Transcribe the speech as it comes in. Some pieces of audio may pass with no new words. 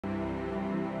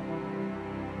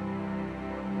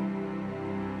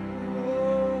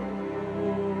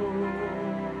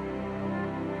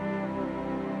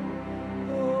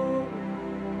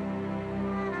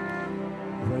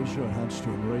your hands to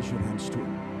Him. Raise your hands to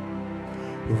Him.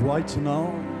 Right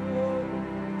now,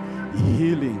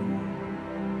 healing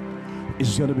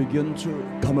is going to begin to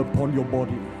come upon your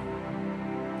body.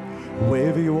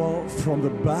 Wherever you are, from the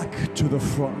back to the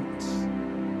front.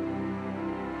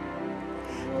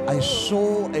 I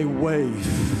saw a wave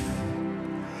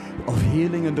of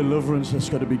healing and deliverance that's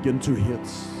going to begin to hit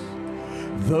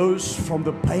those from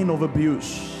the pain of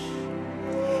abuse.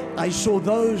 I saw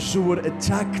those who were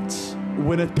attacked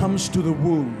when it comes to the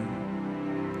womb.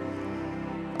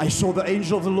 I saw the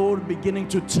angel of the Lord beginning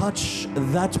to touch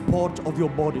that part of your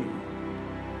body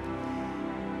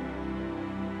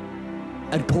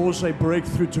and cause a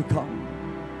breakthrough to come.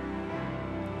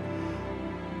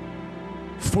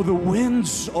 For the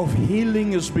winds of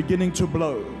healing is beginning to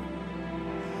blow,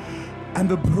 and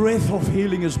the breath of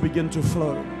healing is beginning to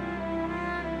flow.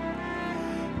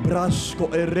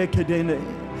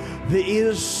 There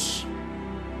is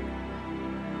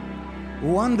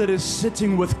one that is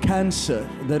sitting with cancer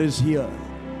that is here.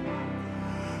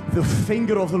 The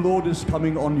finger of the Lord is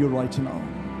coming on you right now.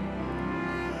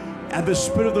 And the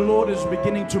Spirit of the Lord is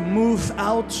beginning to move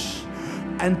out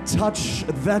and touch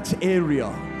that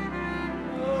area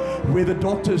where the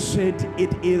doctor said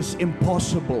it is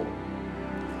impossible.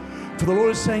 For the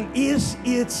Lord is saying, is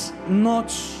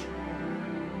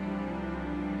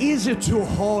it too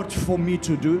hard for me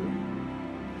to do?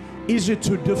 Is it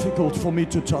too difficult for me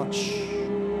to touch?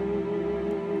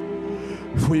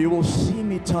 For you will see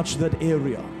me touch that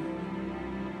area.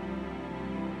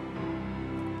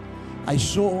 I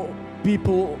saw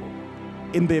people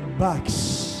in their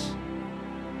backs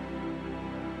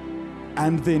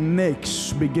and their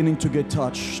necks beginning to get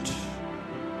touched.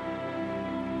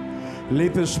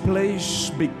 Let this place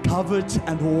be covered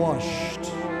and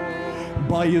washed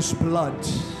by His blood.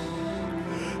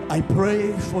 I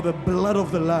pray for the blood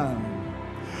of the Lamb,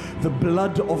 the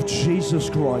blood of Jesus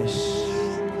Christ,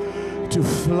 to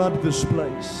flood this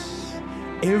place.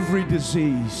 Every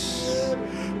disease,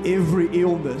 every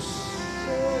illness,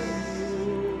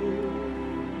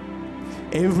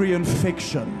 every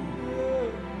infection,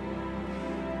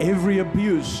 every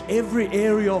abuse, every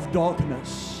area of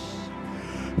darkness,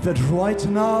 that right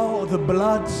now the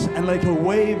blood and like a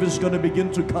wave is going to begin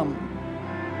to come.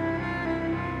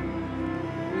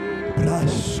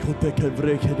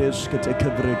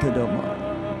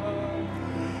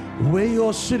 Where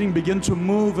you're sitting, begin to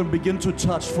move and begin to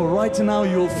touch. For right now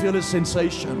you'll feel a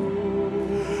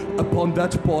sensation upon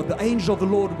that part. The angel of the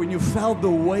Lord, when you felt the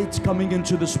weight coming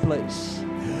into this place,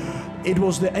 it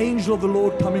was the angel of the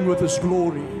Lord coming with His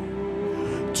glory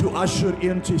to usher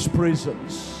into His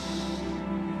presence.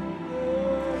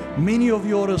 Many of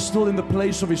you are still in the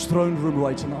place of His throne room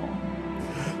right now.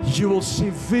 You will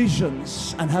see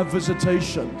visions and have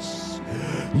visitations.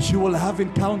 You will have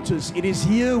encounters. It is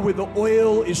here where the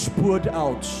oil is poured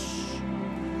out.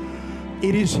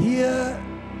 It is here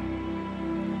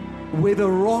where the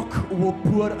rock will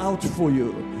pour out for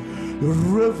you.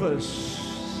 Rivers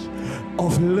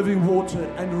of living water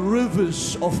and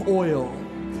rivers of oil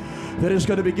that is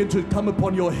going to begin to come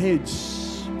upon your heads.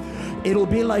 It'll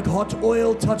be like hot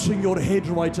oil touching your head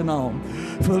right now.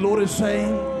 For the Lord is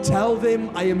saying, tell them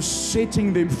I am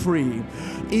setting them free.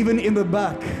 Even in the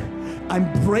back,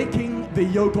 I'm breaking the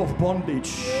yoke of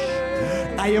bondage.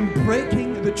 I am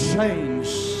breaking the chains.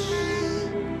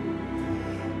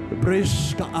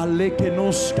 Breska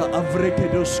alekenoska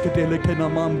avrekedoska delekena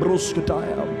mambroska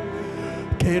taya.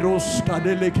 Keroska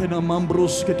delekena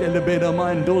mambroska delebena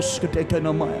mandoska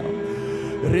tekena maya.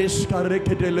 Reska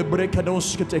rekedele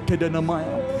brekanoska tekena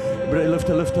maya. Lift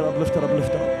her up, lift her up,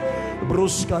 lift her up.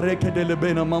 Broska rekedele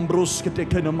bena mambroska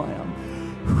tekena maya.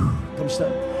 Come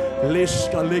stand.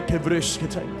 Leska leke vreska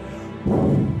te.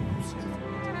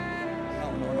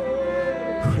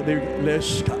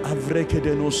 Leska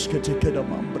avrekedenoska tekena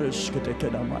mambroska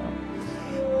tekena maya.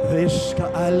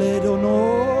 Leska aledono.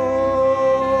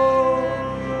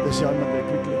 Let's say I'm very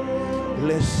quickly.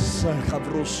 Leska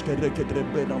avroska rekedele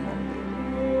bena mambroska.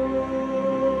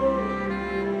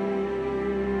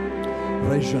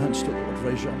 Raise your hands to the Lord.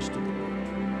 Raise your hands to the Lord.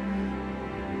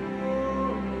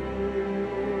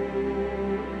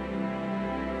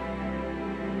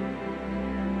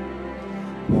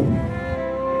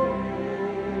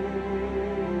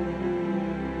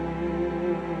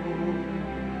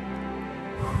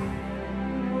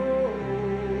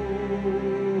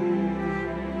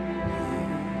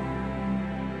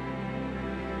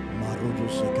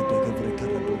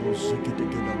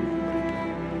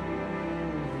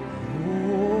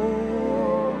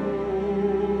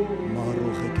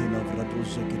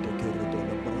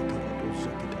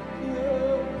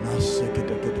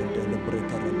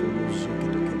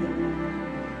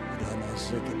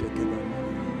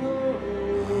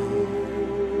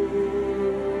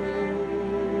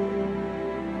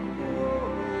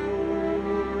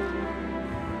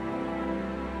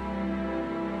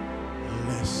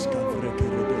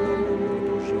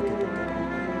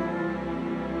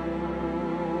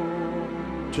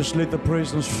 Just let the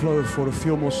presence flow for a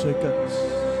few more seconds.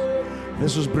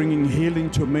 This is bringing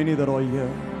healing to many that are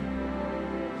here.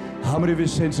 How many of you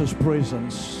sense His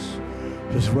presence?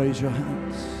 Just raise your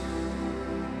hands.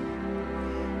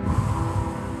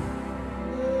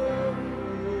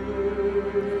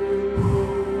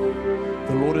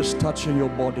 The Lord is touching your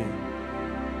body.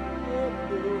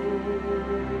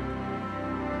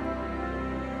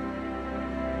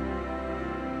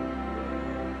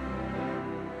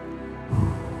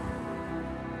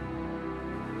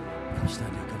 Come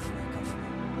stand here, come for me, come for me.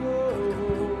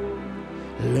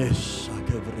 Come. Less I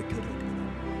give it.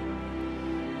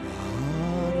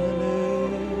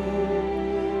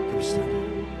 Come stand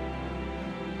here.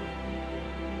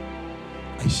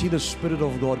 I see the Spirit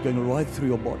of God going right through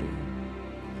your body,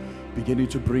 beginning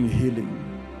to bring healing.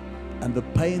 And the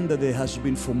pain that there has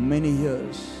been for many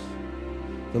years,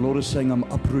 the Lord is saying, I'm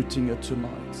uprooting it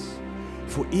tonight.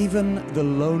 For even the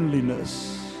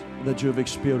loneliness that you have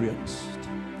experienced,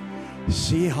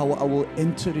 see how I will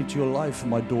enter into your life,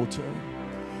 my daughter,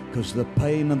 because the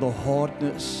pain and the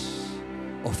hardness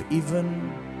of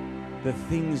even the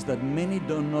things that many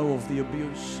don't know of, the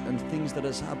abuse and things that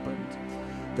has happened,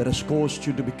 that has caused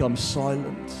you to become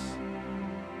silent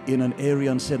in an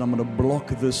area and said, I'm going to block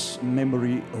this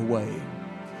memory away.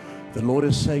 The Lord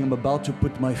is saying, I'm about to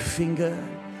put my finger,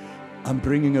 I'm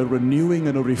bringing a renewing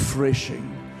and a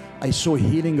refreshing. I saw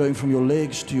healing going from your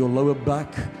legs to your lower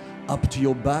back, up to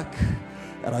your back.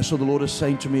 And I saw the Lord is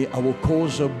saying to me, I will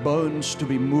cause your bones to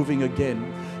be moving again.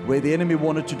 Where the enemy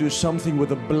wanted to do something with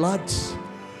the blood,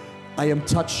 I am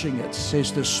touching it,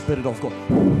 says the Spirit of God.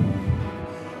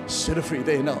 Set her free.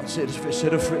 There now. Set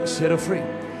her free. Set her free.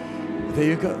 There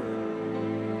you go.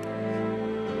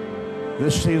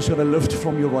 This thing is going to lift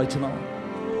from you right now.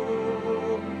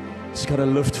 It's going to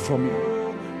lift from you.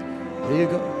 There you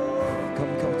go. Come.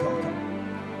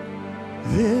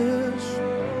 This.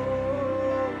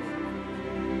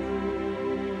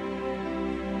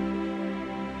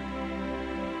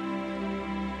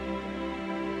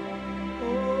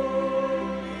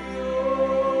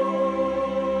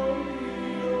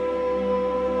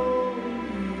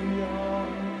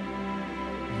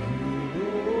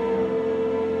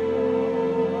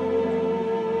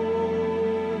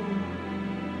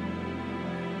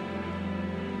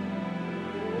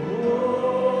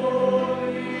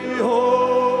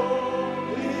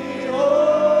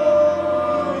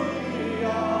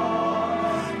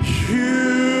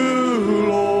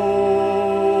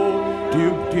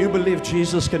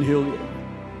 Jesus can heal you.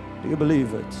 Do you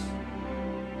believe it?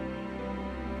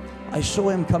 I saw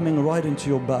Him coming right into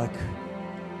your back.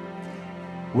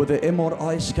 With the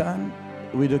MRI scan,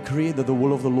 we decree that the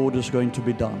will of the Lord is going to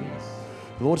be done.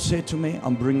 The Lord said to me,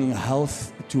 I'm bringing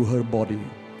health to her body,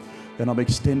 and I'm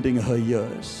extending her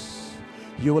years.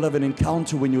 You will have an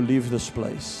encounter when you leave this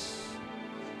place.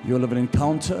 You will have an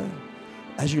encounter.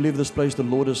 As you leave this place, the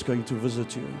Lord is going to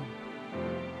visit you.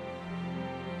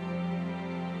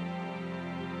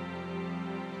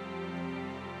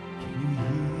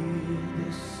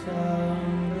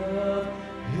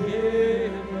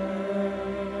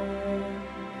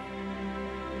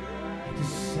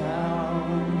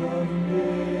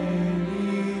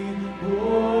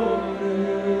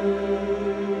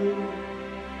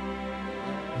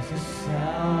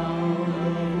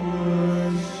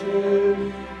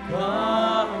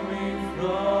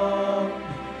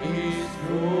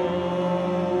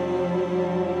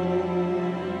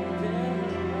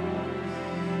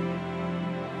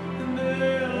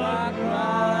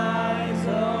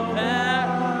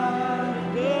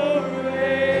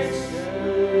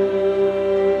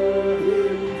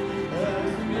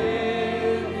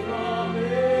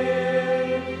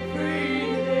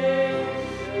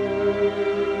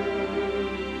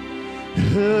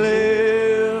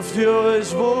 Lift your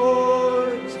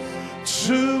voice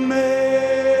to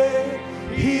make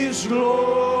His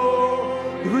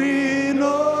glory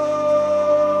known.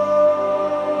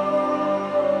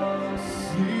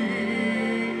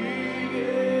 Singing,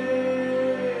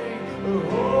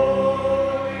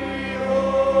 holy,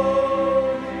 holy,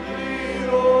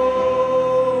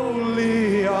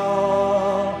 holy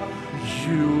are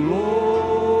you, Lord.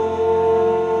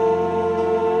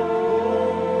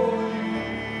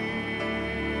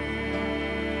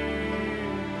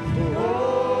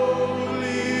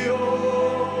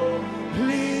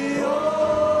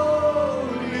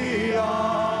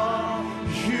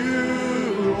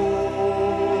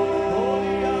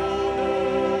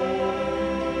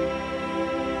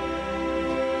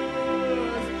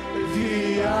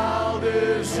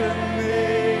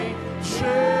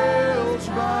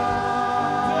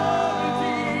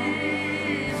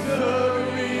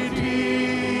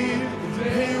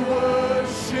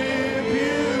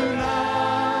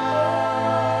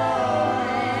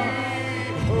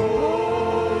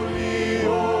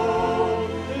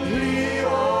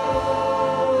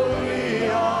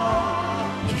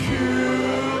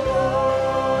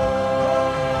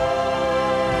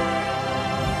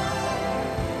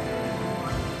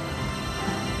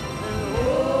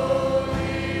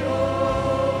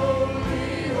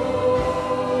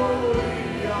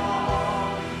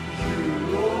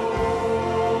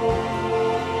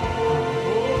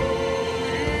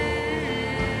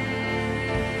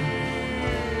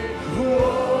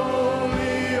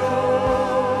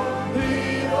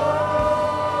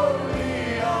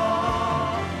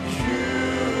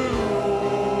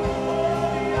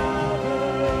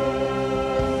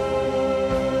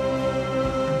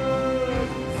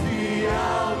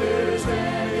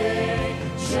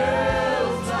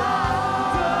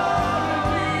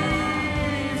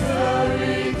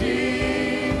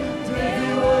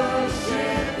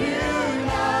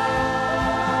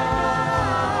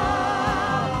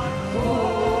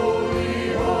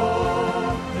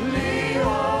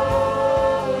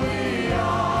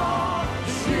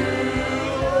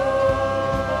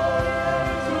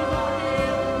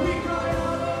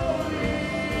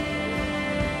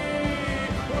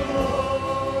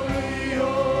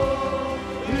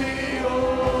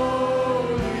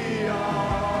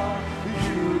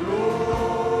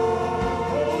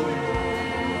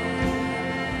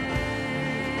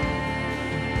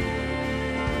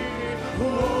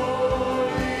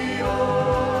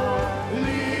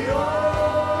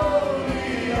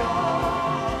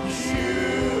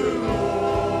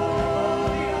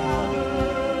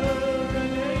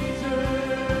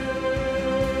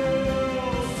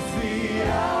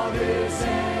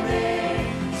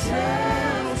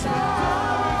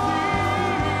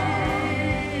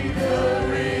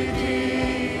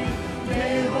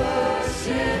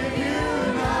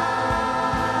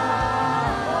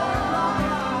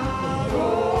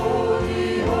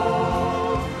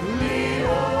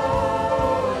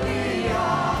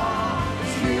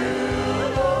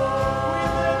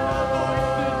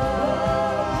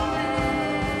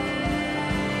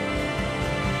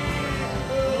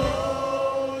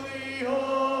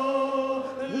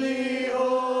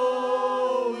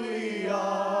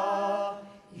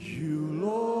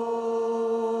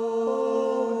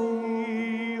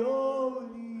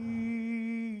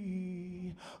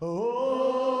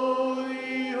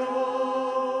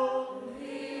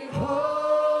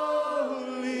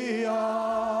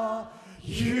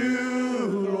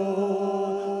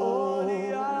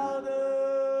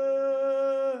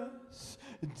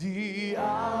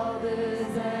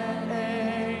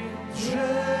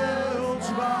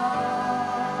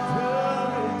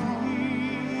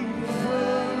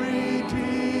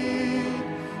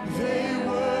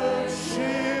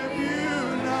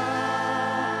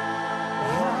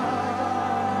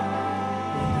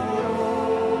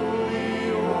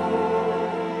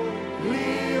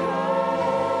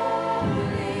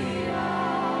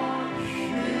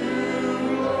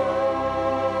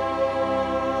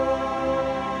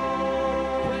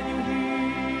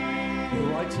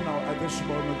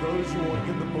 moment, those who are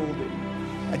in the building,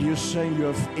 and you're saying you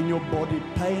have in your body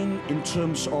pain in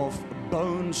terms of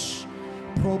bones,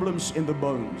 problems in the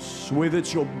bones, whether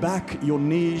it's your back, your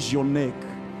knees, your neck,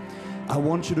 I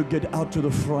want you to get out to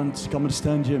the front. Come and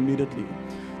stand here immediately.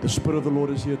 The Spirit of the Lord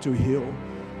is here to heal.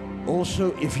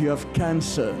 Also, if you have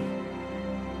cancer,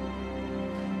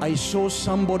 I saw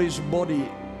somebody's body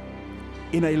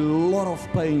in a lot of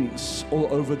pains all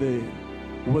over there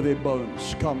with their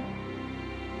bones. Come.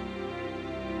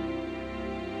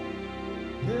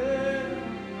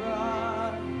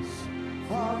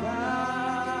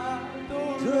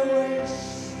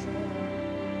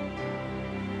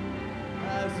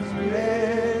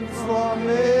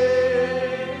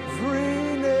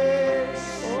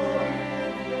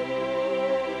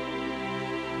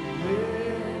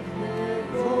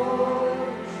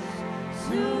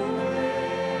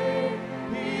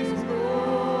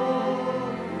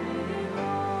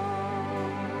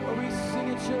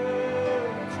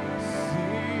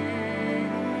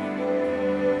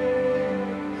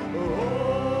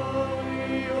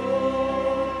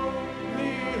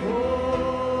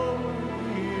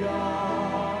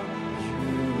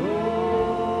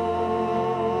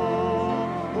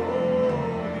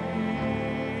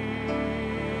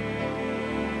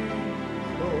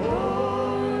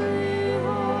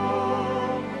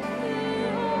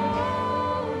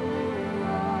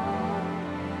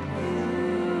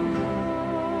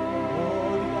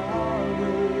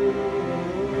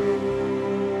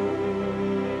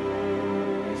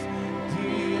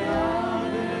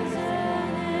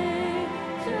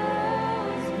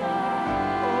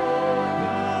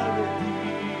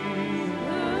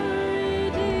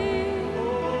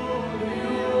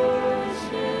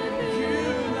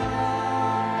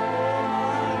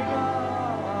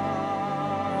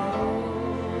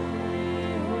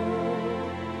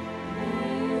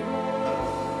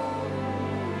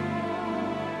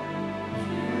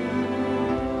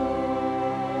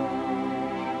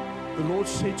 The Lord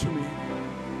said to me,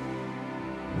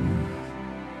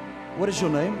 what is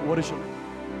your name? What is your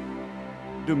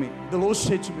name? Do me. The Lord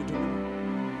said to me, do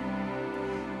me.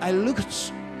 I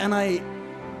looked and I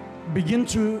began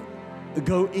to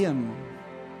go in.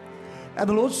 And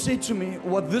the Lord said to me,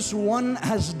 what this one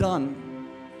has done,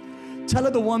 tell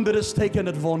her the one that has taken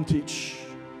advantage,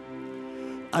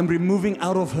 I'm removing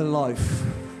out of her life.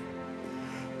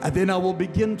 And then I will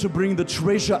begin to bring the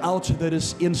treasure out that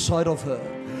is inside of her.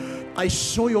 I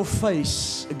saw your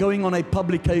face going on a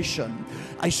publication.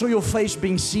 I saw your face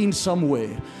being seen somewhere,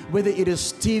 whether it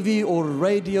is TV or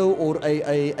radio or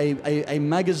a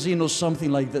magazine or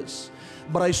something like this.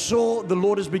 But I saw the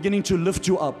Lord is beginning to lift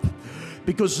you up,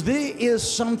 because there is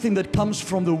something that comes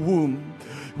from the womb,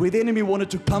 where the enemy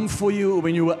wanted to come for you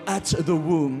when you were at the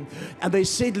womb. And they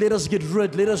said, let us get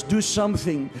rid, let us do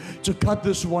something to cut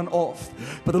this one off.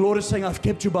 But the Lord is saying, I've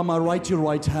kept you by my right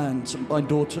hand, my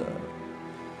daughter.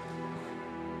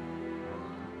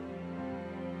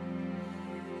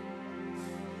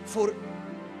 For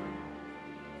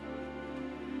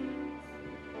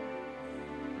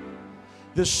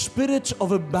the spirit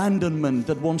of abandonment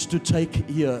that wants to take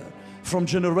here from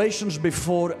generations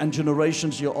before and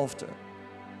generations hereafter,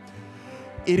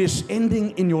 it is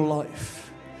ending in your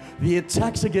life. The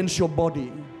attacks against your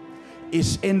body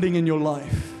is ending in your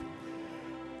life.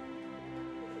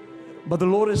 But the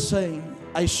Lord is saying,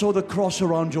 I saw the cross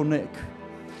around your neck,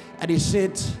 and He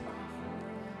said,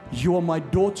 you are my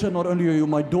daughter. Not only are you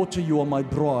my daughter, you are my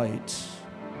bride.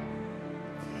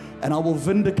 And I will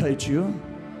vindicate you.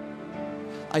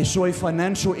 I saw a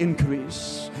financial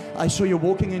increase. I saw you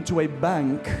walking into a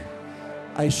bank.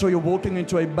 I saw you walking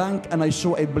into a bank, and I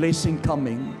saw a blessing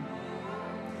coming.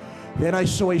 Then I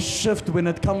saw a shift when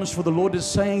it comes, for the Lord is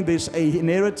saying there's a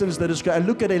inheritance that is going. I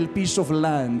look at a piece of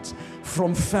land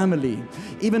from family.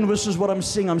 Even this is what I'm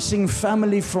seeing. I'm seeing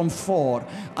family from far.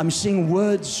 I'm seeing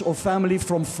words of family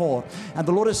from far. And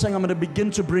the Lord is saying I'm going to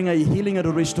begin to bring a healing and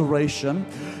a restoration,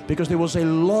 because there was a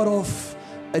lot of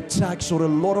attacks or a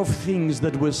lot of things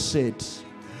that were said.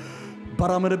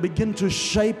 But I'm going to begin to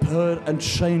shape her and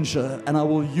change her, and I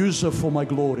will use her for my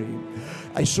glory.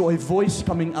 I saw a voice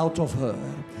coming out of her.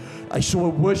 I saw her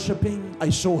worshiping. I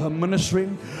saw her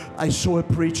ministering. I saw her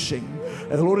preaching.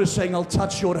 And the Lord is saying, I'll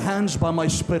touch your hands by my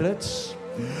spirit.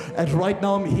 And right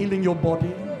now I'm healing your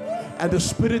body. And the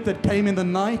spirit that came in the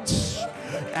night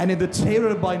and in the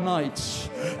terror by night,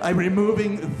 I'm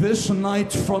removing this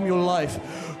night from your life.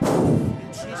 In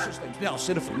Jesus' name. Now,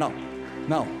 set it free.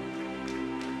 Now.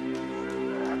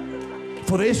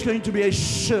 For there's going to be a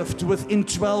shift within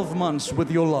 12 months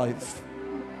with your life.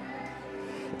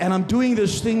 And I'm doing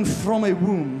this thing from a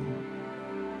womb.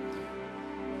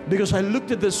 Because I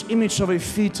looked at this image of a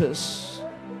fetus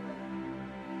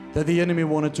that the enemy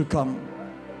wanted to come.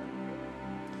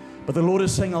 But the Lord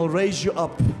is saying, I'll raise you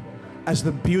up as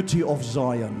the beauty of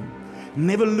Zion.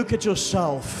 Never look at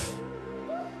yourself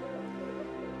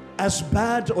as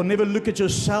bad, or never look at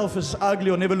yourself as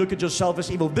ugly, or never look at yourself as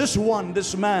evil. This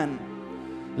man,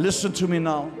 listen to me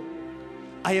now.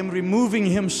 I am removing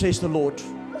him, says the Lord.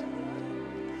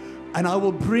 And I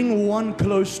will bring one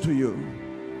close to you.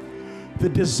 The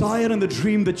desire and the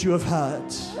dream that you have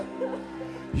had,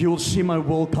 you will see my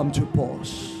will come to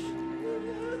pass.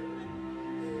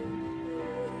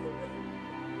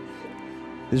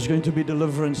 There's going to be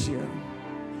deliverance here.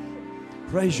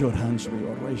 Raise your hands, we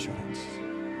are. Raise your hands.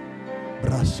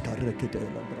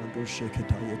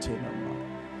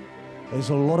 There's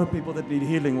a lot of people that need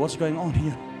healing. What's going on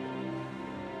here?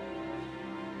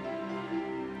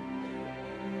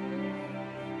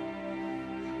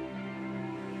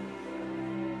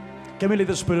 Can we let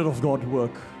the Spirit of God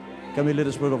work? Can we let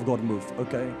the Spirit of God move?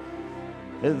 Okay.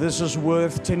 This is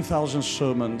worth 10,000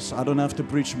 sermons. I don't have to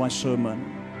preach my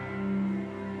sermon.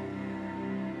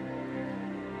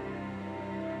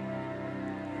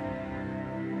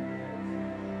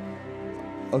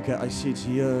 Okay, I see it's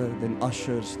here, then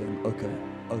ushers, then okay.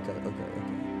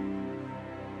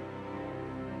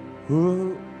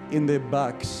 Who in their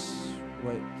backs?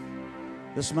 Wait,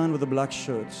 this man with the black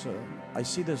shirt, sir. I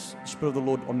see the Spirit of the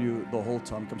Lord on you the whole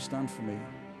time. Come stand for me.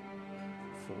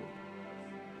 Forward.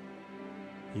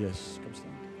 Yes, come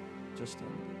stand. Just stand.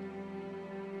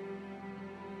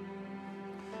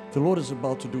 The Lord is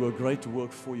about to do a great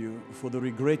work for you, for the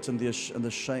regret and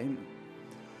the shame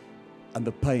and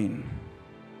the pain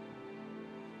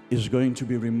is going to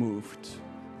be removed.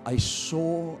 I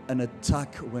saw an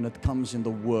attack when it comes in the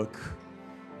work,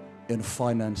 in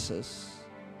finances.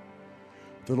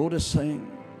 The Lord is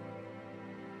saying,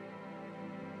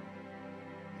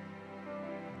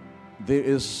 there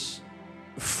is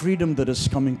freedom that is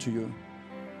coming to you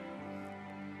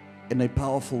in a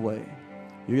powerful way.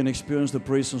 You're going to experience the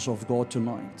presence of God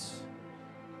tonight.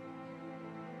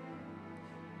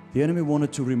 The enemy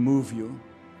wanted to remove you,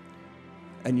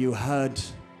 and you had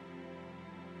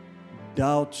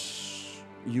doubts,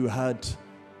 you had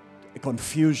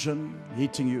confusion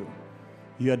hitting you,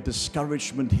 you had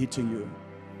discouragement hitting you,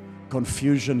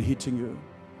 confusion hitting you,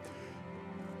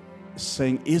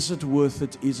 saying, is it worth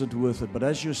it? Is it worth it? But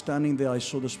as you're standing there, I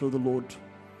saw the Spirit of the Lord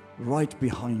right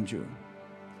behind you.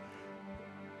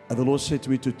 And the Lord said to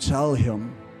me to tell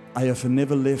him, I have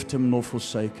never left him nor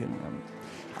forsaken him.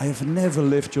 I have never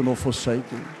left you nor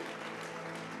forsaken.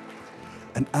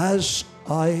 And as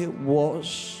I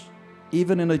was,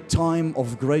 even in a time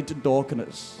of great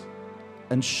darkness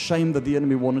and shame that the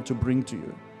enemy wanted to bring to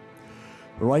you,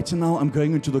 right now I'm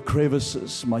going into the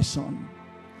crevices, my son.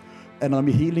 And I'm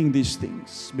healing these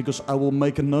things because I will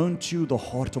make known to you the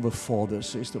heart of a father,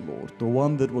 says the Lord, the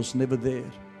one that was never there.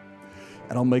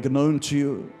 And I'll make known to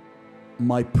you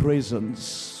my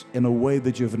presence in a way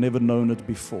that you've never known it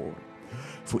before.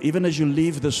 For even as you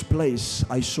leave this place,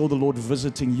 I saw the Lord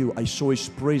visiting you. I saw His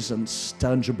presence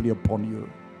tangibly upon you.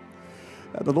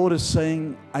 The Lord is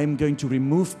saying, I'm going to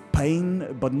remove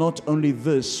pain, but not only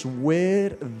this,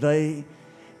 where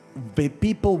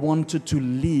people wanted to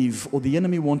leave, or the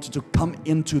enemy wanted to come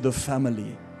into the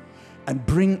family and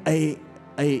bring a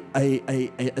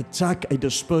attack, a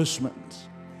disbursement.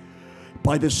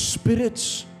 By the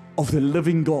Spirit of the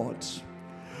living God,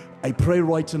 I pray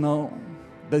right now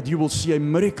that you will see a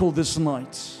miracle this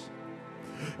night.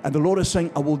 And the Lord is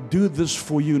saying, I will do this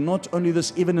for you. Not only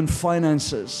this, even in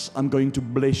finances, I'm going to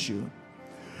bless you.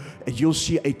 And you'll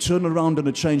see a turnaround and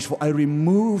a change, for I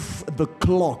remove the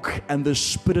clock and the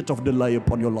spirit of delay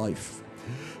upon your life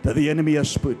that the enemy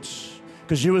has put.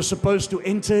 Because you were supposed to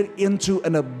enter into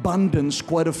an abundance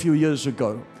quite a few years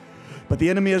ago. But the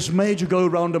enemy has made you go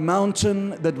around a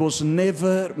mountain that was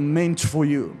never meant for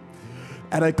you.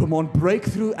 And I command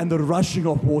breakthrough and the rushing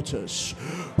of waters.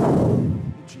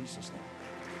 In Jesus' name.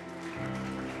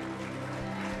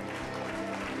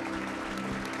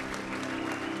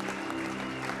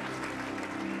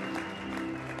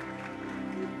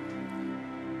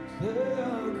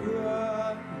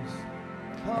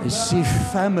 I see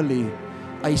family.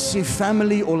 I see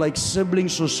family, or like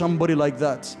siblings or somebody like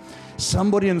that.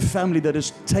 Somebody in family that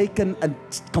is taken and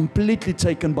completely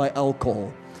taken by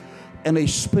alcohol and a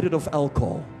spirit of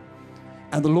alcohol.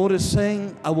 And the Lord is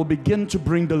saying, I will begin to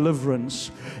bring deliverance.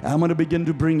 I'm going to begin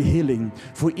to bring healing.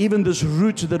 For even this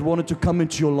root that wanted to come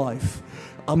into your life,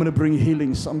 I'm going to bring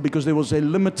healing. Because there was a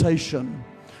limitation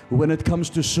when it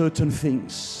comes to certain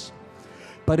things.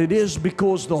 But it is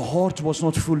because the heart was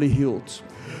not fully healed.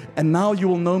 And now you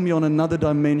will know me on another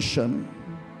dimension.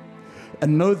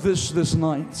 And know this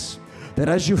night, that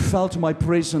as you felt my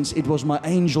presence, it was my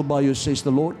angel by you, says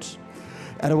the Lord.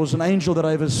 And it was an angel that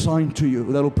I have assigned to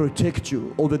you that will protect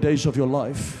you all the days of your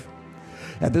life.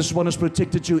 And this one has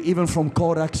protected you even from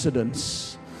car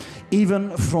accidents,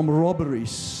 even from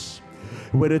robberies,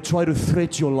 where they try to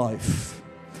threat your life.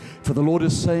 For the Lord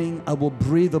is saying, I will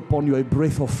breathe upon you a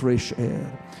breath of fresh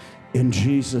air. In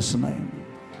Jesus' name.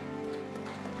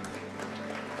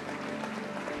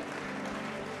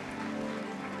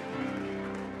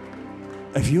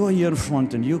 If you are here in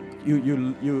front and you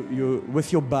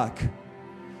with your back,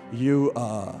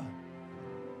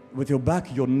 with your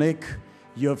back, your neck,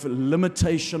 you have a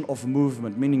limitation of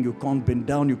movement, meaning you can't bend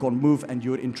down, you can't move, and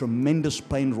you're in tremendous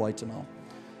pain right now.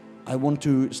 I want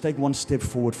to take one step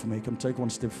forward for me. Come take one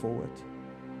step forward.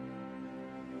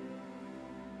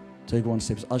 Take one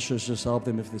step. Ushers, just help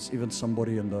them. If there's even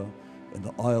somebody in the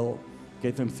aisle,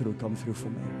 get them through. Come through for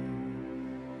me.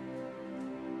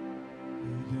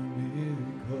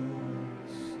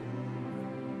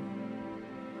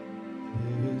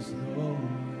 There is no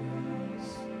one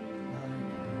else like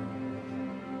you.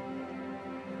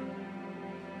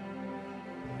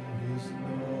 There is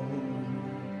no one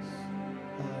else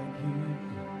like you.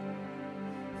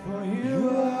 For you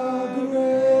are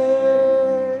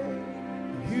great.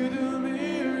 You do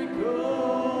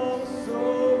miracles so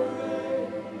great.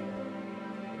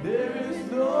 There is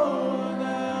no one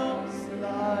else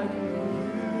like you.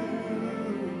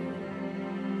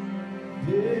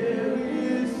 There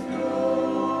is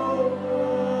no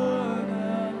one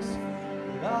else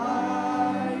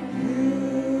like you.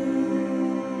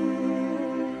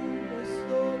 Yes,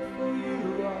 Lord, for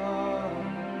you are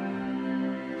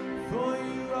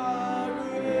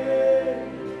great.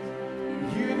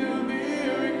 You do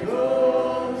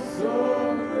miracles so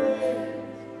great.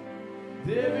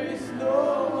 There is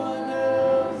no one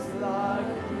else like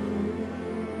you.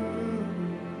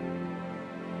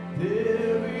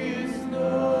 There is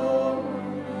no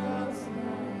one else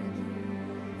like you.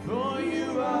 For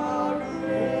you are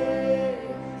great.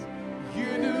 You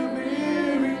do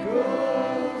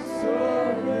miracles so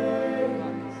great.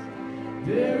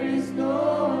 There is no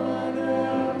one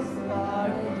else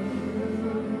like you.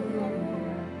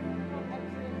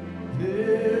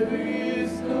 There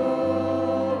is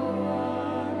no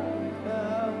one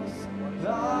else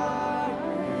like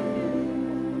you.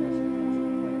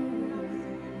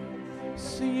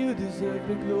 So you deserve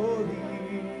the glory.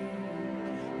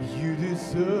 You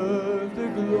deserve the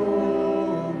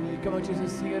glory. Come on,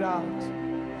 Jesus, sing it out.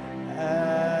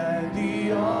 And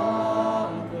the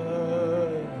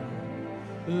honor.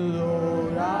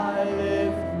 Lord, I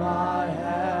lift my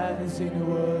hands in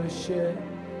worship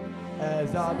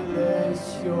as I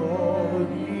bless your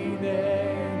holy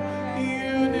name.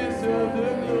 You deserve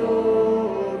the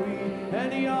glory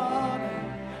and the honor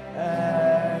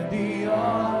and the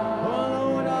honor. Oh,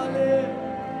 Lord, I lift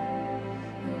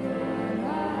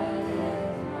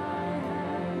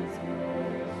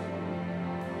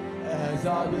as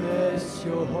I bless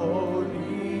your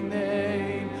holy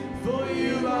name. For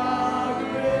you are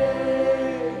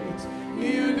great.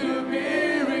 You do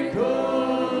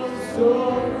miracles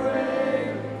so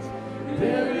great.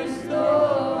 There is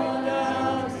no one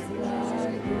else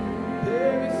like you.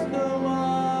 There is no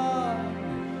one.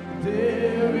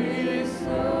 There is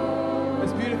no.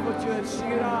 That's beautiful, church.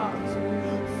 Sing it out.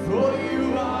 For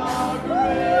you are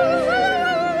great.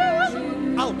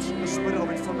 Out the spirit of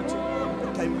infirmity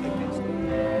that came against them.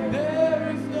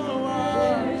 There is no one.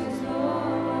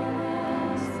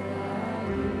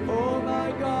 Oh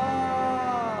my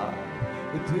God.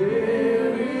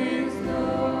 There is no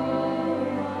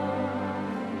one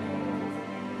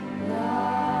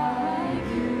like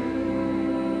you.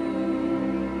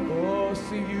 Oh,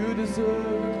 see, you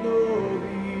deserve the glory.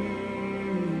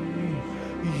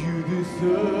 You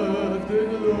deserve the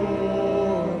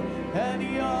glory and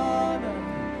the honor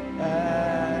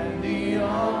and the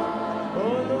honor.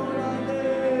 Oh, Lord,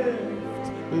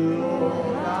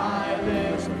 I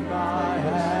lift my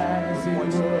hands in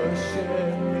worship.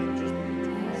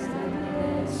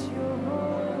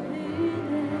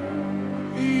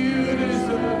 You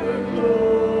deserve the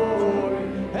glory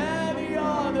and the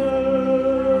honor.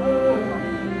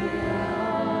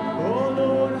 Oh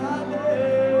Lord, I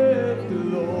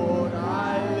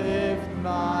lift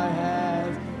my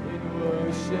hands in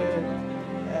worship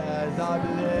as I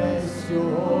bless your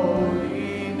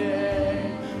holy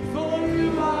name. For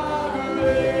you are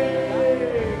great.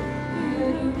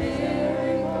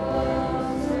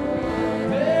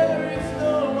 There is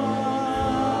no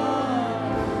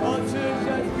one. Oh church,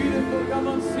 that's beautiful. Come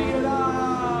on, sing it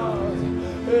out.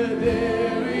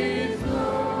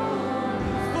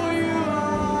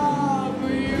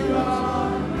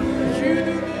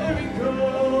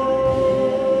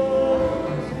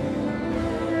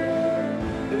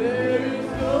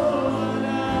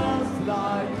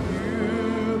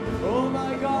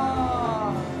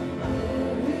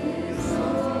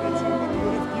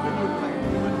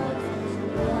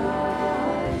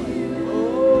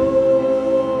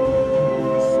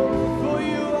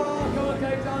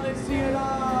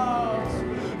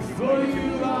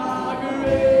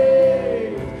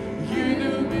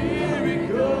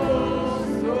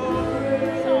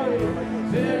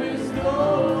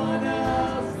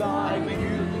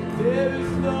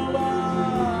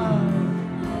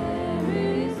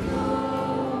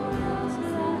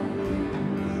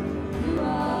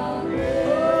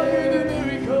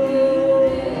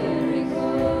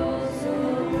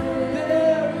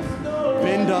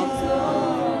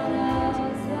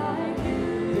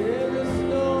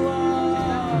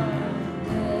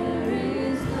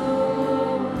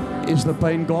 Is the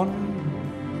pain gone?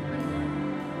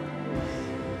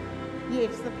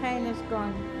 Yes, the pain is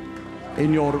gone.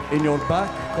 In your back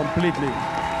completely.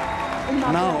 In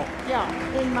my Now- back.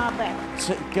 Yeah, in my back.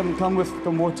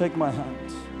 Come walk, take my hand.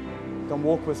 Come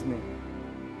walk with me.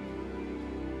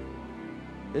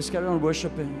 Let's carry on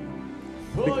worshiping.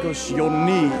 Because your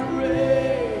knee,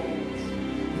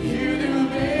 You do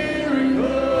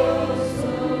miracles.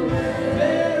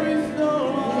 There is no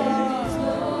one.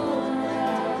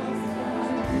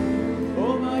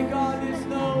 Oh my God, there's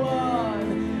no one.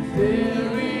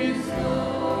 There is no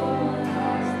one.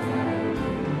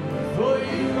 For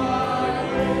you are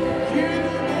great. You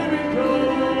do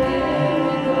miracles.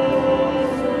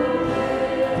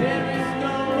 There is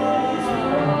no one.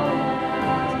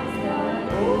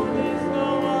 Oh, there's no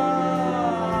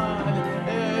one.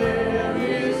 There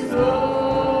is no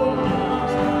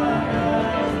one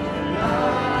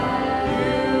like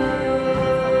you.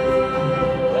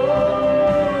 Oh,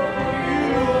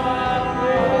 you are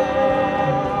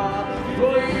great.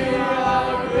 For you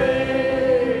are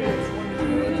great.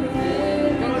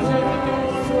 Because everything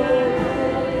was great.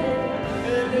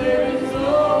 And there is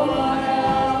no one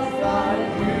else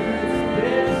like you.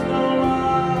 There is no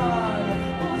one.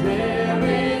 There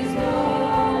is no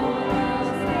one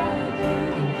like you.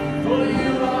 For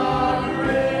you are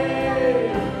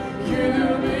great. You do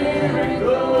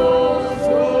miracles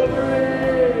so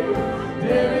great.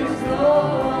 There is no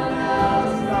one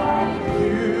else like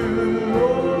you.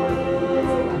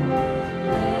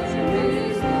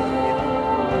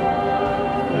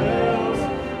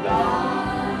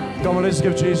 come on, let's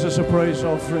give Jesus a praise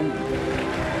offering.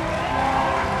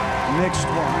 Next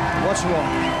one. What's wrong?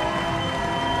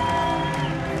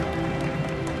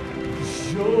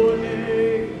 Your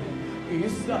name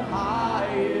is the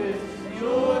highest.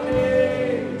 Your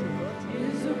name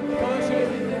is the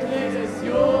greatest.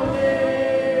 Your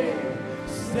name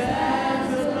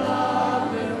stands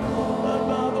above them all,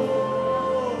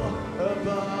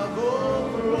 above all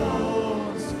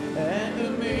thrones and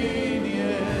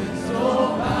dominions,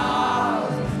 all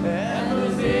powers and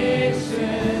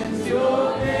positions.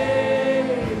 Your name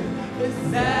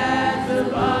stands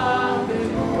above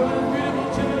them all. Beautiful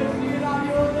children, sing it out.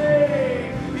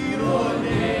 Your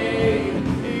name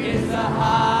is the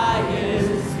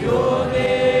highest. Your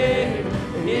name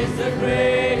is the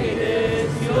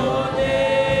greatest. Your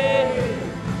name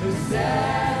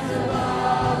stands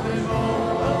above them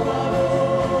all,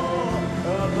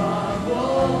 above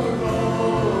all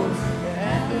thrones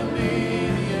and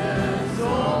dominions,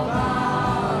 all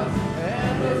powers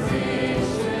and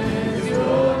positions.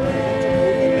 Your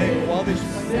name While this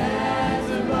stands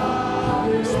above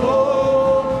them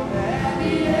all, and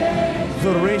the angels.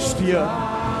 the rest here,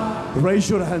 raise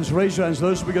your hands,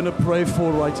 those we're going to pray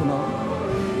for right now.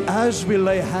 As we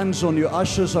lay hands on you,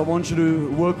 ushers, I want you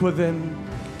to work with them,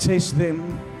 test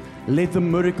them, let the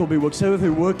miracle be worked. Say with me,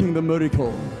 working the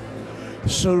miracle.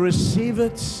 So receive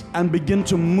it and begin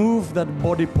to move that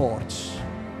body part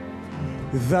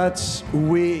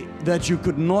that you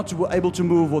could not were able to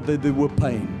move, or that there were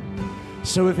pain.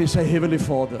 So if you say, Heavenly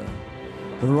Father,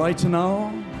 right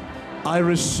now I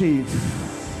receive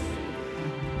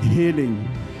healing.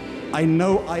 I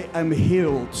know I am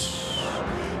healed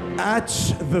at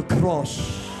the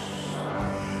cross,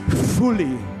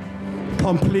 fully,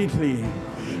 completely,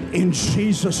 in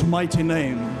Jesus' mighty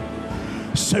name.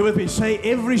 Say with me, say,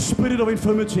 every spirit of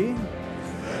infirmity,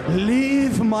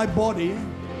 leave my body,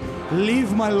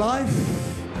 leave my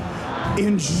life,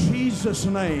 in Jesus'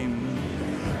 name.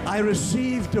 I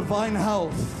receive divine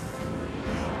health.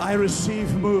 I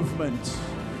receive movement,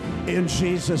 in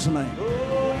Jesus' name.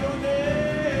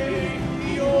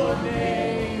 Your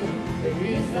name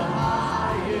is the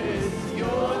highest.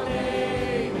 Your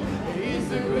name is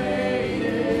the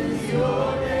greatest.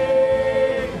 Your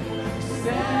name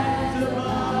stands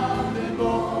above them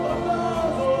all,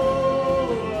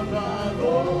 above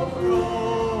all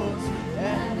thrones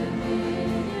and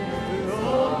dominions,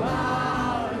 all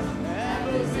powers and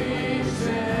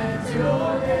positions.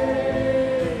 Your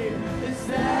name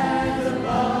stands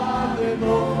above them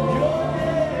all.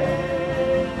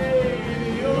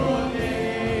 Your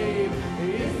name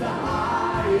is the highest.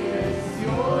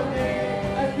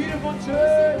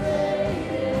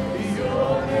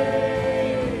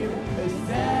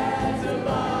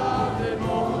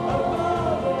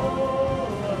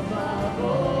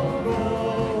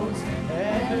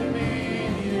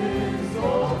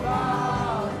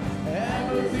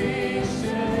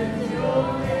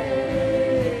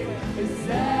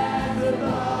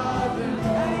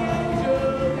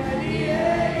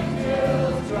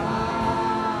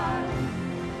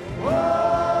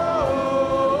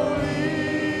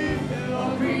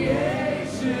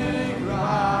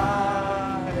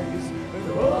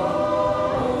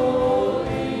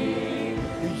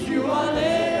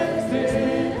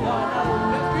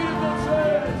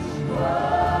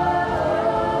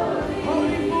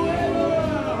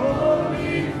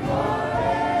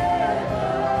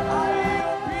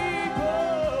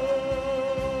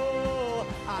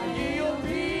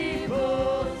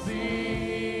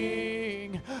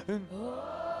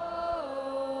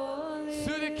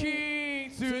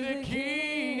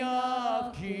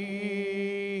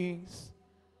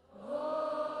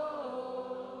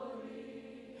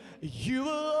 You will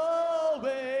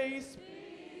always be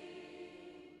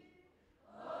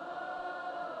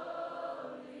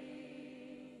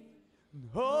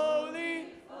holy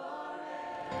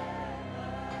forever.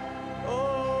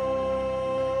 Oh,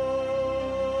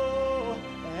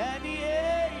 and the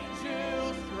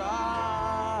angels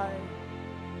cry,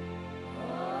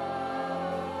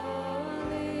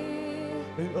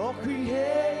 and all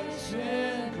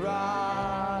creation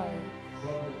cry.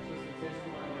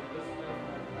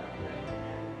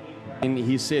 And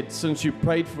he said, since you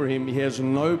prayed for him, he has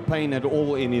no pain at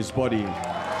all in his body.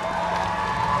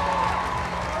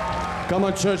 Come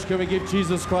on, church, can we give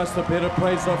Jesus Christ a better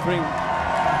praise offering?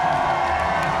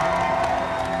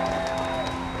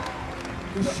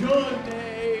 Your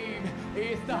name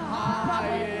is the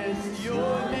highest.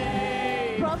 Your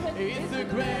name is the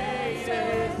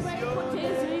greatest.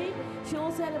 She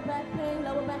also had a back pain,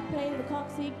 lower back pain, the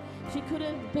coccyx. She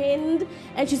couldn't bend.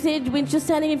 And she said when she was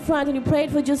standing in front and you prayed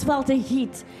for her, just felt a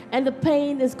heat. And the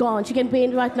pain is gone. She can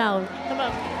bend right now. Come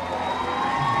on.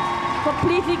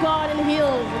 Completely gone and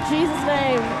healed. In Jesus'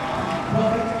 name.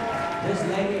 This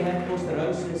lady had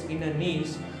osteoporosis in her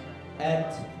knees. And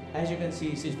as you can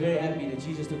see, she's very happy that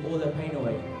Jesus took all the pain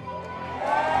away.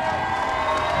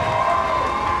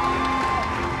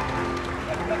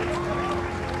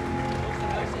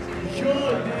 Your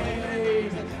name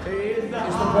is the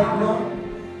Is the pain gone?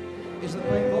 Is the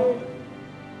pain gone?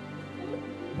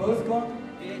 Both gone?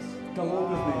 Yes. Come on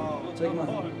with me. Take my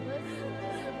hand.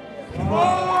 Come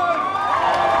on!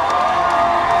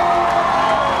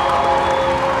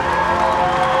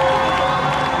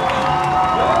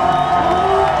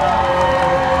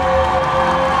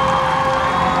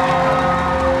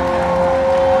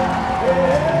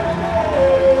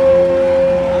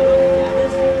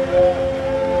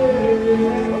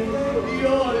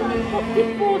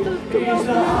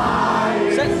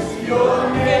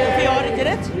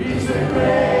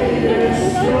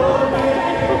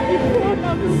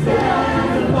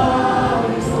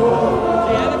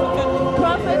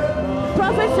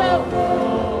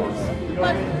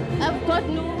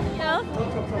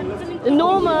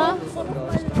 Norma.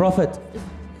 Prophet,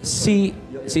 she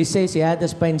says he had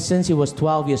this pain since he was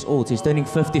 12 years old. He's turning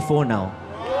 54 now.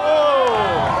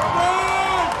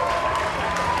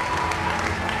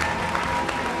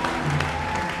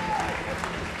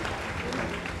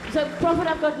 So, Prophet,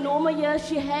 I've got Norma here.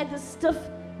 She had a stiff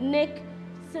neck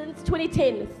since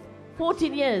 2010.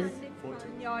 14 years.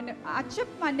 Yeah, and I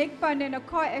chipped my neck bone in a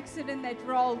car accident that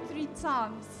rolled 3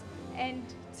 times. And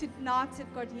tonight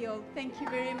it got healed. Thank you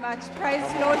very much. Praise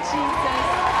Lord Jesus.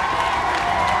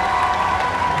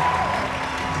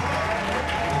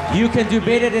 You can do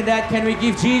better than that. Can we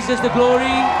give Jesus the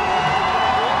glory?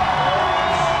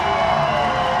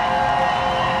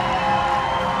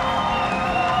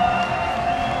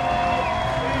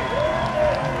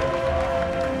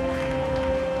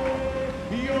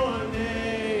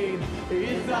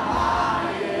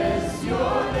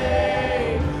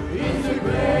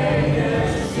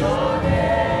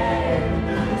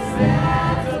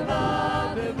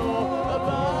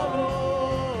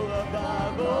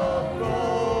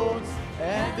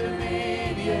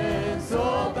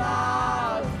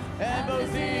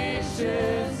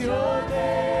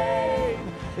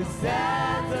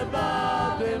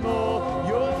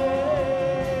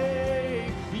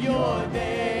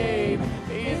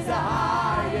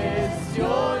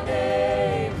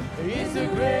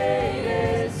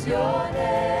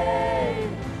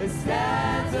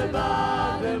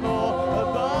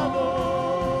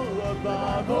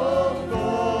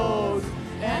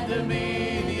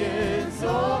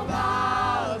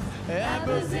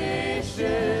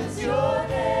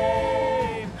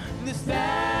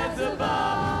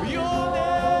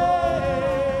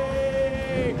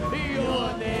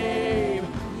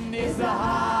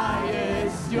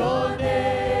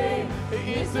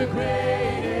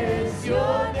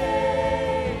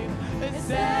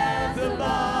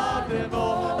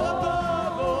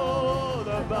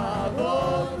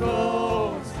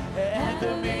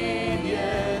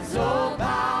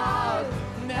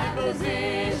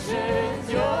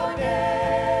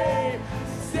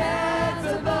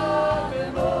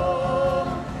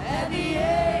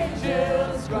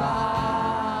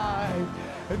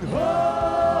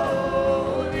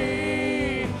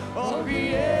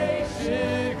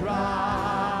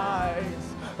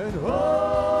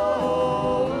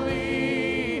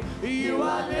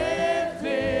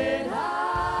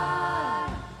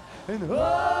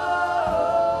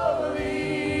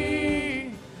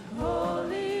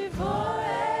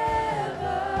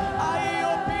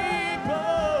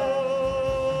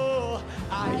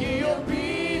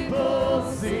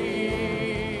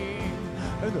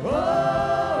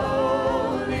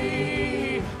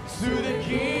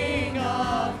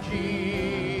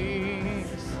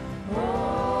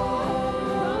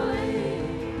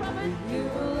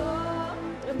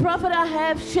 prophet, I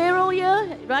have Cheryl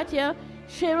here, right here.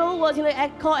 Cheryl was in a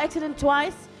car accident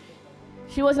twice.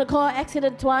 She was in a car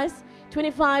accident twice,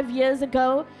 25 years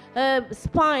ago. Her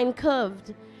spine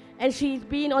curved, and she's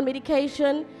been on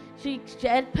medication. She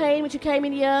had pain when she came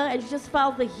in here, and she just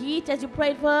felt the heat as you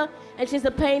prayed for her, and she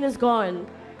said the pain is gone.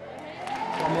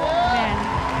 Amen.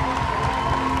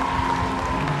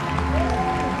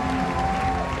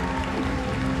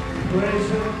 Praise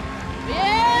Him.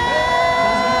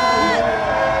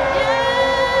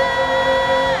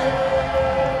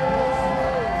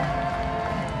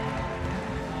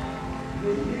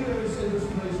 The healer is in this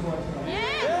place right now.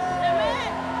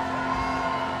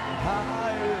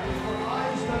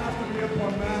 Eyes don't have to be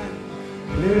upon man.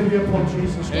 Let it be upon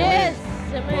Jesus Christ. Yes.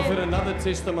 Prophet, Amen. another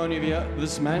testimony here.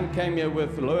 This man came here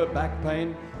with lower back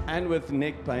pain and with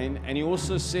neck pain, and he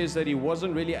also says that he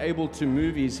wasn't really able to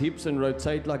move his hips and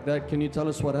rotate like that. Can you tell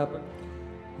us what happened?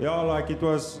 Yeah, like it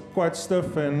was quite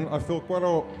stiff and I feel quite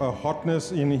a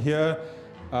hotness in here.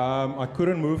 I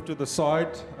couldn't move to the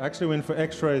side. I actually went for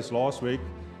x-rays last week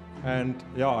and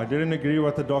yeah, I didn't agree with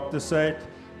what the doctor said.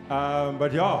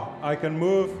 But yeah, I can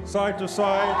move side to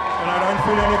side and I don't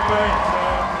feel any pain.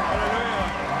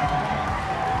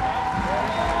 So,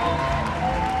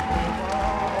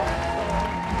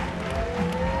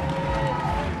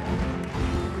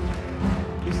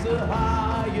 hallelujah. It's the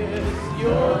highest,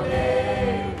 your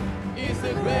name is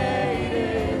the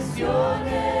greatest, your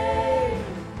name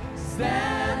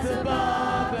stands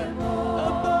above and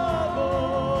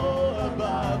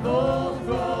above all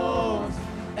thrones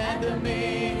and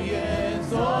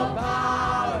dominions, all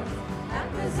powers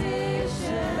and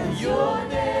positions. Your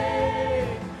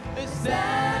name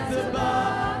stands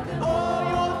above them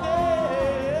all.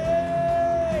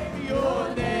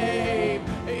 Your name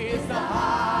is the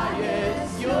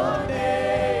highest. Your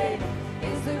name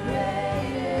is the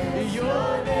greatest.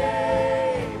 Your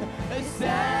name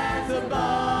stands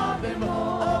above them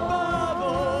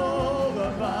all,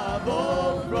 above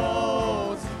all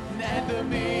thrones and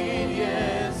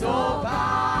dominions, all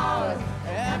powers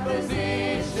and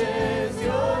positions.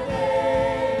 Your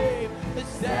name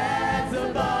stands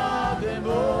above them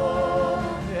all,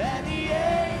 and the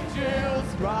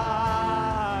angels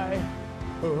cry,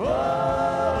 holy,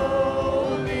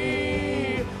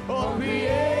 all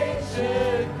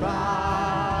creation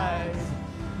cries,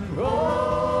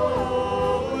 holy,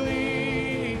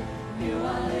 you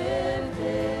are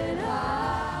lifted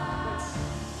high.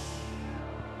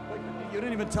 You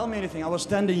didn't even tell me anything. I was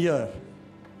standing here.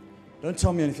 Don't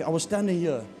tell me anything. I was standing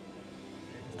here.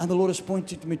 And the Lord has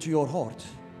pointed me to your heart.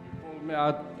 Pulled me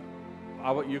out.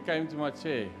 You came to my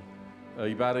chair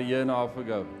about a year and a half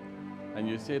ago, and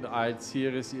you said I had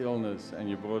serious illness, and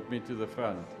you brought me to the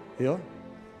front. Yeah?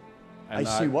 And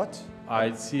I see what? I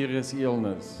had serious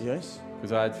illness Yes?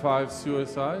 because I had 5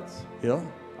 suicides. Yeah?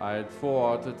 I had 4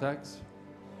 heart attacks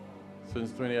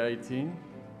since 2018,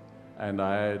 and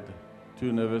I had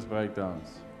 2 nervous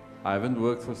breakdowns. I haven't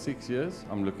worked for 6 years.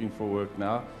 I'm looking for work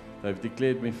now. They've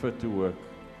declared me fit to work.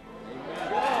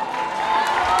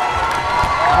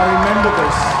 I remember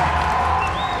this.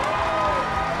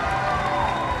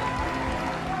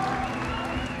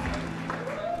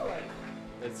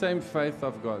 That same faith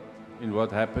I've got in what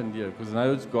happened here, because I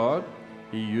know it's God.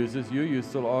 He uses you. You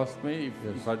still asked me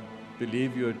if I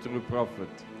believe you're a true prophet.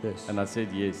 Yes. And I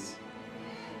said yes.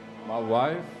 My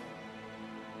wife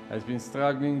has been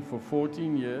struggling for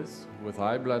 14 years with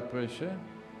high blood pressure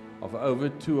of over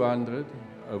 200,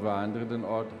 over 100 and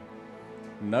odd.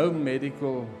 No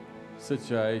medical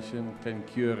situation can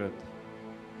cure it.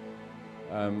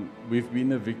 We've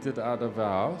been evicted out of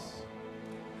our house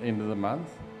end of the month.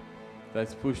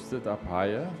 That's pushed it up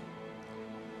higher.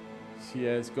 She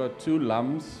has got 2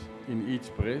 lumps in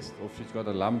each breast, or she's got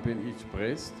a lump in each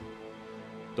breast.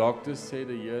 Doctors said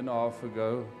a year and a half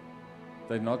ago,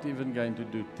 they're not even going to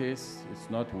do tests, it's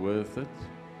not worth it.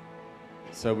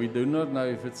 So we do not know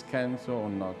if it's cancer or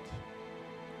not.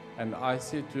 And I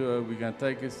said to her, we're going to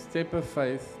take a step of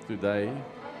faith today.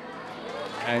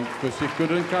 And because she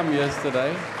couldn't come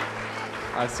yesterday,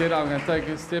 I said I'm going to take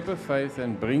a step of faith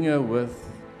and bring her with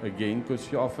again, because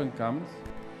she often comes,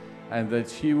 and that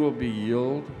she will be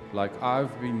healed like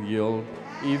I've been healed.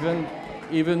 Even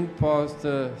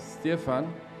Pastor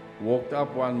Stefan walked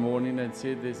up one morning and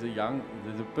said there's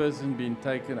a person being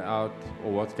taken out,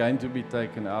 or what's going to be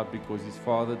taken out, because his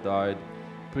father died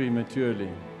prematurely.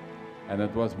 And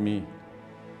it was me.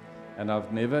 And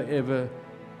I've never ever,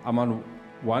 I'm on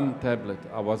 1 tablet,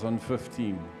 I was on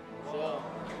 15.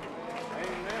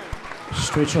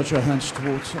 Stretch out your hands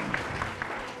towards Him.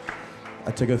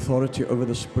 I take authority over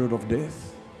the spirit of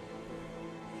death.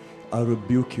 I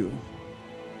rebuke you.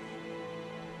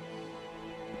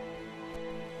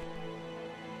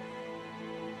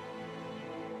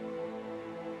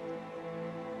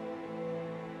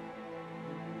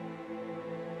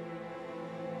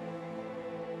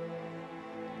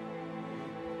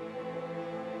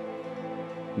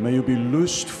 May you be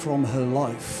loosed from her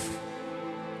life.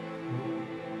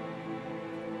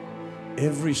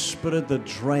 Every spirit that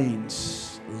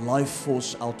drains life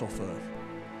force out of her,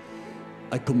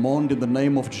 I command in the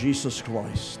name of Jesus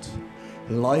Christ,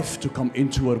 life to come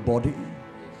into her body,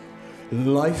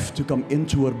 life to come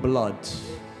into her blood.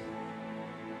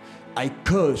 I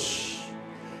curse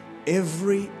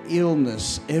every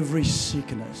illness, every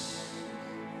sickness.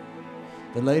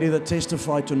 The lady that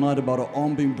testified tonight about her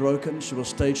arm being broken, she was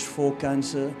stage 4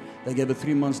 cancer. They gave her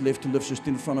 3 months left to live. She was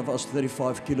in front of us,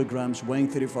 35 kilograms, weighing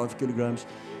 35 kilograms,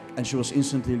 and she was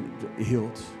instantly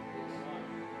healed.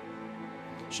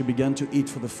 She began to eat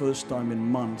for the first time in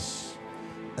months,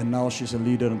 and now she's a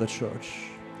leader in the church.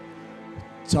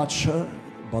 Touch her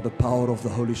by the power of the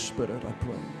Holy Spirit, I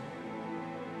pray.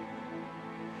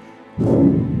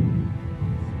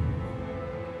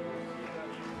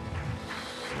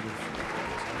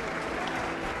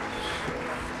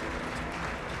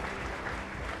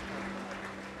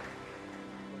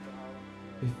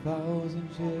 A thousand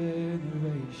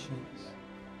generations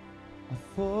are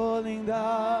falling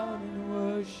down in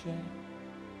worship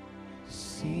to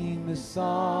sing the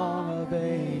song of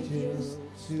ages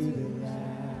to the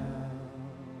Lamb.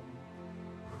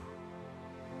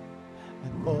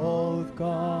 And all have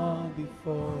gone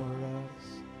before us,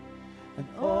 and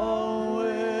all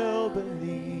will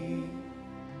believe.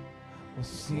 We'll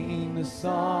sing the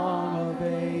song of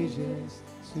ages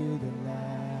to the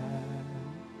Lamb.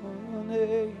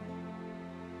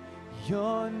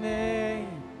 Your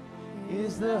name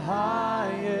is the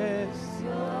highest.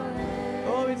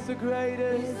 Oh, it's the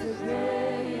greatest.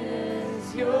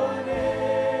 Your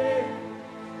name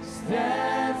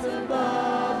stands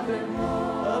above them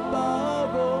all,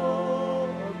 above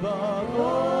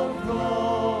all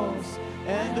thrones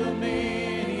and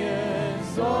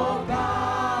dominions, all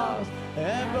powers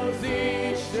and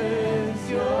positions.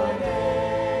 Your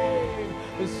name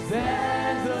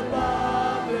stands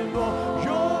above them all.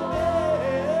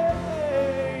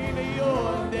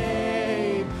 Your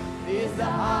name is the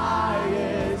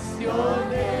highest. Your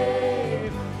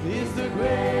name is the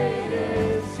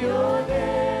greatest. Your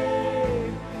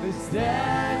name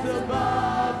stands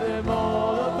above them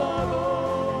all,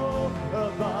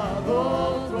 above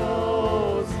all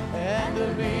thrones and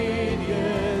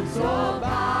dominions, all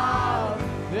powers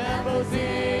and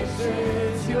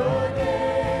positions. Your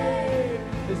name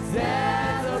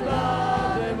stands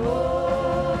above them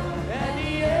all, and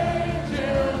the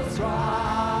angels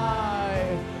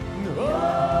cry,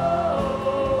 holy,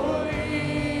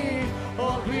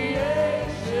 all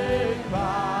creation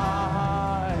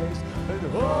cries, and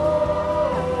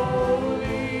holy,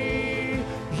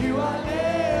 you are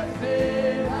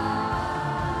lifted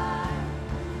high,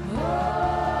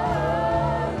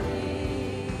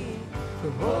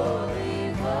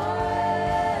 holy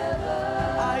forever.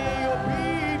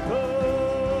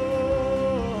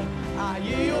 I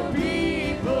hear your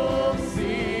people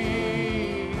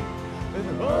sing, and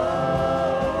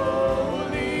holy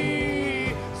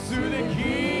to the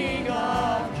King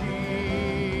of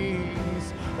Kings,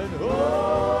 and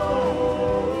holy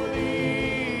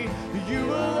you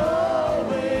will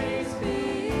always be,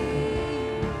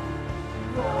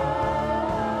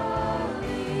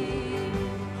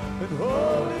 and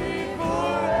holy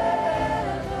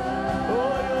forever.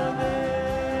 Oh,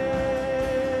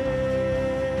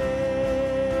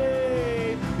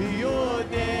 your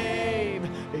name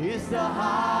is the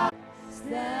high,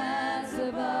 Stands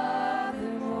above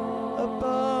them all.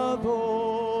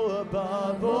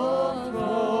 above all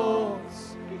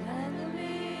thrones. And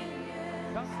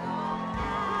dominions.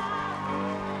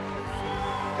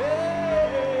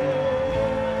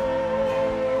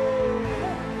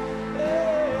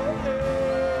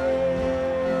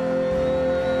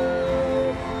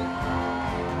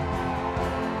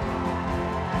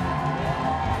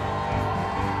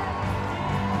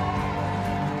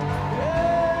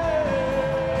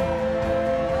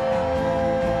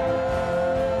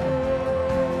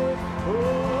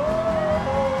 Oh,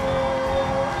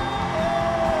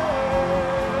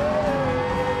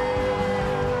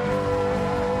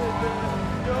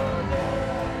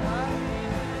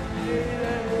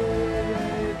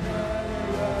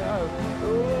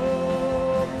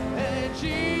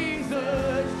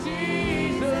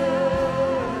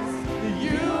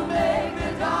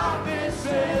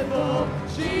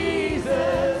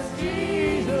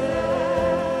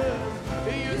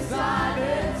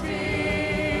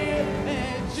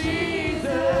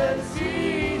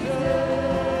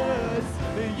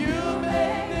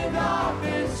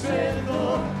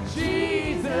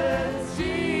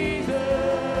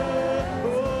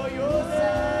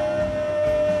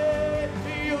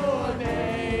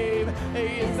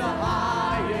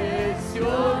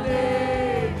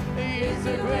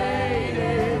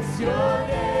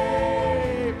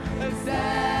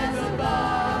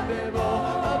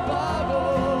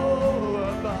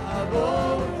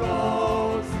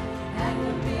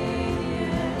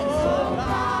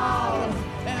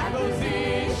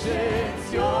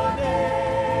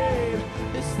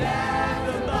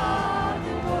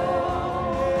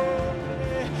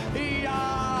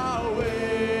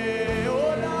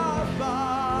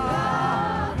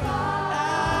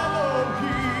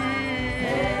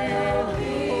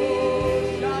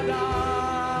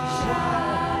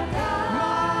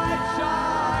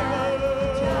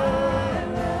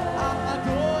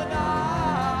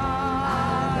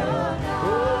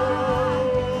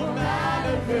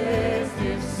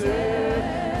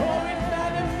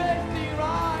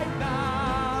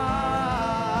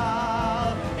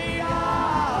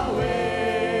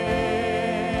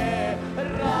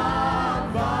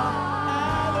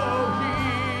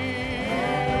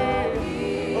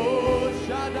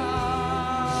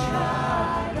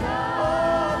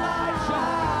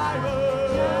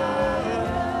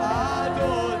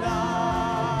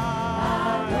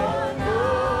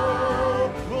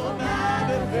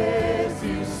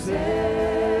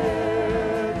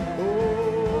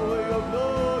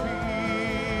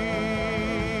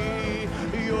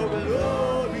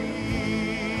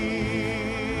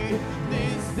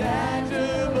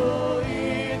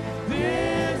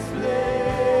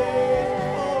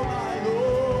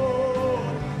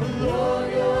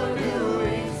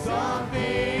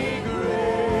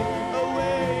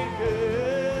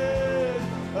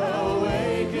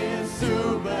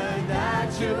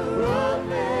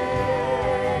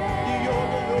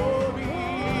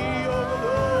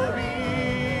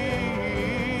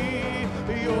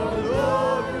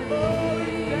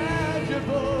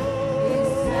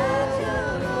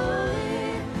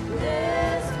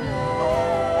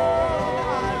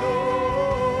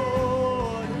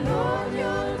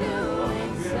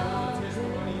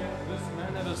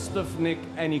 stiff neck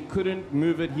and he couldn't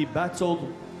move it. He battled.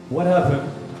 What happened?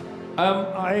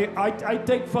 I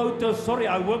take photos. Sorry,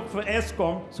 I work for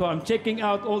Eskom, so I'm checking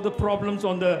out all the problems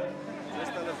on the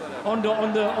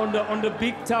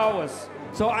big towers.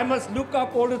 So I must look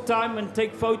up all the time and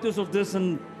take photos of this.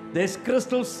 And there's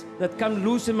crystals that come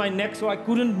loose in my neck, so I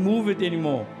couldn't move it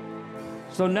anymore.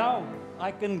 So now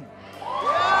I can.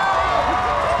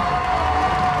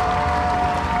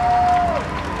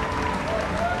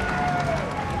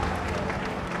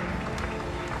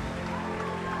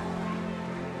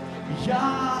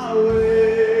 Yahweh,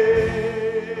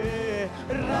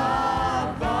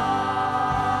 Rapha,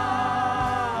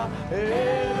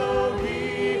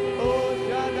 Elohim, oh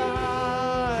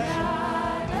Shaddai,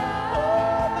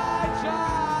 oh my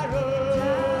Jireh,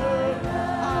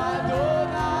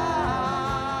 Adonai,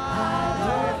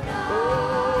 oh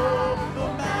the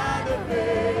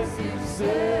manifest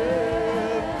himself,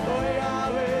 oh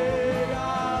Yahweh,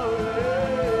 Yahweh,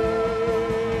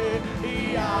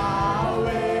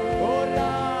 Yahweh.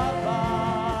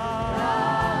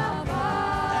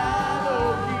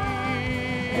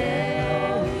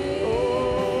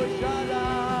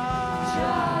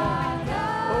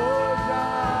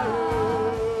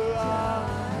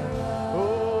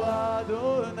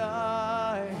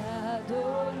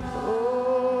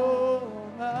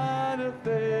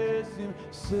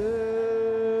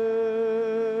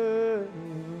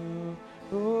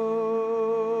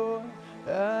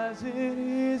 As it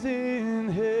is in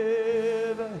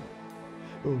heaven,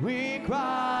 we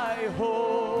cry,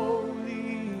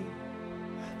 holy,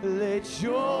 let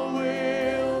your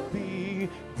will be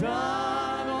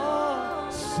done on,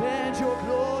 send your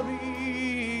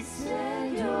glory,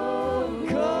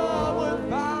 come with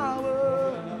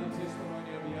power. Another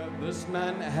testimony over here. This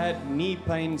man had knee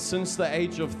pain since the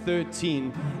age of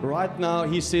 13. Right now,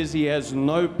 he says he has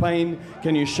no pain.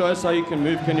 Can you show us how you can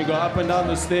move? Can you go up and down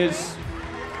the stairs?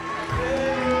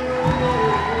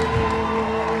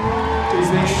 Is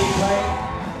there any pain?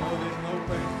 No, there's no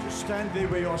pain. Just stand there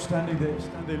where you are standing there.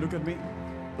 Stand there, look at me.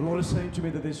 The Lord is saying to me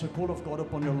that there's a call of God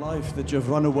upon your life that you've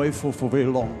run away for very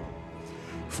long.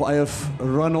 For I have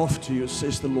run off to you,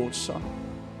 says the Lord's Son.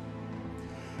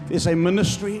 There's a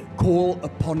ministry call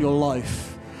upon your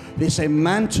life. There's a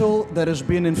mantle that has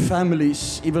been in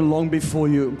families even long before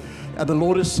you. And the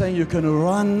Lord is saying you can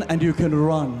run and you can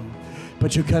run,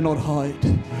 but you cannot hide.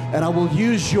 And I will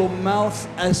use your mouth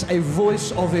as a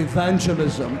voice of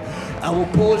evangelism. I will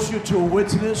cause you to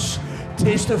witness,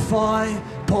 testify,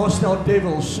 cast out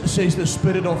devils, says the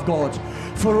Spirit of God.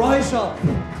 For rise up,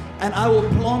 and I will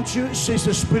plant you, says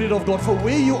the Spirit of God. For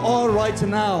where you are right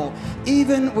now,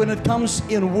 even when it comes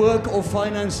in work or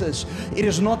finances, it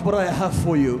is not what I have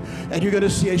for you. And you're going to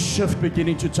see a shift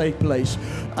beginning to take place.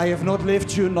 I have not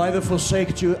left you, neither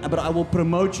forsaken you, but I will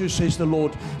promote you, says the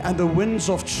Lord. And the winds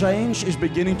of change is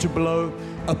beginning to blow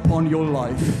upon your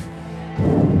life.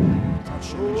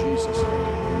 Touch you in Jesus'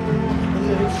 name.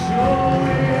 Let your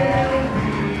will be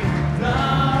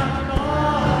done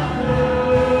on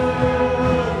earth.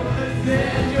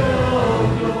 Let your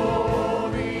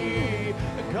glory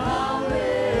come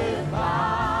with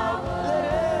power.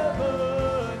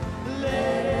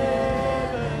 Let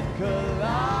heaven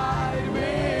collide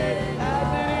with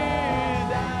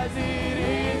as it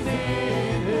is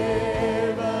in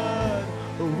heaven.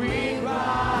 We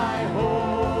cry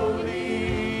holy.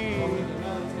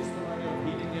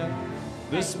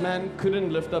 This man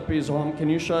couldn't lift up his arm. Can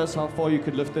you show us how far you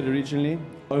could lift it originally?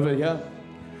 Over here.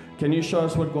 Can you show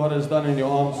us what God has done in your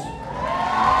arms?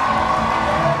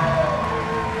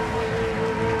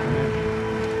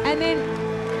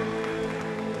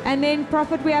 And then,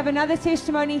 Prophet, we have another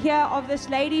testimony here of this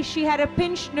lady. She had a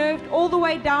pinched nerve all the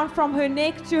way down from her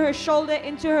neck to her shoulder,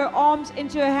 into her arms,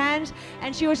 into her hands,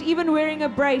 and she was even wearing a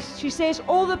brace. She says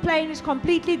all the pain is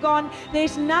completely gone.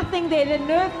 There's nothing there. The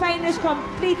nerve pain is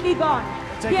completely gone.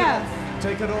 Take it off.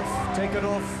 Take it off. Take it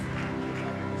off.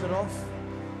 Is it off?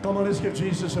 Come on, let's give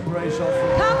Jesus a praise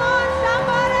offering. Come on,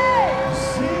 somebody!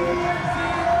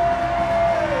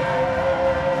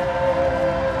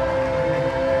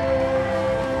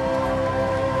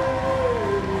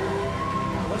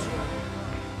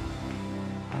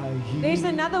 There's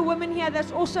another woman here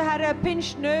that's also had a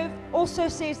pinched nerve, also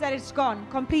says that it's gone,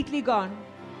 completely gone.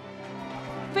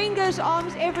 Fingers,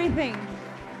 arms, everything.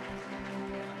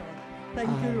 Thank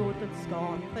you, Lord, it's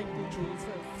gone. Thank you, Jesus.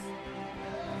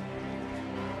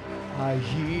 I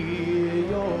hear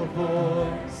your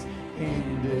voice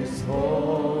in this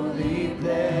holy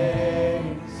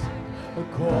place,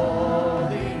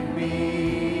 calling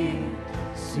me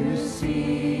to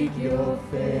seek your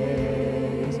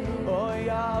face. Oh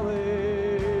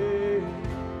Yahweh,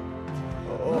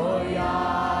 oh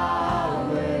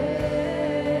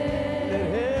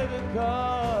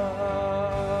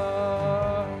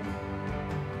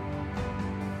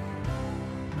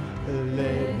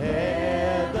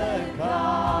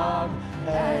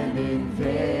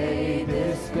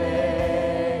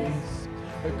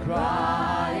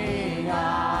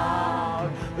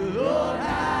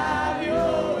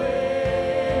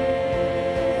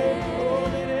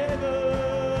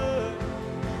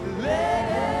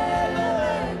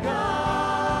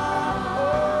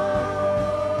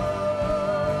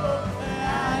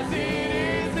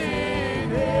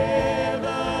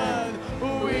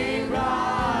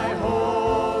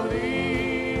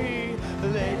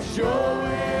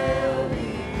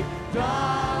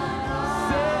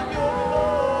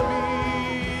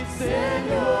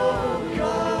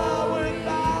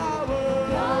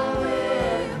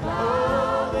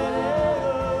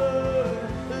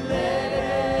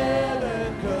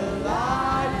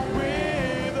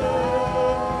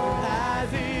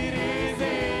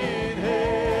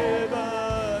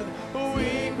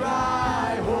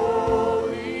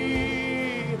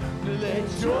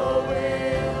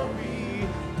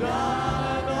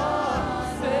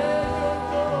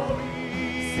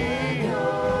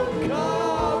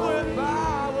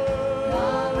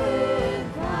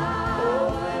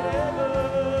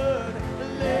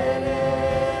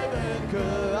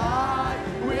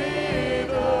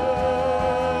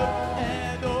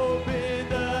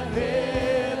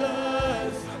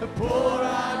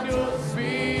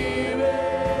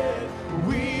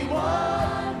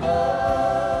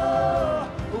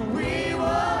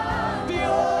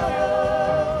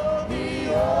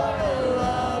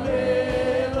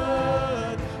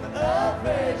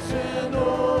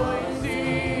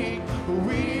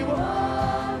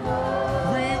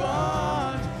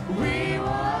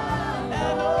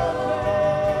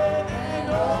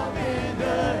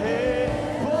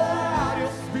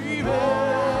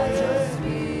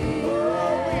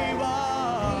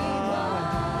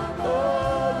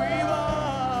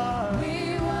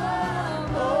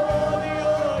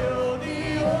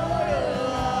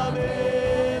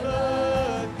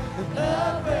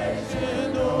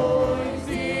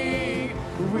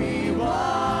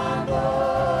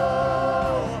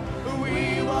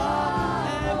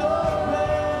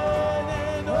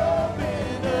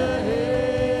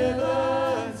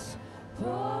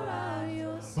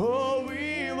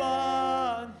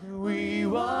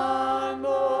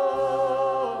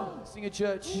it,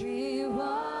 church. We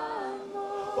want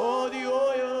more. Oh, the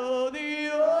oil,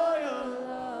 the oil.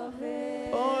 Of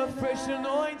it. Oh, a fresh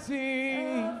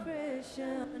anointing. A fresh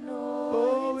anointing.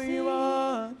 Oh, we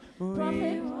want.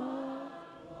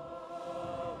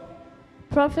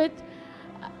 Prophet,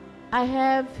 I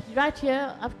have right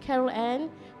here of Carol Ann.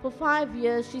 For 5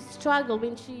 years, she struggled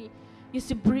when she used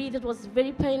to breathe. It was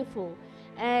very painful.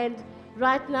 And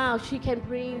right now, she can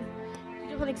breathe. You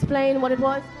just want to explain what it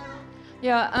was, Carol?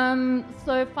 Yeah,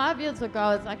 so 5 years ago,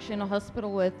 I was actually in a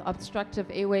hospital with obstructive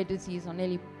airway disease. I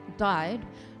nearly died,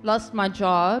 lost my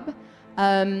job,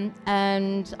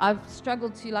 and I've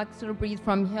struggled to like sort of breathe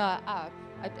from here up.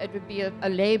 It would be a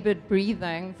labored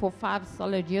breathing for 5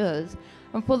 solid years.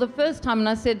 And for the first time, and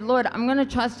I said, Lord, I'm going to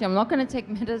trust you. I'm not going to take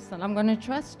medicine. I'm going to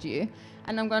trust you.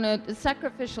 And I'm going to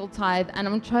sacrificial tithe, and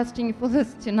I'm trusting you for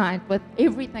this tonight with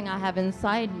everything I have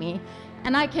inside me.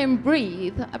 And I can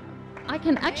breathe. I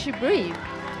can actually breathe.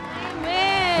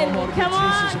 Amen. Come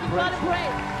on, you gotta pray.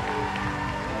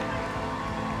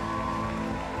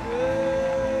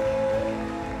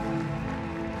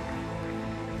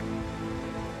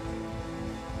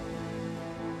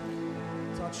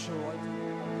 Touch your right.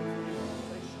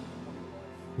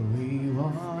 We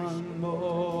want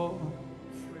more.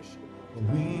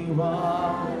 We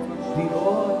want the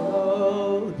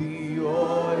oil,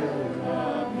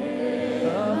 a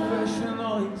fresh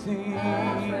anointing.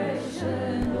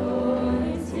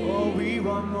 Oh, we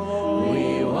want more.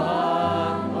 We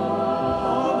want more.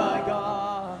 Oh my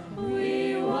God.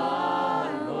 We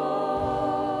want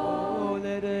more. Oh,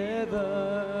 let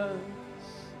heavens,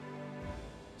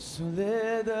 so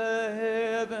let the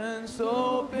heavens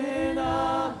open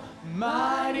up.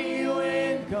 Mighty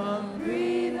wind come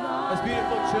breathe on. That's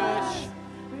beautiful, church.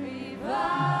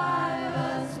 Revive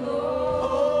us, Lord.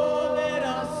 Oh, let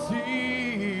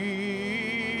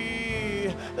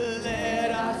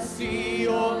us see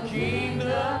your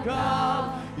kingdom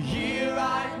come. Here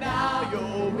right now,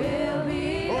 your will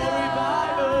be done. Oh,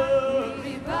 revive us.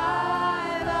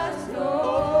 Revive us, Lord.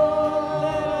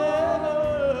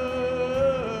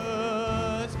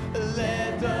 Oh,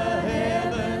 let the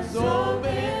heavens open.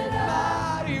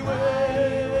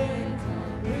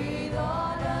 Breathe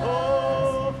on us.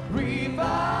 Oh,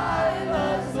 revive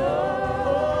us, oh,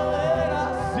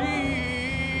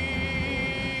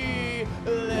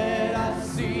 let us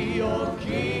see your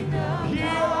kingdom here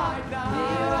right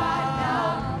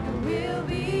now, your will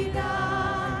be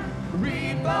done.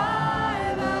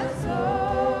 revive us,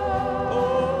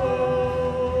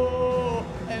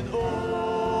 and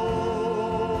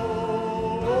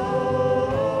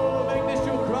make this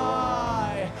your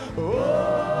cry,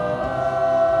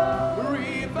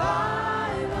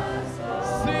 revive us,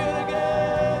 sing it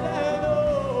again, and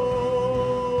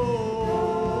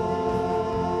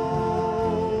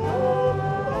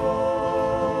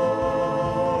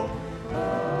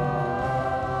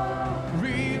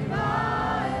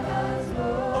revive us,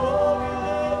 oh, we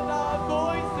lift our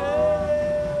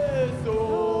voices, oh,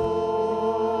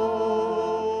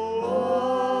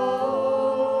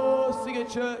 sing it,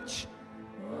 church,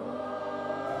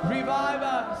 revive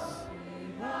us.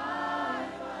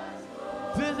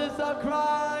 This is our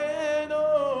cry, and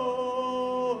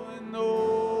oh, and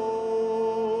oh,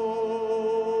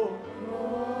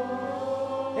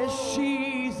 it's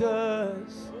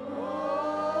Jesus.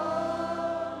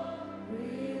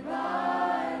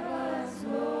 Revive us,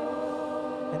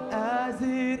 Lord. And as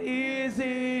it is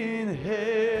in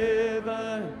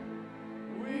heaven,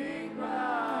 we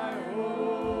cry,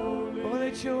 oh,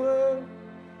 let your word.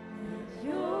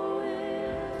 Your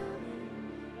will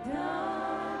be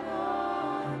done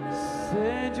on earth.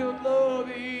 Send your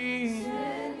glory.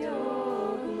 Send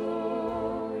your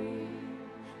glory.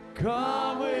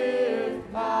 Come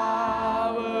with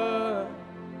power.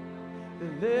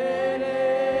 Let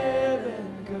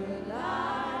heaven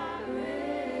Collide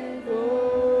with go.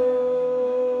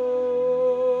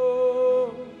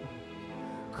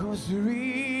 'Cause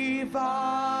revival,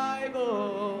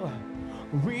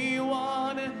 we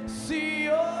wanna see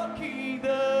your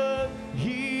kingdom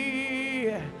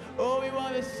here. Oh, we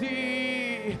wanna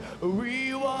see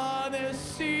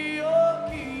your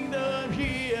kingdom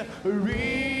here.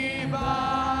 Revival,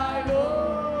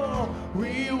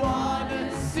 we wanna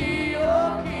see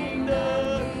your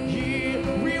kingdom here.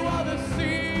 We wanna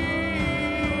see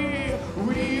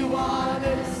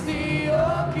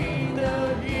your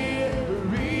kingdom here.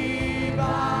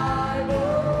 Revival,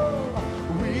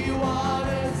 we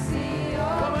wanna see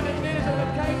your. Come on, the leaders of the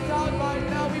Cape Town right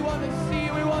now. We wanna see.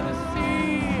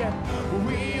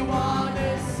 We wanna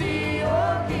see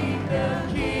your kingdom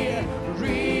here.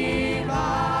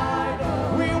 Revival,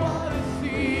 we wanna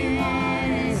see.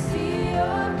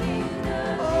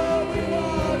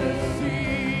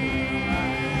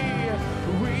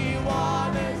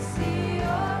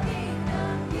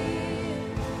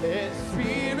 And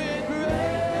Spirit,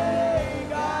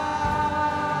 break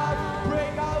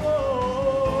our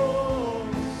walls,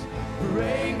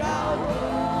 break our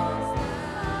walls.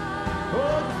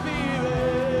 Oh,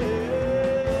 Spirit,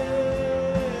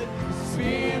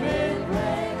 Spirit,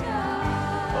 break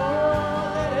out.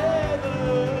 Oh, let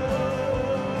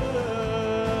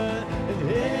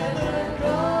heaven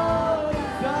come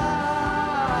down.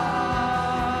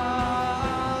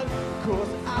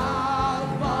 'Cause our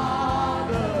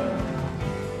Father,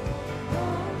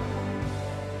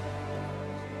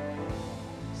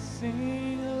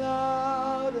 sing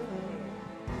louder.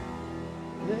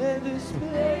 Let this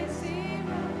place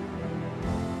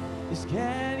is,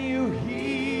 can you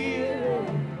hear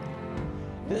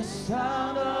the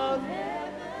sound of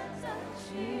heaven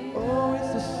touching? Oh,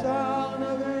 it's the sound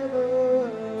of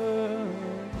heaven,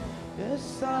 the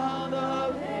sound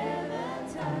of heaven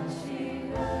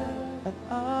touching earth. And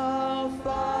our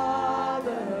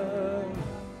Father,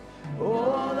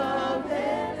 all of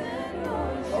heaven,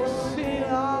 oh, sing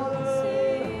louder.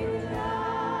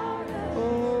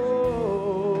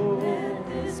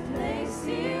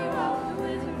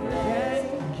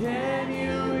 Can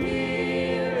you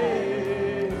hear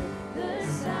it? The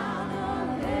sound of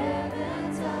heaven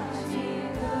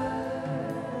touching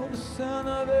earth. The sound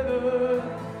of heaven.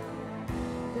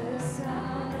 The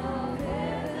sound of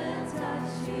heaven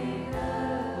touching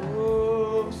earth.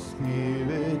 Oh,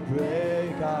 Spirit,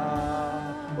 break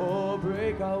out. Oh,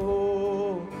 break out.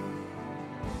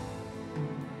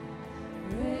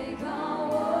 Break our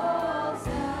walls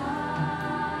down.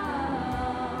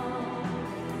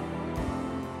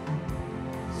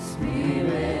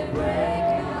 Spirit,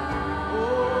 break out.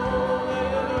 Oh,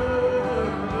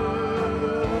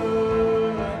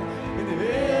 in the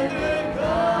heaven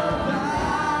come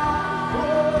down.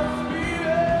 Oh,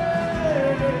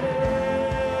 Spirit,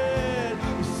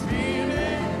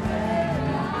 Spirit, break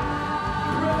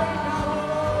our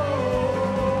walls,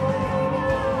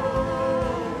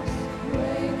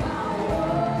 break our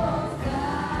walls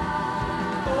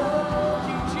down. Oh,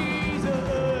 King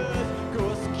Jesus,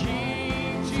 'cause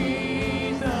King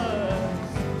Jesus,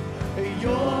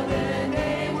 you're the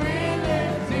name we're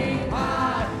lifting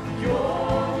high.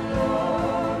 Your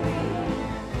glory.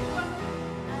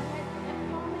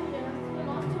 The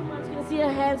last 2 months, you can see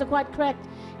her hands are quite cracked.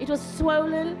 It was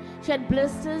swollen. She had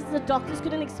blisters. The doctors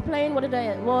couldn't explain what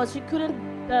it was. She couldn't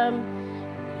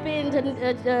bend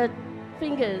her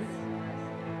fingers.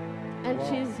 And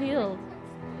she's healed.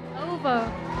 Over.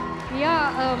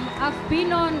 Yeah, I've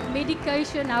been on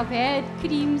medication, I've had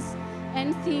creams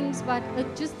and things, but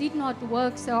it just did not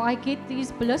work. So I get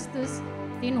these blisters,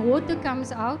 then water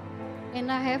comes out,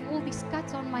 and I have all these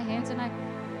cuts on my hands, and I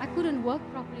couldn't work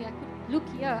properly. I could look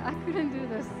here, I couldn't do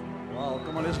this. Wow,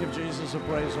 come on, let's give Jesus a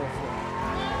praise offering.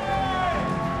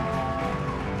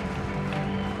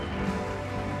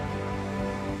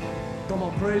 Come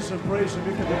on, praise Him, praise Him.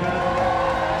 You can demand.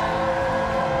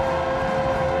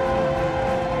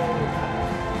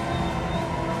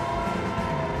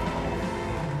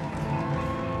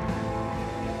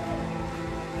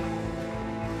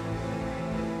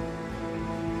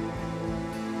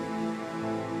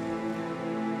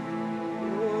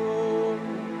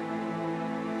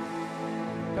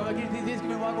 Come on, give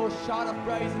me one more shout of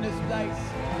praise in this place.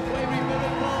 Every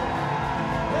miracle.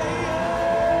 Hey,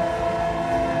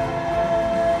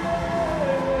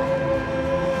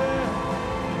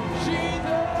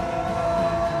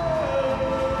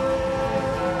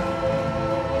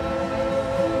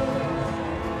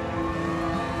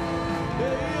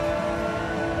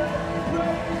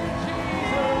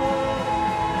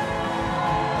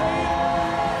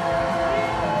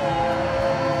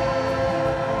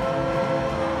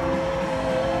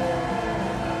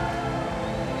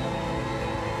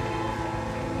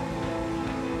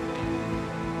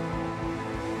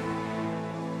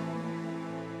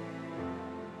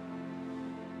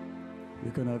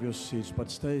 You can have your seats, but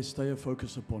stay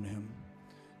focused upon Him.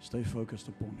 Stay focused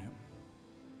upon Him.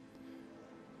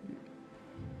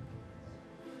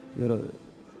 You know,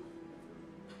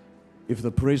 if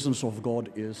the presence of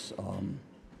God is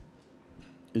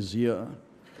here,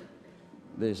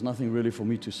 there's nothing really for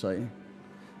me to say,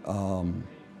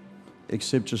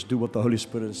 except just do what the Holy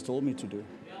Spirit has told me to do.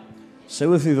 Say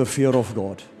with me the fear of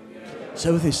God. Say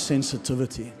with His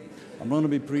sensitivity. I'm not going to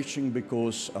be preaching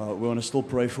because we want to still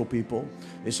pray for people.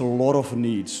 There's a lot of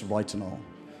needs right now.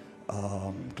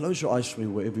 Close your eyes for me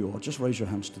wherever you are. Just raise your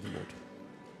hands to the Lord.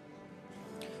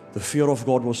 The fear of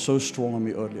God was so strong on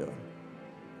me earlier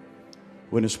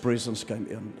when His presence came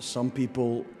in. Some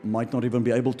people might not even be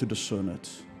able to discern it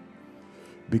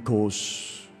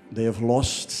because they have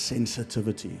lost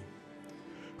sensitivity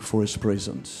for His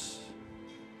presence.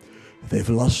 They've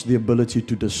lost the ability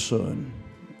to discern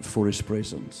for His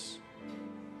presence.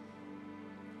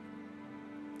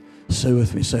 Say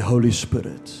with me, say, Holy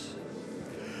Spirit,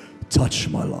 touch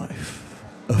my life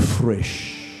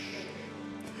afresh.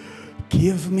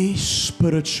 Give me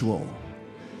spiritual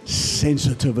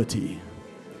sensitivity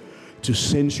to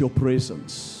sense your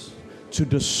presence, to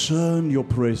discern your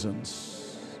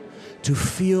presence, to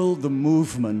feel the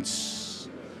movements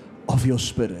of your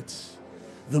spirit,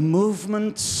 the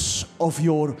movements of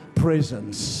your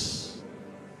presence,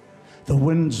 the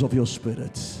winds of your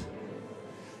spirit.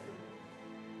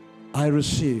 I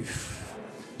receive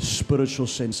spiritual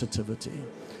sensitivity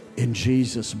in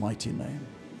Jesus' mighty name.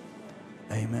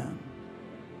 Amen.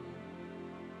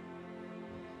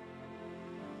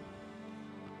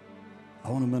 I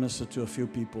want to minister to a few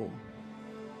people.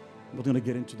 I'm not going to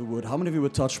get into the word. How many of you were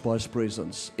touched by His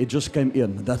presence? It just came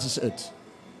in. That is it.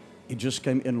 It just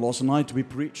came in. Last night we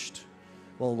preached.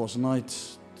 Well, last night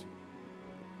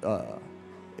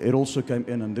it also came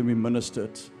in, and then we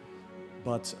ministered.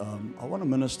 But I want to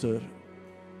minister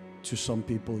to some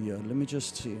people here. Let me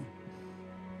just see.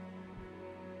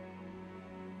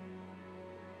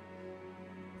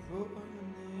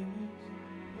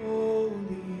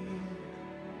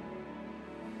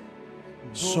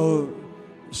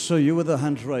 So you were the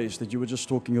hand raised that you were just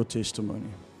talking your testimony.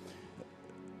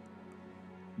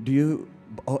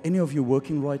 Are any of you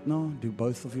working right now? Do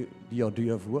both of you? Yeah, do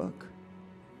you have work?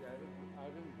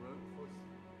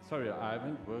 I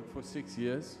haven't worked for 6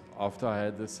 years after I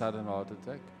had the sudden heart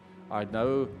attack. I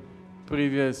know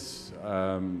previous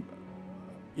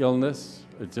illness,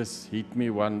 it just hit me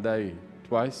one day,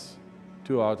 twice,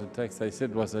 2 heart attacks. They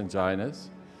said it was anginas.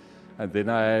 And then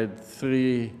I had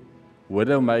 3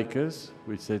 widowmakers,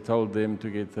 which they told them to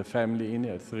get the family in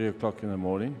at 3 o'clock in the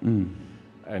morning.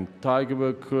 And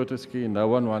Tygerberg, Kurtiski, no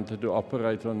one wanted to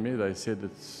operate on me. They said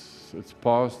it's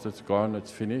past, it's gone,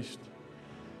 it's finished.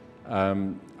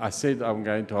 I said I'm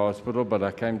going to hospital, but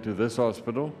I came to this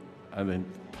hospital, and then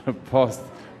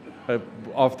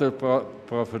after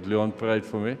Prophet Leon prayed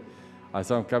for me, I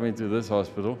said I'm coming to this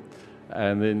hospital,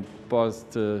 and then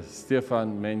Pastor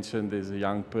Stefan mentioned there's a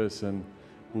young person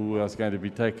who was going to be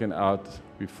taken out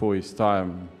before his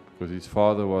time because his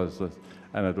father was,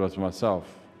 and it was myself.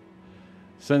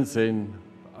 Since then,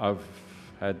 I've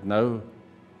had no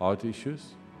heart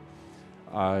issues.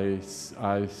 I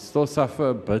still suffer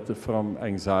a bit from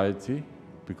anxiety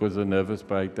because of nervous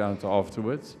breakdowns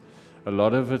afterwards. A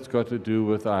lot of it's got to do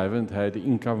with I haven't had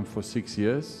income for 6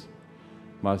 years.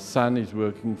 My son is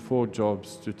working 4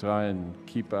 jobs to try and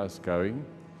keep us going.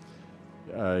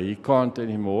 He can't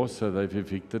anymore, so they've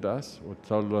evicted us or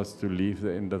told us to leave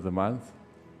the end of the month.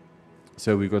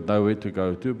 So we got nowhere to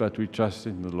go to, but we trust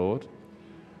in the Lord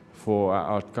for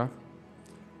our outcome.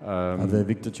 Have they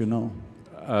evicted you now?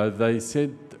 They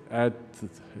said at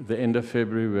the end of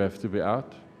February we have to be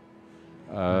out.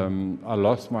 I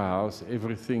lost my house,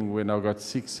 everything. When I got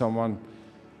sick,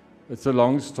 it's a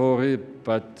long story,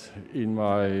 but in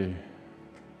my,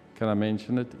 can I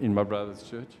mention it? In my brother's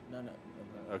church? No.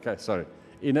 Okay, sorry.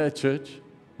 In a church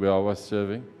where I was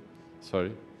serving,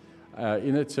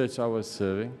 in a church I was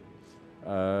serving,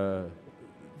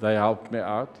 they helped me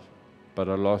out, but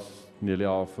I lost nearly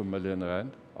R500,000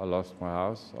 rand. I lost my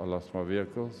house, I lost my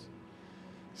vehicles.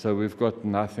 So we've got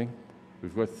nothing.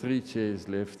 We've got 3 chairs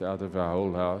left out of our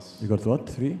whole house. You got what,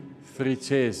 3? 3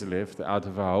 chairs left out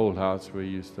of our whole house we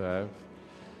used to have.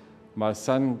 My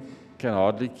son can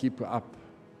hardly keep up,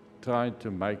 trying to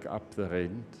make up the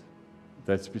rent.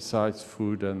 That's besides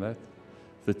food and that.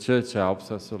 The church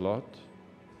helps us a lot.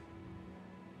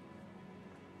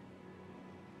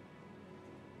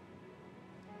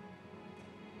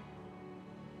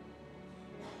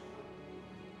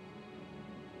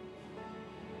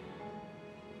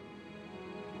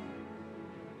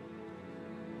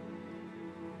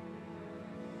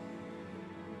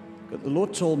 The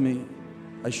Lord told me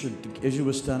I should, as you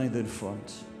were standing there in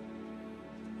front,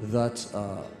 that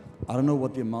I don't know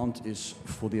what the amount is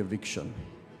for the eviction,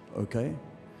 okay?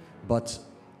 But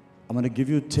I'm going to give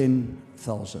you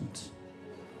 10,000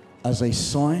 as a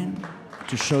sign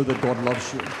to show that God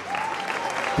loves you.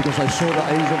 Because I saw the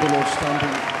angel of the Lord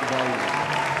standing by you,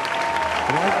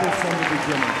 right there from the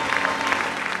beginning.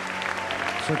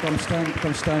 So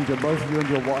come stand here, both you and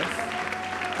your wife.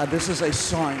 And this is a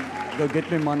sign. Go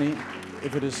get me money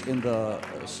if it is in the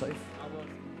safe.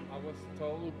 I was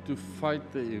told to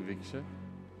fight the eviction.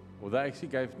 Well, they actually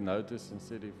gave notice and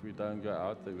said if we don't go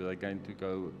out, they're going to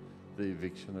go the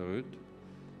eviction route.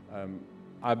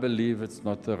 I believe it's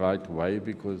not the right way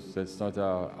because that's not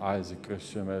how I as a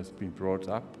Christian has been brought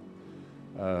up.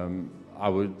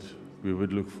 we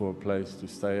would look for a place to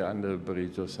stay under a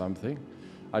bridge or something.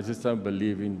 I just don't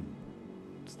believe in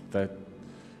that.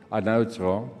 I know it's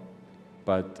wrong,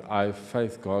 but I have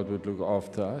faith God would look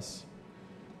after us.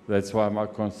 That's why my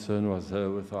concern was her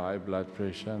with high blood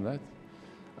pressure and that.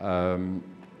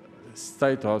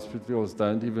 State hospitals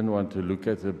don't even want to look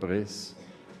at her breast.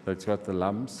 That's got the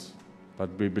lumps, but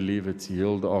we believe it's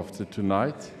healed after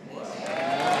tonight.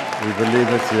 We believe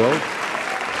it's healed.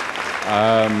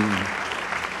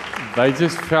 They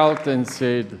just felt and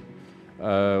said,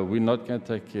 we're not going to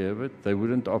take care of it. They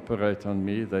wouldn't operate on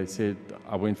me. They said,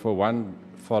 I went for one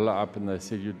follow-up and they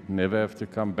said, you'd never have to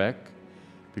come back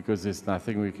because there's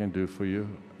nothing we can do for you.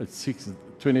 It's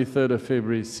 23rd of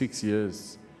February, 6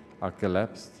 years, I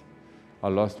collapsed. I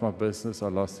lost my business, I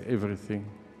lost everything.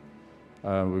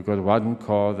 We've got one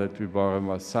car that we borrow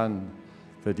my son,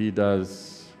 that he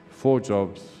does 4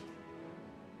 jobs.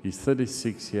 He's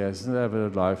 36, he hasn't had a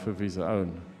life of his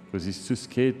own because he's too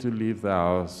scared to leave the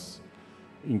house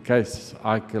in case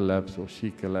I collapse or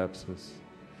she collapses.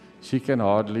 She can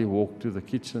hardly walk to the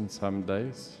kitchen some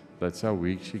days. That's how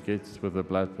weak she gets with the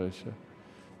blood pressure.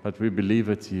 But we believe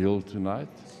it's healed tonight.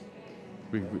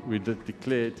 We did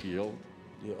declare it healed.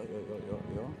 Yeah.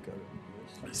 Okay.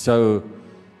 So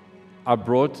I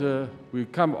brought her, we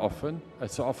come often,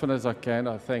 as often as I can.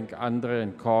 I thank Andre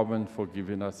and Carmen for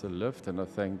giving us a lift, and I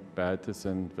thank Bertus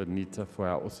and Vanita for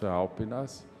also helping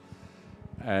us.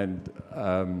 And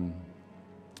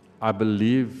I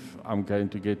believe I'm going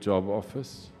to get job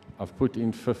offers. I've put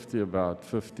in about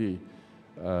 50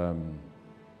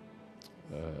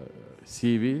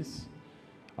 CVs.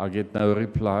 I get no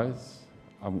replies.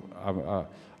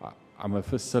 I'm a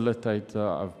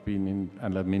facilitator. I've been in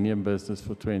aluminium business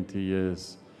for 20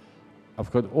 years.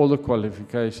 I've got all the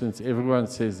qualifications everyone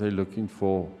says they're looking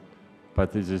for,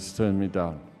 but they just turn me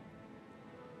down.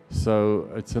 So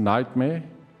it's a nightmare,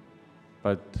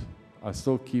 but I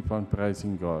still keep on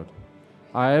praising God.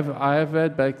 I have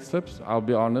had backslips, I'll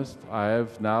be honest. I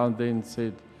have now and then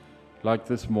said, like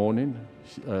this morning,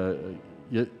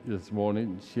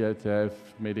 she had to have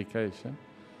medication.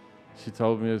 She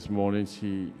told me this morning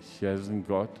she hasn't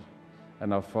got,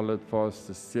 and I followed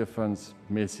Pastor Stefan's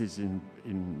message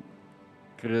in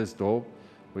Christdorp,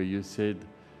 where you said,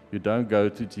 you don't go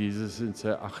to Jesus and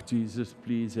say, "Ach, Jesus,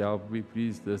 please help me,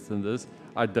 please this and this."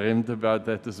 I dreamed about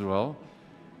that as well.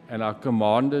 And I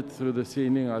commanded through the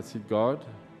sending, I said, God,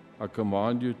 I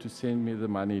command you to send me the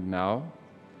money now.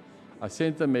 I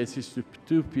sent a message to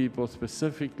 2 people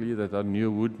specifically that I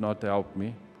knew would not help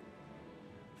me.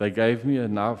 They gave me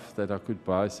enough that I could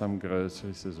buy some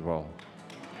groceries as well.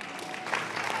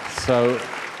 So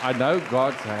I know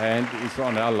God's hand is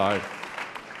on our life.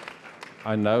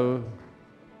 I know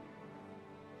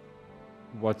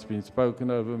what's been spoken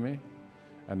over me,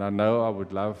 and I know I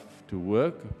would love to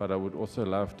work, but I would also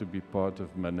love to be part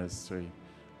of ministry.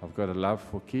 I've got a love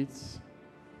for kids,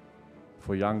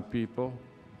 for young people.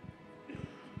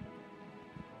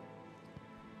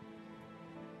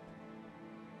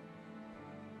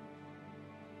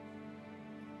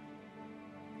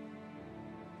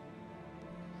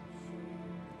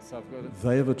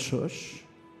 They have a church.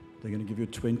 They're going to give you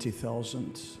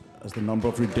 20,000 as the number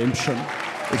of redemption.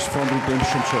 It's from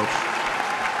Redemption Church.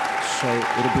 So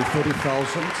it'll be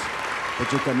 30,000,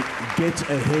 but you can get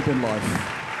ahead in life.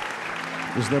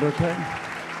 Is that okay?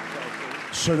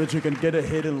 So that you can get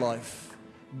ahead in life.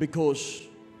 Because,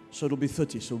 so it'll be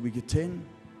 30. So we get 10,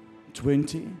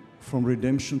 20 from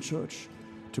Redemption Church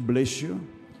to bless you.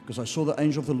 Because I saw the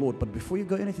angel of the Lord. But before you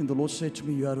go anything, the Lord said to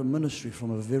me, you had a ministry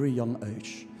from a very young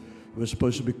age. You were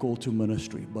supposed to be called to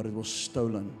ministry, but it was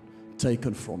stolen,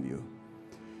 taken from you.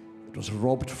 It was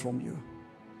robbed from you.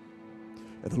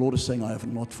 And the Lord is saying, I have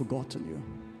not forgotten you.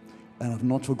 And I've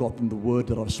not forgotten the word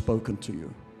that I've spoken to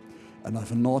you. And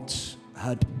I've not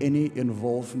had any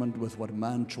involvement with what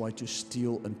man tried to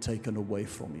steal and taken away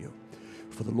from you.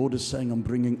 For the Lord is saying, I'm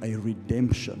bringing a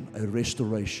redemption, a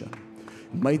restoration.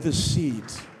 May the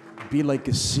seed be like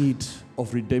a seed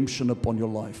of redemption upon your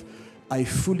life. I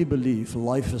fully believe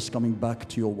life is coming back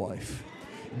to your wife.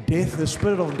 Death, the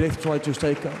spirit of death tried to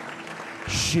take her.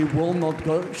 She will not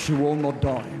go, she will not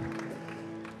die.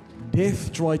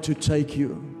 Death tried to take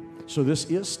you. So this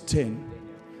is 10.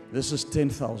 This is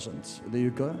 10,000. There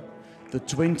you go. The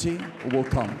 20 will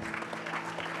come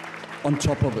on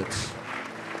top of it.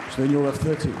 So then you'll have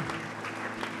 30.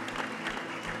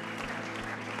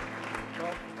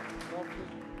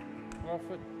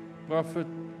 Prophet,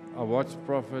 I watched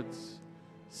Prophet's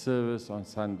service on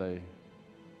Sunday,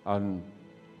 on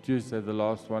Tuesday, the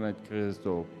last one at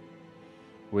Christdorp,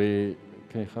 where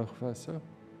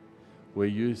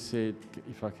you said,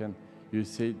 if I can, you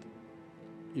said,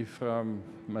 Ephraim,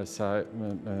 Manasseh,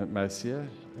 Manasseh,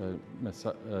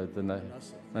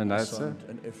 Son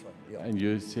and Ephraim. Yeah. and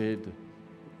you said,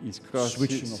 he's crossed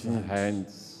Switching his of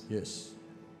hands. Yes.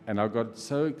 And I got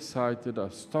so excited, I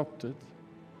stopped it.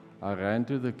 I ran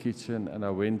to the kitchen and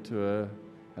I went to her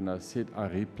and I said, I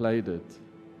replayed it.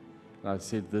 And I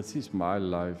said, this is my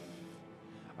life.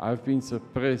 I've been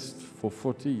suppressed for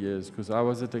 40 years because I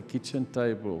was at a kitchen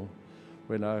table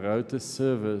when I wrote a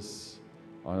service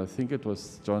on, I think it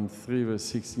was John 3 verse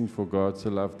 16, for God so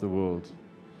loved the world.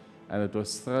 And it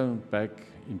was thrown back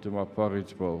into my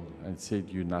porridge bowl and said,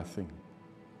 you nothing.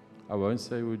 I won't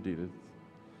say who did it.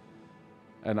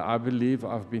 And I believe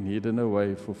I've been hidden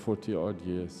away for 40 odd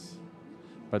years.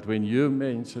 But when you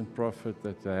mentioned, Prophet,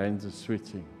 that the hands are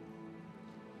switching,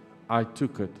 I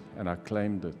took it and I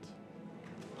claimed it.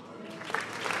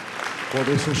 Well,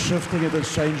 there's a shifting and a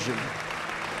changing.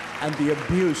 And the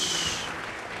abuse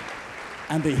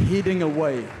and the hiding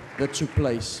away that took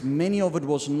place, many of it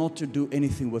was not to do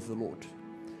anything with the Lord.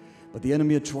 But the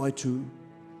enemy had tried to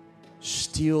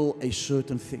steal a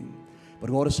certain thing. But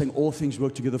God is saying all things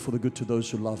work together for the good to those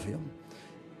who love Him.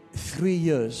 3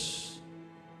 years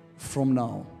from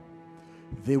now,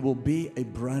 there will be a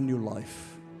brand new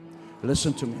life.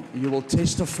 Listen to me. You will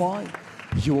testify,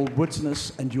 you will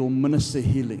witness, and you will minister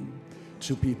healing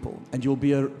to people. And you'll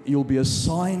be a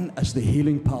sign as the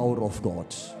healing power of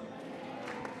God.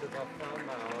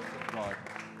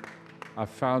 I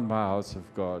found my house of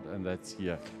God, and that's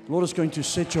here. The Lord is going to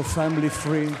set your family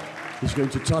free. He's going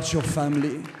to touch your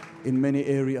family in many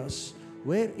areas.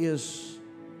 Where is...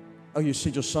 Oh, you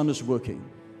said your son is working.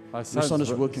 Your son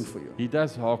is working for you. He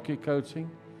does hockey coaching.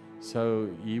 So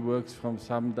he works from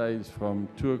some days from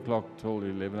 2 o'clock till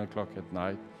 11 o'clock at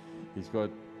night. He's got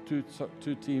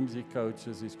two teams he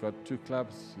coaches. He's got 2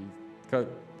 clubs,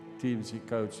 teams he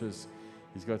coaches.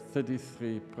 He's got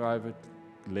 33 private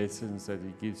lessons that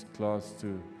he gives class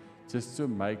to, just to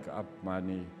make up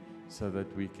money so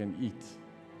that we can eat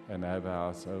and have a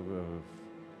house over.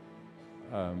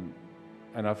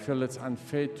 And I feel it's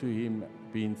unfair to him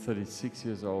being 36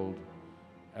 years old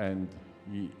and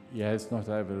he has not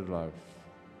had a life.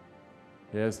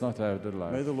 He has not had a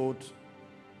life. May the Lord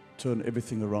turn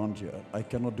everything around here. I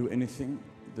cannot do anything.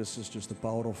 This is just the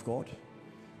power of God.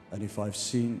 And if I've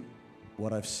seen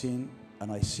what I've seen,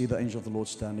 and I see the angel of the Lord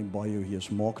standing by you, He has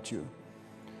marked you.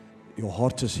 Your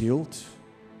heart is healed.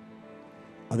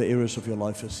 Other areas of your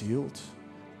life is healed.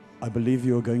 I believe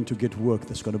you are going to get work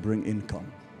that's going to bring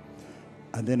income.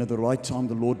 And then at the right time,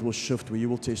 the Lord will shift where you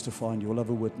will testify and you will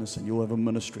have a witness and you will have a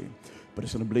ministry. But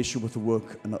it's going to bless you with the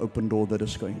work and an open door that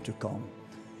is going to come.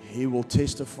 He will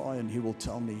testify and He will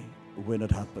tell me when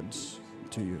it happens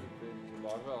to you.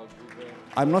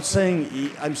 I'm not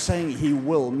saying I'm saying He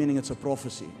will, meaning it's a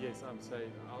prophecy. Yes, I'm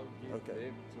saying I'll give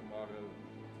them tomorrow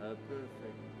a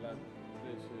perfect blood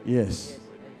pressure. Yes.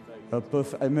 A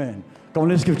perfect, amen. Come on,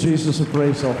 let's give Jesus a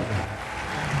praise offering.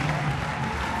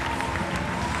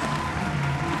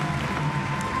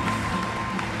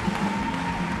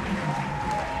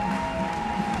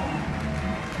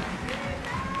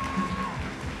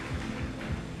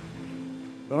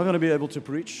 We're not going to be able to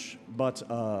preach, but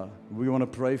we want to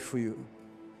pray for you.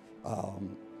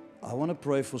 I want to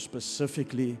pray for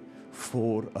specifically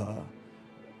for,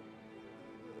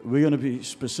 we're going to be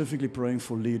specifically praying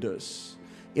for leaders.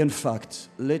 In fact,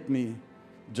 let me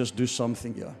just do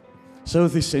something here. So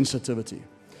with this sensitivity,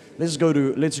 let's go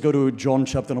to John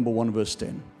chapter number 1 verse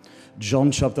 10.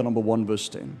 John chapter number 1 verse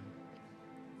 10.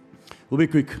 We'll be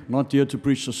quick, not here to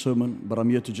preach a sermon, but I'm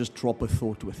here to just drop a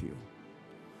thought with you.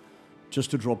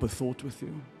 Just to drop a thought with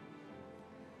you.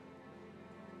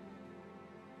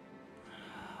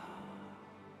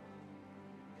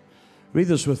 Read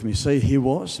this with me. Say, He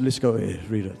was. Let's go ahead.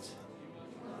 Read it.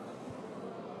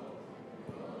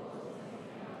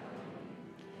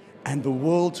 And the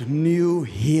world knew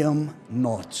Him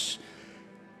not.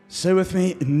 Say with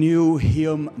me, knew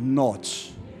Him not.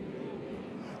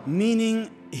 Meaning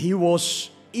He was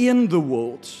in the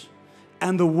world,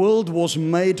 and the world was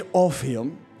made of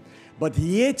Him. But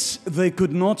yet they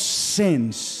could not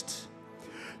sense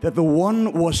that the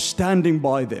one was standing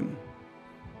by them.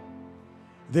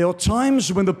 There are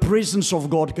times when the presence of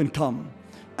God can come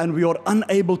and we are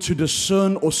unable to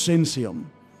discern or sense Him.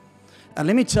 And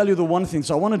let me tell you the one thing.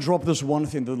 So I want to drop this one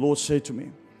thing the Lord said to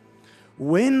me.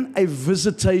 When a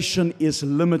visitation is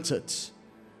limited,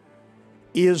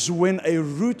 is when a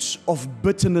root of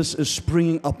bitterness is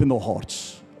springing up in the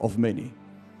hearts of many.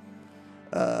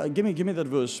 Give me that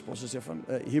verse, Pastor Stefan.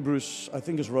 Hebrews, I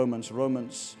think it's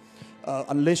Romans.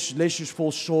 unless you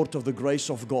fall short of the grace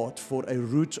of God, for a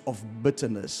root of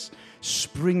bitterness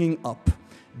springing up,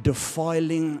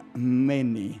 defiling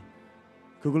many.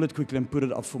 Google it quickly and put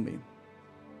it up for me.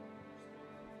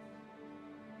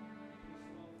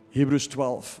 Hebrews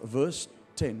 12, verse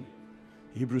 10.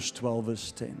 Hebrews 12,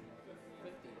 verse 10.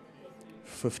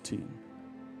 15.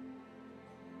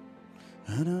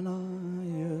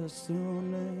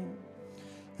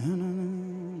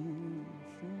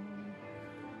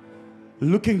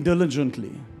 Looking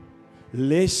diligently,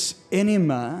 lest any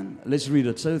man, let's read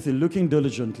it. Say with me, looking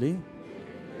diligently,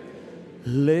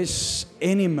 lest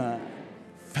any man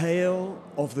fail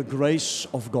of the grace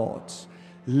of God,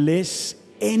 lest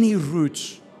any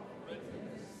root,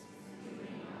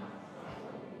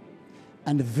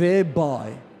 and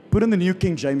thereby, put in the New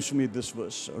King James for me this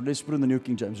verse, or let's put in the New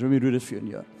King James. Let me read it for you in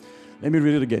here. Let me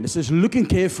read it again. It says, looking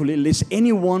carefully, lest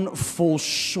anyone fall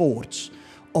short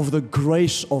of the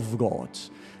grace of God,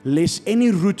 lest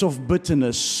any root of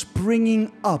bitterness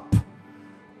springing up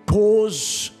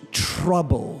cause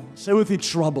trouble. Say with me,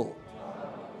 trouble.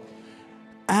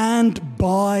 And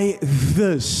by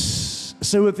this,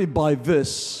 say with me, by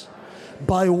this,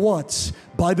 by what?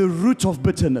 By the root of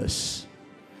bitterness,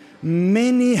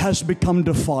 many has become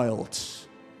defiled.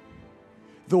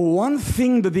 The one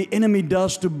thing that the enemy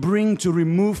does to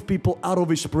remove people out of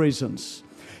his presence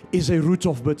is a root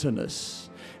of bitterness.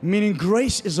 Meaning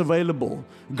grace is available.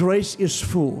 Grace is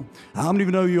full. How many of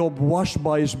you know you're washed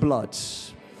by his blood?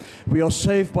 We are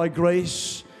saved by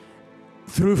grace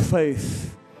through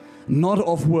faith, not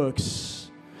of works,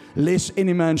 lest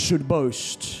any man should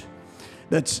boast.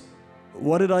 That's,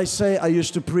 what did I say? I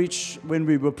used to preach when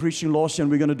we were preaching last year,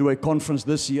 and we're going to do a conference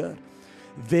this year.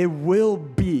 There will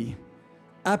be,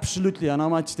 absolutely, and I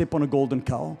might step on a golden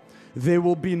cow, there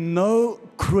will be no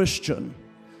Christian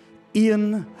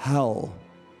in hell.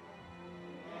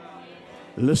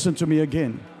 Listen to me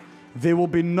again. There will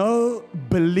be no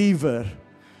believer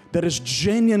that is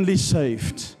genuinely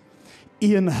saved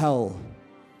in hell.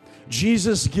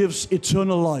 Jesus gives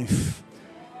eternal life.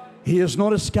 He is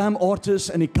not a scam artist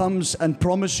and he comes and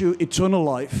promises you eternal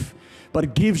life,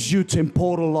 but gives you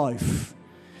temporal life.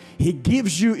 He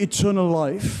gives you eternal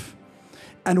life,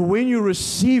 and when you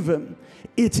receive him,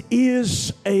 it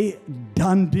is a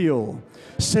done deal.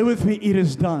 Say with me, it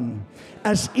is done.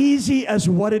 As easy as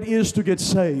what it is to get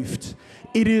saved,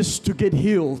 it is to get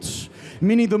healed.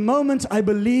 Meaning the moment I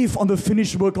believe on the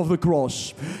finished work of the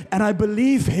cross, and I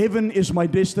believe heaven is my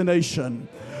destination,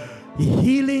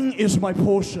 healing is my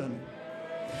portion.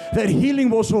 That healing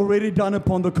was already done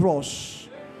upon the cross.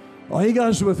 Are you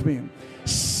guys with me?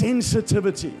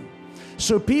 Sensitivity.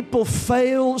 So people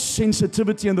fail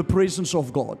sensitivity in the presence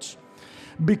of God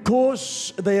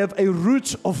because they have a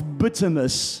root of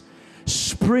bitterness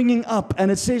springing up.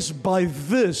 And it says, by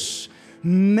this,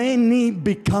 many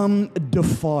become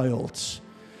defiled.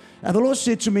 And the Lord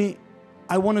said to me,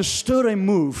 I want to stir a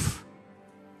move,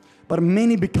 but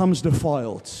many becomes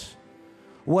defiled.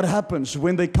 What happens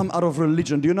when they come out of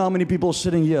religion? Do you know how many people are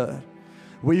sitting here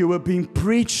where you were being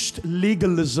preached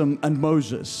legalism and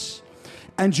Moses,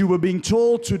 and you were being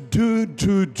told to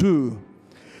do,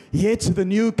 yet the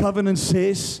new covenant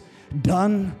says,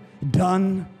 done,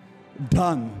 done,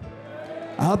 done.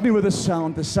 Help me with the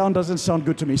sound. The sound doesn't sound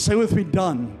good to me. Say with me,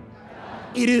 done.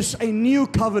 It is a new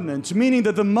covenant, meaning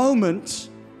that the moment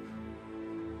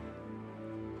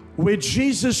where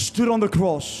Jesus stood on the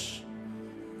cross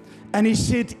and he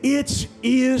said, it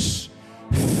is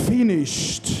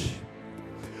finished.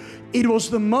 It was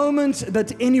the moment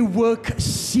that any work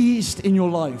ceased in your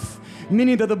life.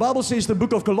 Meaning that the Bible says, the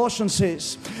book of Colossians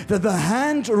says, that the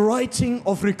handwriting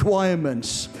of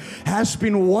requirements has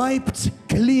been wiped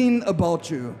clean about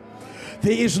you.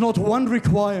 There is not one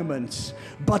requirement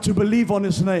but to believe on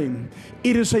His name.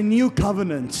 It is a new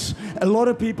covenant. A lot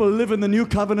of people live in the new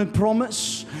covenant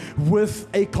promise with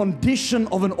a condition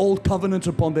of an old covenant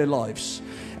upon their lives.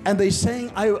 And they're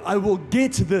saying, I will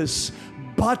get this,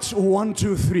 but 1,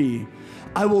 2, 3.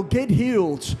 I will get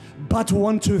healed, but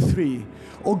 1, 2, 3.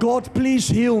 Oh God, please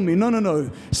heal me.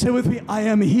 No. Say with me, I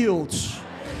am healed.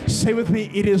 Say with me,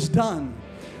 it is done.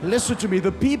 Listen to me.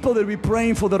 The people that we're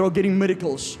praying for that are getting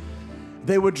miracles,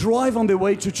 they would drive on their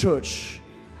way to church.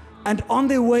 And on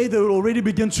their way, they would already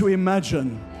begin to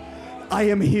imagine, I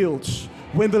am healed.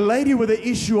 When the lady with the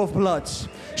issue of blood,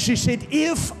 she said,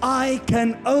 if I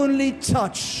can only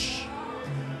touch,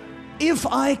 if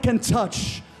I can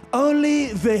touch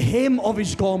only the hem of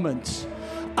His garment,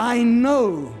 I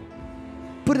know.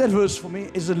 Put that verse for me.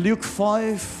 Is it Luke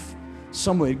 5?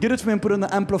 Somewhere. Get it to me and put it in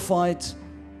the Amplified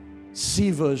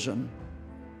C version,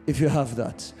 if you have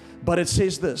that. But it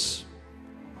says this.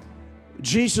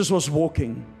 Jesus was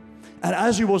walking. And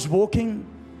as he was walking,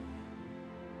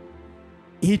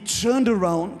 he turned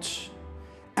around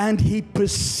and he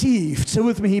perceived. Say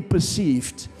with me, he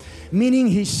perceived. Meaning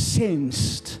he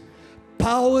sensed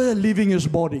power leaving his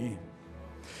body.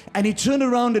 And he turned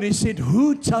around and he said,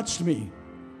 who touched me?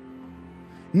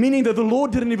 Meaning that the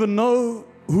Lord didn't even know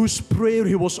whose prayer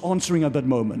he was answering at that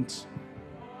moment.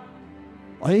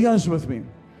 Are you guys with me?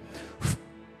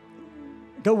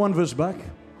 Go one verse back.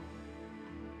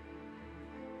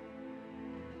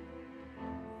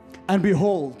 And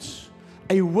behold,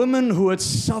 a woman who had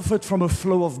suffered from a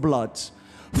flow of blood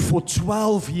for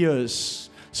 12 years,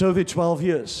 so the 12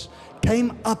 years,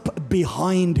 came up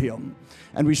behind him.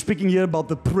 And we're speaking here about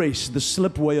the press, the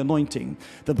slipway anointing,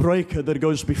 the breaker that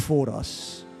goes before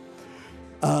us.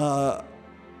 The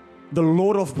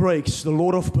Lord of breaks, the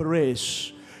Lord of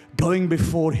Perez, going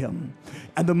before him.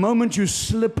 And the moment you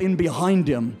slip in behind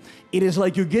him, it is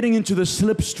like you're getting into the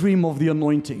slipstream of the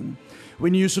anointing.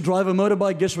 When you used to drive a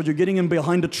motorbike, guess what? You're getting in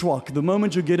behind a truck. The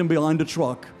moment you get in behind a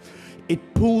truck,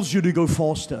 it pulls you to go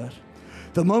faster.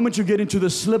 The moment you get into the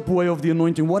slipway of the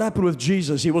anointing, what happened with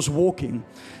Jesus? He was walking.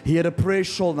 He had a prayer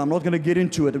shawl. I'm not going to get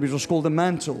into it. It was called the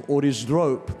mantle or his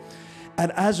robe.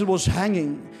 And as it was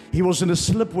hanging, he was in the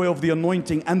slipway of the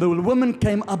anointing. And the woman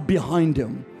came up behind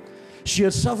him. She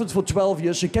had suffered for 12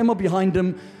 years. She came up behind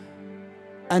him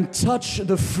and touched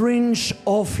the fringe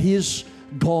of his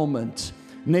garment.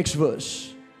 Next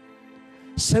verse.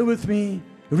 Say with me,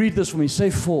 read this for me. Say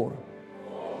 4.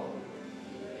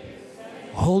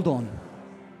 Hold on.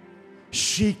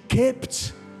 She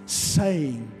kept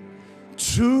saying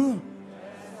to.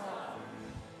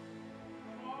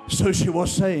 So she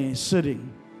was saying,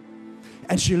 sitting.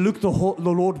 And she looked the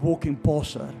Lord walking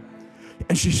past her.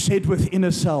 And she said within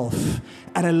herself,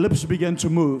 and her lips began to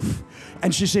move.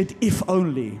 And she said, if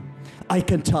only I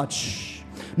can touch.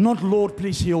 Not, Lord,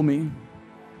 please heal me.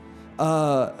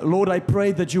 Lord, I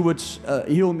pray that you would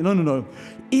heal me. No.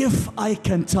 If I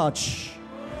can touch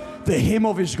the hem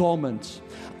of his garment,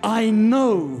 I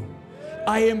know,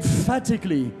 I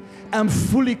emphatically am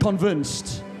fully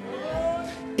convinced,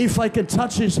 if I can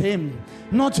touch his hem,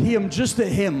 not him, just the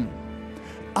hem,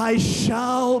 I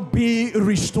shall be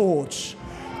restored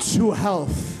to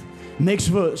health. Next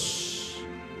verse.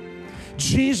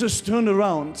 Jesus turned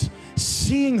around,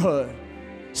 seeing her,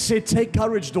 said, take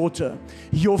courage, daughter.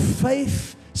 Your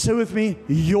faith, say with me,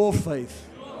 your faith.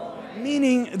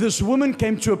 Meaning this woman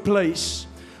came to a place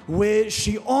where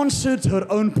she answered her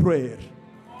own prayer.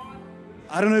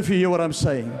 I don't know if you hear what I'm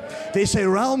saying. There's a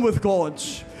realm with God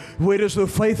where there's the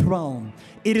faith realm.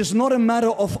 It is not a matter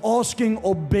of asking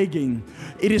or begging.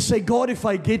 It is say, God, if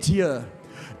I get here,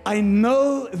 I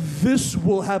know this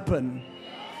will happen.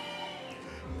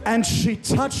 And she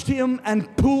touched him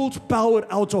and pulled power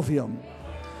out of him.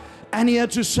 And he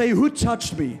had to say, who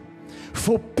touched me?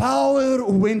 For power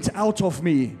went out of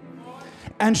me.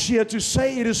 And she had to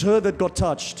say it is her that got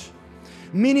touched.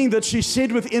 Meaning that she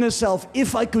said within herself,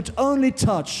 if I could only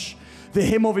touch the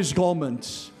hem of his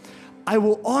garment, I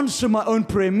will answer my own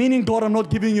prayer. Meaning, God, I'm not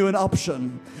giving you an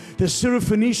option. The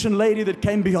Syrophoenician lady that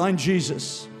came behind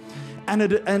Jesus.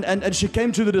 And she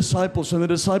came to the disciples, and the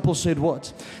disciples said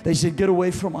what? They said, get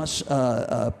away from us,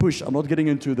 push. I'm not getting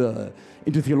into the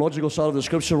theological side of the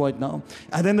scripture right now.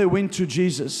 And then they went to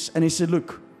Jesus, and he said,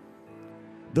 look,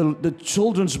 the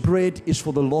children's bread is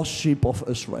for the lost sheep of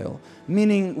Israel.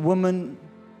 Meaning, woman,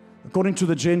 according to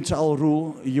the Gentile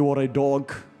rule, you are a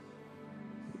dog.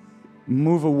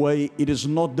 Move away. It is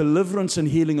not, deliverance and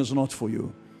healing is not for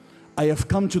you. I have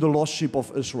come to the lost sheep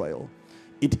of Israel.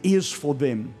 It is for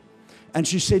them. And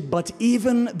she said, but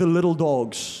even the little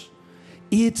dogs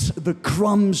eat the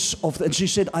crumbs of and she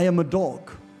said, I am a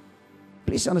dog.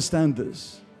 Please understand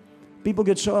this. People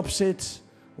get so upset.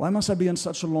 Why must I be in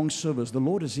such a long service? The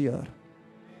Lord is here.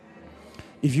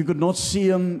 If you could not see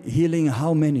him healing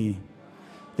how many?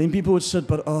 Then people would say,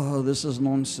 but oh, this is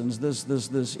nonsense,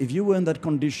 this. If you were in that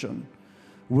condition,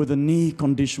 with a knee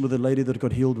condition, with a lady that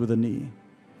got healed with a knee,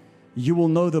 you will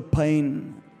know the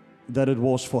pain that it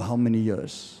was for how many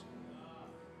years.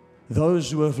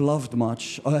 Those who have loved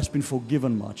much, or has been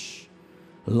forgiven much,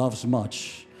 loves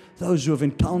much. Those who have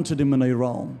encountered him in a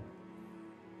realm.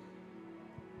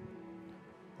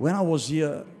 When I was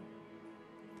here,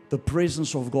 the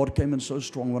presence of God came in so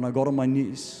strong when I got on my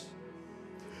knees.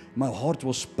 My heart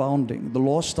was pounding. The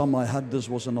last time I had this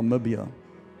was in Namibia,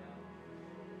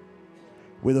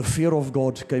 where the fear of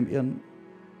God came in,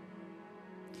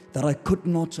 that I could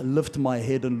not lift my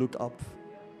head and look up.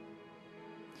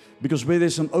 Because where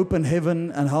there's an open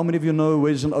heaven, and how many of you know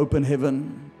where there's an open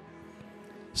heaven?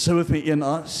 Say with me, in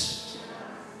us.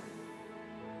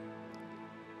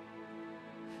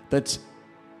 that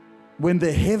when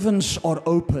the heavens are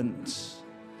opened,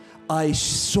 I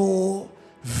saw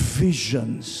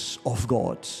visions of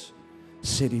God,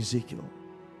 said Ezekiel.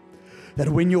 That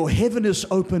when your heaven is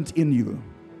opened in you,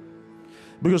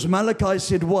 because Malachi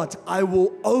said what? I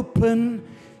will open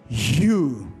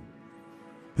you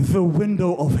the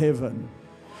window of heaven,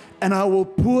 and I will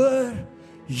pour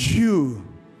you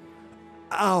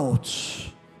out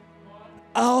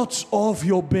of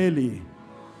your belly,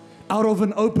 out of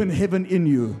an open heaven in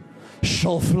you,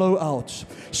 shall flow out.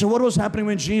 So what was happening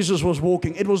when Jesus was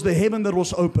walking? It was the heaven that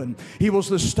was open. He was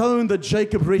the stone that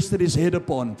Jacob rested his head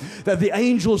upon, that the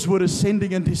angels were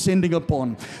ascending and descending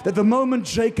upon, that the moment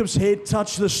Jacob's head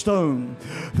touched the stone,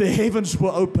 the heavens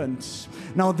were opened.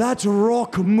 Now that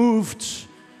rock moved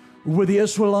with the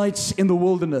Israelites in the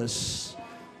wilderness.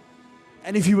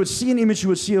 And if you would see an image, you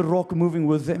would see a rock moving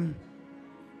with them.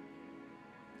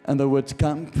 And they would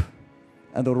camp,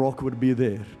 and the rock would be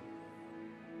there.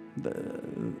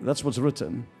 That's what's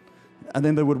written. And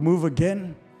then they would move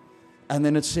again, and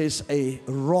then it says a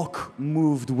rock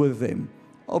moved with them.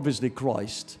 Obviously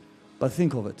Christ, but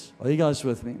think of it. Are you guys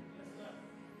with me?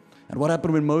 And what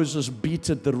happened when Moses beat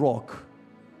at the rock?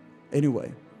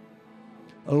 Anyway,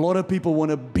 a lot of people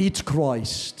want to beat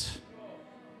Christ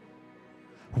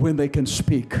when they can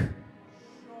speak.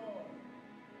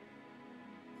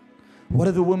 What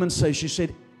did the woman say? She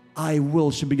said, I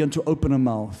will. She began to open her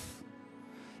mouth.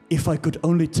 If I could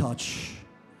only touch,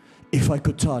 if I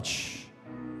could touch.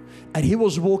 And he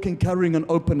was walking carrying an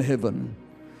open heaven.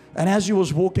 And as he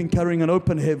was walking carrying an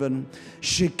open heaven,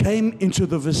 she came into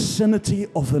the vicinity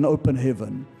of an open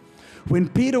heaven. When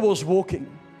Peter was walking,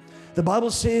 the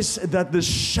Bible says that the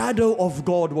shadow of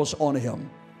God was on him.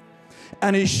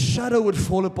 And his shadow would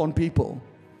fall upon people.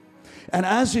 And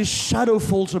as his shadow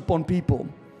falls upon people,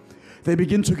 they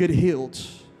begin to get healed.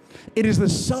 It is the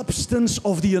substance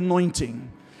of the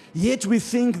anointing. Yet we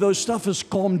think those stuff has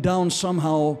calmed down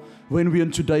somehow when we're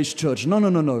in today's church.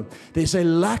 No. There's a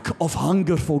lack of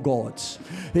hunger for God.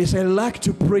 There's a lack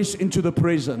to press into the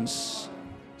presence.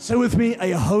 Say with me,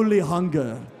 a holy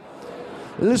hunger.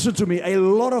 Listen to me, a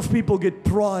lot of people get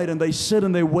pride and they sit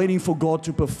and they're waiting for God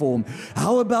to perform.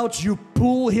 How about you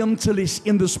pull him till he's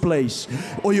in this place?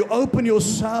 Or you open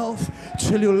yourself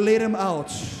till you let him out.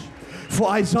 For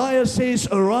Isaiah says,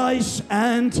 arise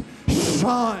and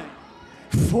shine,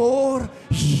 for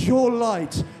your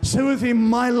light. Say with him,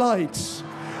 my light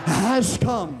has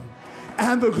come,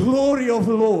 and the glory of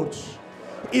the Lord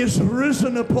is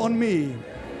risen upon me.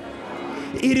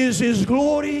 It is his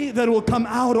glory that will come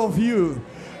out of you.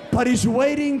 But he's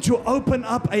waiting to open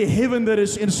up a heaven that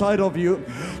is inside of you,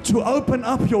 to open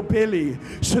up your belly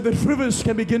so that rivers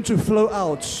can begin to flow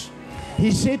out.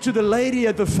 He said to the lady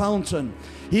at the fountain,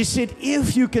 he said,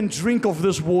 if you can drink of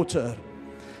this water,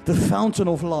 the fountain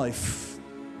of life,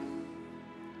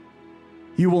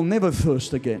 you will never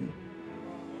thirst again.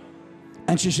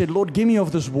 And she said, Lord, give me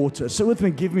of this water. Say with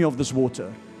me, give me of this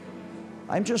water.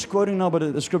 I'm just quoting now,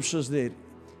 but the scripture's there.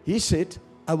 He said,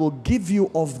 I will give you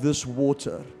of this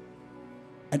water.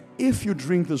 And if you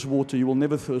drink this water, you will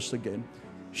never thirst again.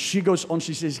 She goes on,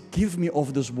 she says, give me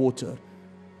of this water.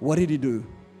 What did he do?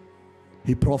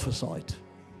 He prophesied.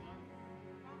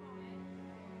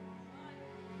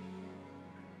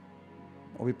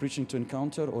 Are we preaching to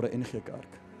Encounter or an NG Kerk?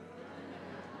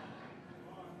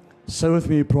 Say with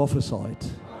me, he prophesied.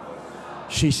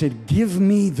 She said, give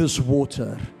me this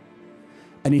water.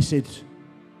 And he said,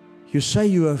 you say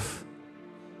you have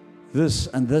this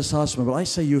and this husband, but I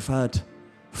say you've had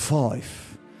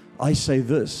 5. I say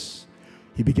this.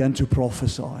 He began to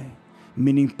prophesy,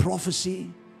 meaning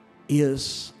prophecy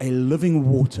is a living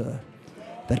water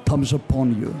that comes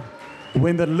upon you.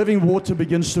 When that living water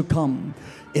begins to come,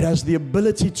 it has the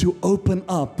ability to open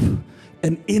up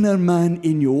an inner man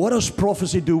in you. What does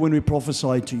prophecy do when we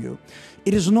prophesy to you?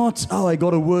 It is not, oh, I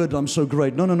got a word, I'm so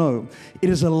great. No. It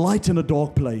is a light in a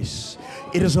dark place.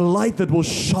 It is a light that will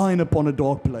shine upon a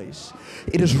dark place.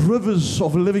 It is rivers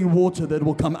of living water that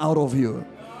will come out of you.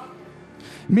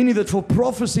 Meaning that for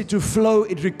prophecy to flow,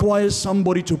 it requires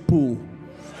somebody to pull,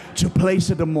 to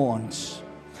place a demand.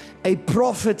 A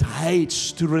prophet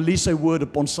hates to release a word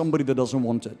upon somebody that doesn't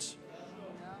want it.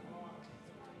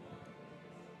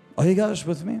 Are you guys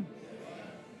with me?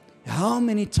 How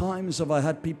many times have I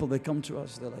had people that come to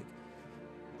us, they're like,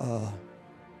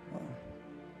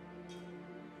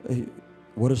 hey,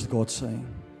 what is God saying?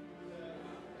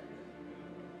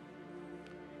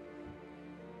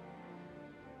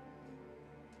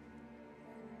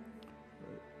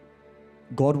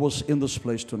 God was in this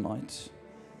place tonight.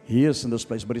 He is in this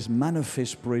place, but His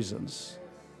manifest presence,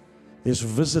 His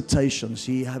visitations,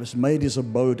 He has made His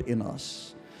abode in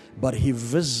us. but He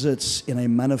visits in a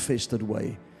manifested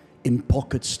way, in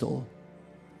pockets still.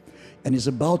 And is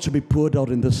about to be poured out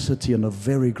in this city in a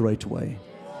very great way.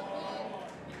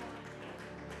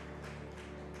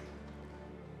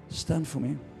 Stand for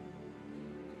me.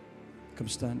 Come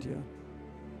stand here.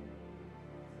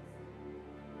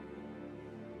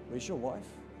 Where's your wife?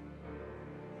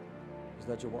 Is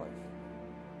that your wife?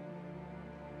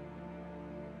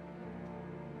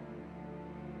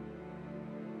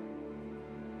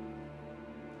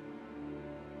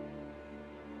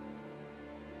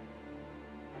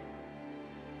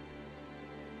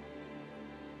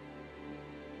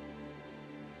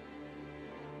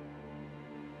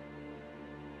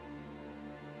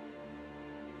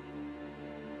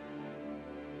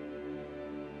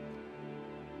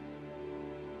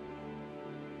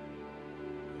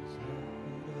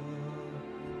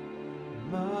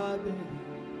 My belly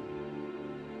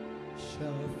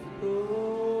shall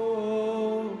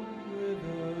flow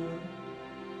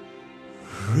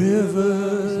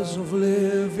Rivers of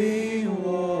living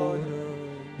water.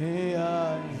 Hey,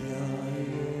 out of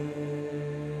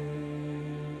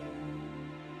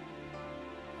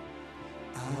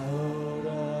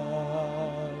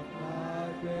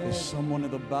my belly. There's someone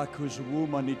in the back whose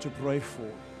womb I need to pray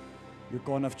for. You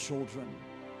can't have children.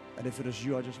 And if it is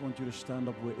you, I just want you to stand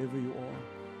up wherever you are.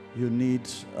 You need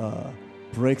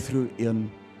breakthrough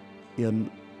in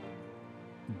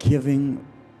giving,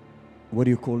 what do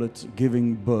you call it?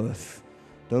 Giving birth.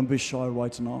 Don't be shy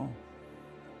right now.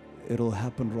 It'll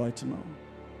happen right now.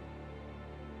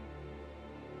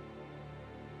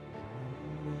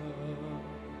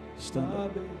 Stand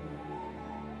up.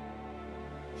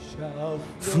 Shall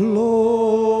Flow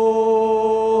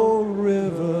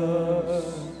rivers,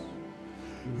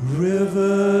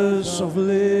 rivers of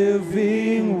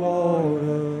living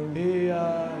water.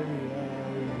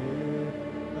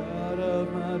 Out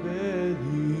of my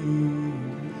belly.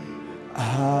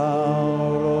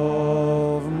 Out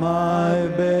of my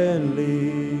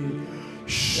belly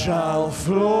shall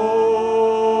flow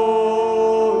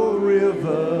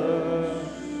rivers,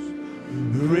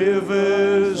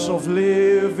 rivers of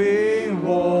living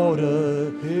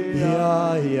water.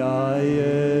 Yeah, yeah,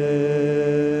 yeah.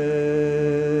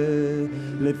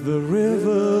 Let the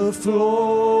river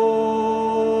flow.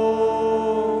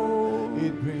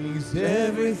 It brings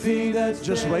Everything that's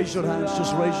just raise your hands,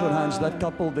 just raise your hands. That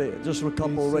couple there, just a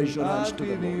couple, raise your hands to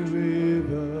the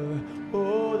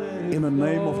Lord. In the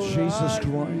name of Jesus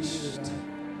Christ,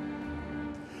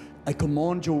 I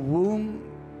command your womb,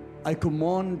 I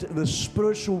command the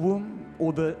spiritual womb,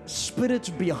 or the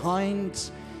spirit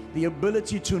behind the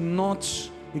ability to not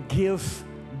give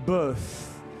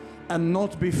birth and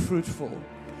not be fruitful,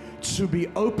 to be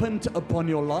opened upon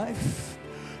your life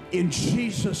in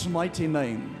Jesus' mighty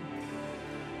name.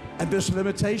 And this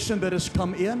limitation that has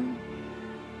come in,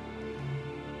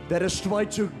 that has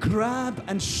tried to grab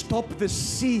and stop the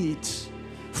seed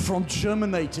from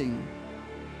germinating,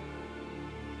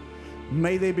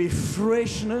 may there be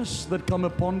freshness that come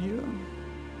upon you.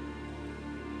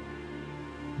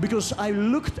 Because I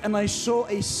looked and I saw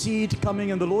a seed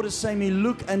coming, and the Lord is saying me,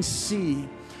 look and see,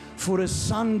 for a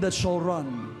son that shall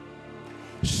run,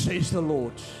 says the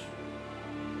Lord.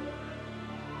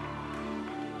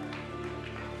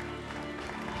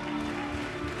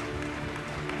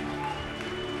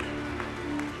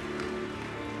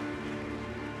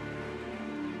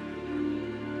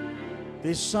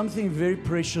 There's something very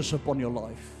precious upon your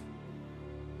life.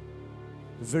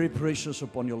 Very precious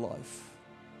upon your life.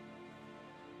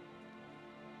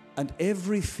 And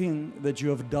everything that you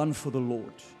have done for the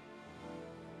Lord,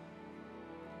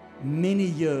 many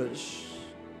years,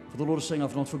 for the Lord is saying,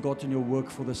 I've not forgotten your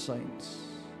work for the saints.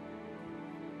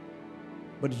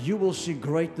 But you will see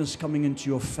greatness coming into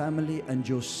your family and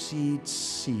your seed's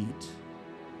seed.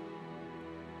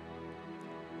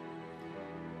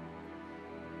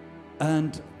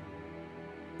 And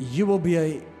you will be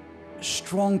a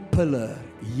strong pillar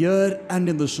here and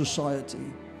in the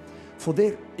society. For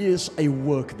there is a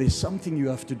work, there's something you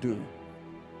have to do.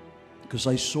 Because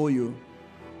I saw you,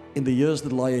 in the years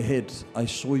that lie ahead, I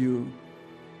saw you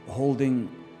holding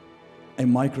a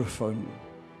microphone.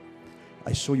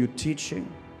 I saw you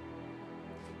teaching,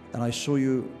 and I saw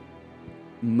you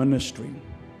ministering.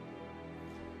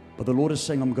 But the Lord is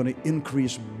saying, I'm going to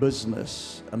increase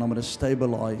business, and I'm going to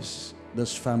stabilize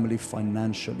this family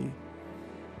financially.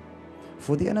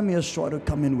 For the enemy has tried to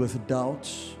come in with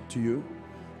doubts to you,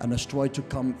 and has tried to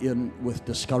come in with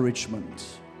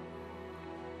discouragement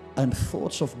and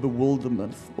thoughts of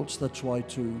bewilderment, thoughts that try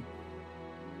to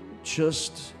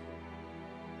just,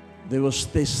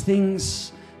 there's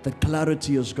things that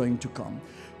clarity is going to come.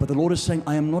 But the Lord is saying,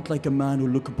 I am not like a man who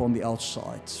look upon the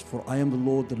outside, for I am the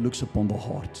Lord that looks upon the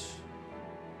heart.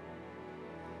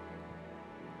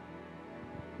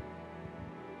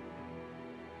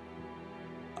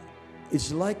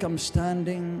 It's like I'm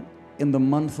standing in the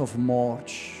month of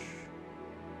March,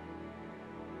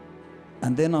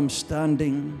 and then I'm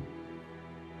standing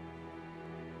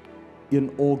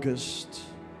in August.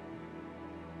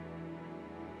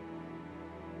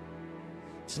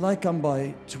 It's like I'm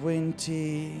by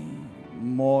 20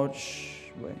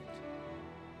 March, wait.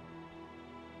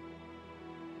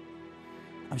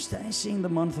 I'm standing seeing the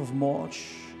month of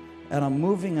March, and I'm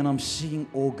moving and I'm seeing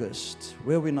August.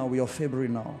 Where are we now? We are February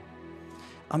now.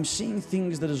 I'm seeing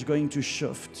things that is going to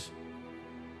shift.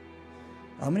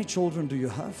 How many children do you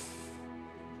have?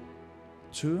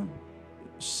 2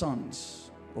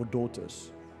 sons or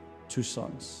daughters? 2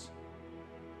 sons.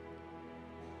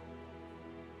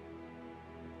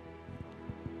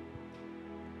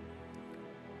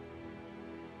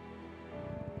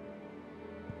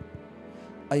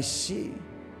 I see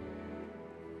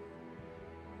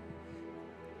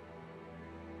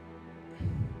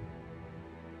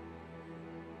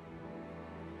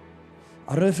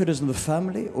I don't know if it is in the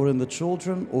family or in the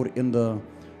children or in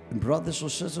brothers or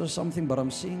sisters or something, but I'm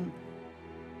seeing,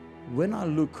 when I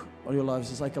look on your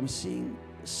lives, it's like I'm seeing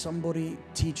somebody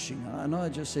teaching. I know I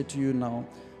just said to you now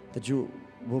that you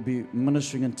will be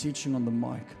ministering and teaching on the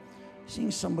mic.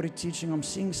 Seeing somebody teaching, I'm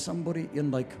seeing somebody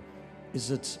in like,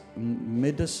 is it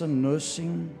medicine,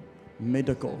 nursing,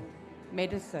 medical?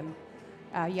 Medicine.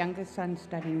 Our youngest son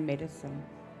studying medicine.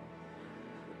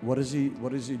 What is he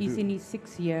He's do? in his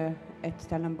 6th year at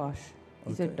Stellenbosch.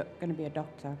 He's Okay. going to be a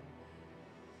doctor.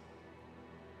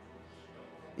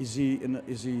 Is he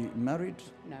married?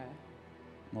 No,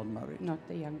 Not married. not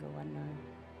the younger one, no.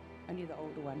 Only the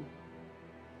older one.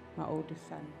 My oldest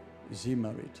son. Is he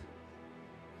married?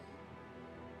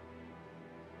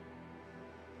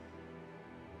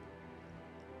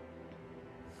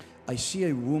 I see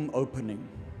a womb opening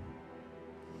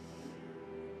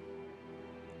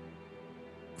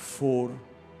for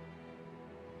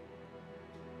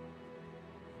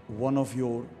one of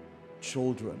your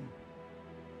children.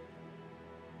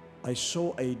 I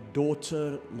saw a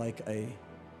daughter, like a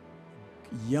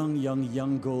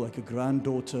young girl, like a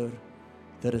granddaughter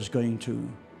that is going to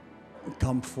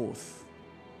come forth.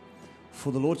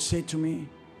 For the Lord said to me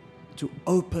to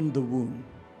open the womb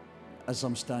as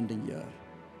I'm standing here.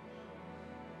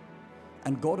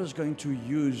 And God is going to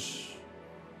use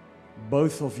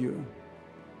both of you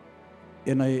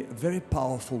in a very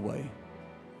powerful way.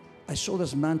 I saw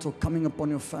this mantle coming upon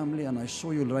your family, and I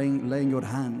saw you laying your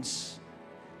hands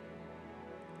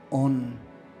on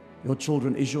your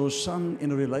children. Is your son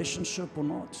in a relationship or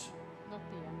not? Not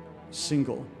the younger one.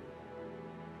 Single.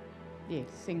 Yes,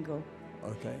 single.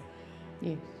 Okay.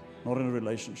 Yes. Not in a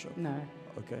relationship. No.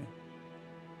 Okay.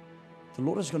 The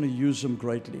Lord is going to use him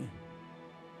greatly.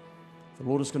 The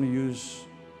Lord is going to use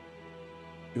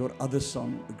your other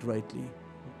son greatly.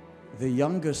 The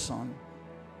younger son,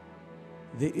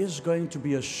 there is going to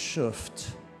be a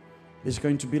shift. There's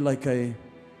going to be like a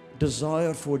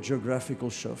desire for a geographical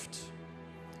shift.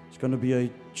 It's going to be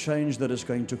a change that is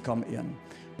going to come in.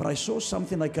 But I saw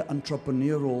something like an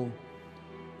entrepreneurial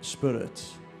spirit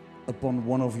upon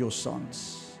one of your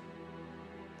sons.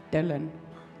 Dylan.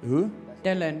 Who?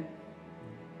 Dylan.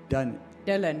 Dylan.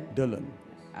 Dylan.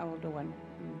 Our older one.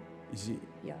 Is he?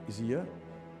 Yeah. Is he here?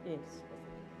 Yes.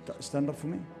 Stand up for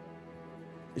me.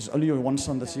 Is only your one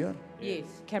son that's here? Yes.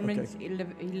 Cameron's, he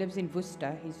lives in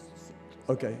Worcester. He's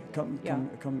Okay, come, yeah.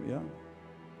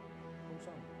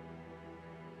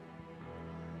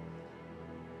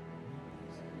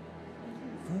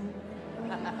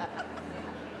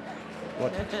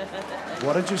 What?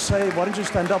 What did you say? Why didn't you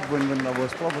stand up when I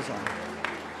was prophesying?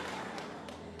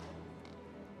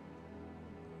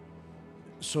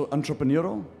 So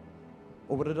entrepreneurial?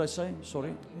 Or what did I say?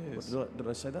 Sorry? Yes. Did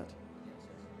I say that?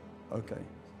 Okay.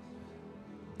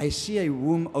 I see a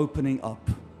womb opening up.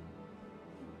 Do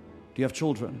you have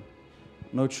children?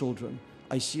 No children.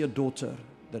 I see a daughter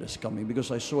that is coming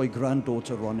because I saw a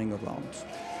granddaughter running around.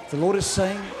 The Lord is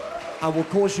saying, I will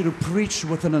cause you to preach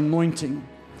with an anointing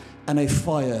and a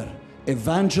fire,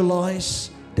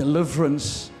 evangelize,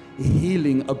 deliverance,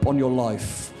 healing upon your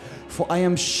life. For I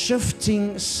am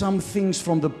shifting some things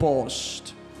from the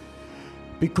past,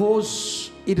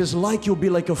 because it is like you'll be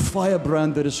like a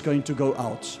firebrand that is going to go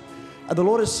out. And the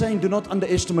Lord is saying, do not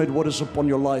underestimate what is upon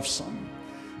your life, son,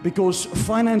 because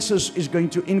finances is going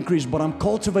to increase, but I'm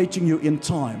cultivating you in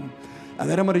time. And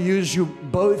then I'm going to use you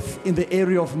both in the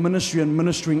area of ministry and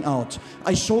ministering out.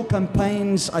 I saw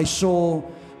campaigns, I saw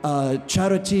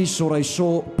charities, or I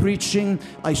saw preaching,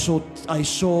 I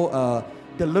saw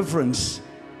deliverance,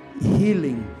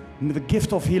 healing, the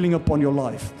gift of healing upon your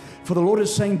life. For the Lord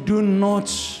is saying, do not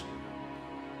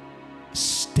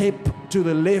step to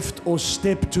the left or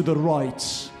step to the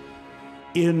right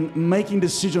in making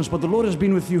decisions. But the Lord has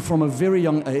been with you from a very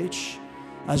young age,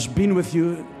 has been with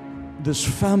you, this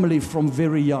family, from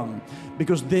very young,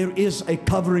 because there is a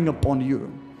covering upon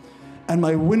you. And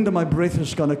my wind and my breath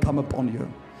is going to come upon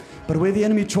you. But where the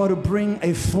enemy try to bring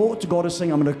a thought, God is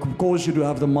saying, I'm going to cause you to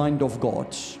have the mind of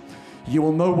God. You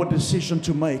will know what decision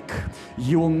to make.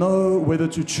 You will know whether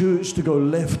to choose to go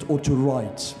left or to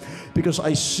right. Because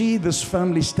I see this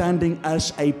family standing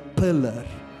as a pillar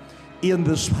in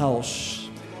this house.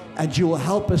 And you will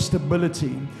help a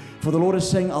stability. For the Lord is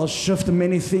saying, I'll shift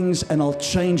many things and I'll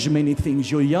change many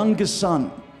things. Your youngest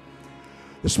son,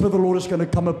 the Spirit of the Lord is going to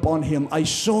come upon him. I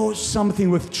saw something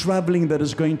with traveling that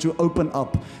is going to open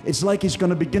up. It's like he's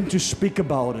going to begin to speak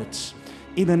about it.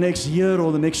 In the next year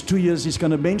or the next 2 years, he's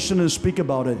going to mention and speak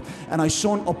about it. And I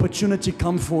saw an opportunity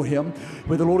come for him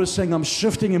where the Lord is saying, I'm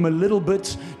shifting him a little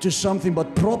bit to something,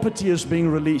 but property is being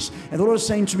released. And the Lord is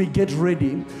saying to me, get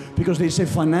ready, because there's a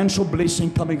financial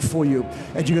blessing coming for you.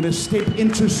 And you're going to step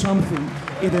into something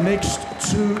in the next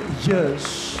 2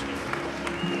 years.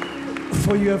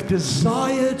 For you have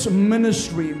desired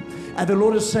ministry. And the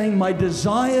Lord is saying, my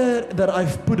desire that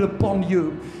I've put upon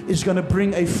you is going to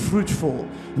bring a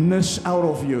fruitfulness out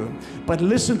of you. But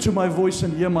listen to my voice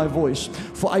and hear my voice.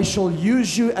 For I shall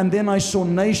use you, and then I saw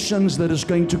nations that is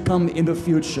going to come in the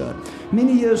future.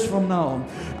 Many years from now,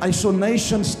 I saw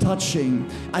nations touching.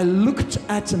 I looked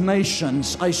at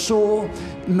nations. I saw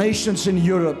nations in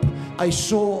Europe. I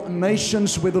saw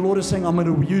nations where the Lord is saying, I'm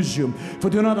going to use you. For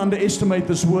do not underestimate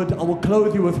this word. I will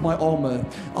clothe you with my armor.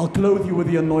 I'll clothe you with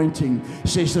the anointing,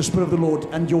 says the Spirit of the Lord.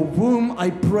 And your womb,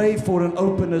 I pray for an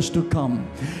openness to come.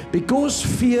 Because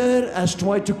fear has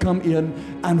tried to come in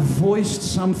and voiced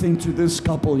something to this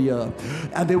couple here.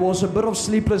 And there was a bit of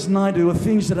sleepless night. There were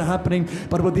things that are happening.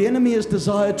 But what the enemy has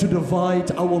desired to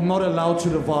divide, I will not allow to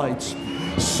divide,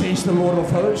 says the Lord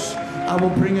of hosts. I will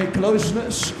bring a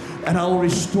closeness, and I will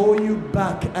restore you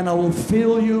back, and I will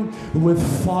fill you with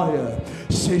fire,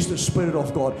 says the Spirit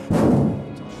of God.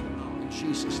 In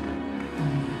Jesus'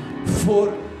 name.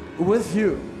 For with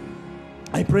you,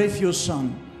 I pray for your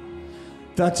son,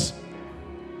 that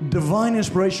divine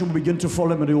inspiration will begin to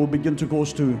follow him, and he will begin to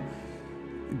cause to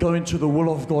go into the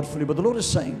will of God fully. But the Lord is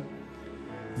saying,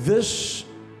 this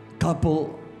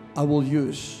couple I will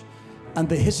use, and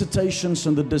the hesitations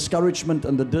and the discouragement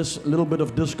and the little bit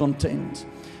of discontent,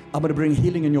 I'm going to bring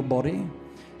healing in your body.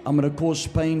 I'm going to cause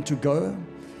pain to go.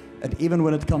 And even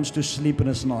when it comes to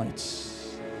sleepless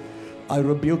nights, I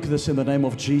rebuke this in the name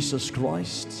of Jesus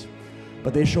Christ.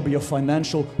 But there shall be a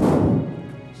financial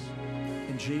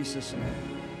in Jesus'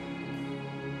 name.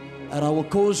 And I will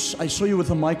cause, I saw you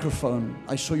with a microphone.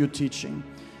 I saw you teaching.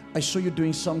 I saw you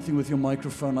doing something with your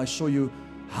microphone. I saw you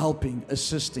helping,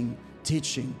 assisting,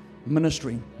 teaching,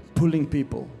 ministering, pulling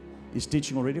people. Is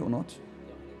teaching already or not?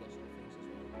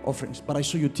 Offerings. But I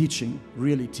saw you teaching,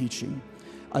 really teaching.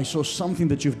 I saw something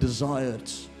that you've desired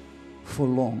for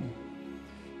long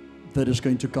that is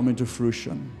going to come into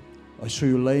fruition. I saw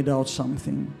you laid out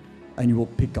something, and you will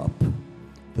pick up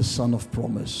the Son of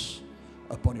Promise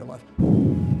upon your life.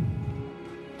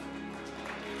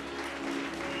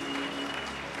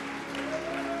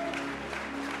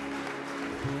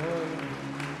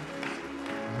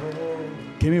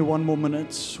 Give me 1 more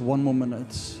minute, 1 more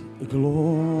minute.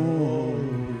 Glory,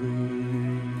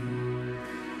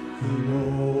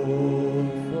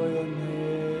 glory for your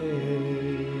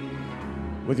name.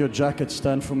 With your jacket,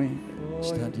 stand for me.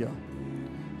 Stand here.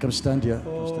 Come stand here.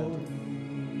 Come stand here.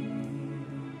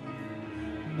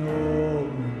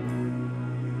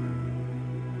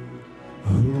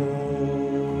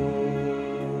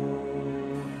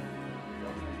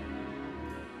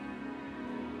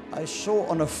 I saw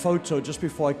on a photo, just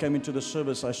before I came into the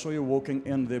service, I saw you walking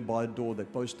in there by a door. They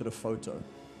posted a photo.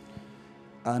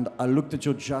 And I looked at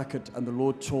your jacket, and the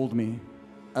Lord told me,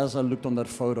 as I looked on that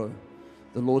photo,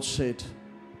 the Lord said,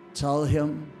 tell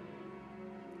him,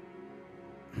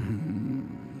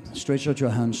 stretch out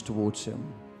your hands towards him.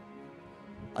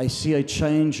 I see a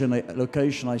change in a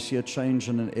location. I see a change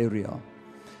in an area.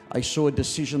 I saw a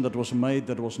decision that was made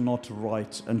that was not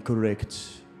right and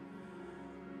correct.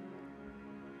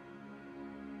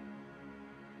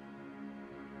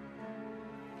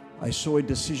 I saw a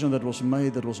decision that was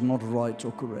made that was not right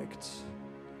or correct.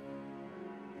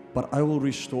 But I will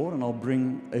restore, and I'll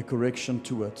bring a correction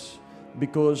to it.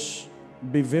 Because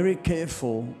Be very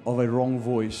careful of a wrong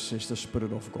voice, says the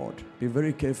Spirit of God. Be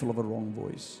very careful of a wrong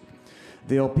voice.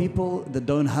 There are people that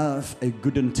don't have a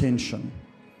good intention,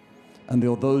 and there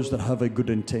are those that have a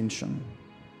good intention.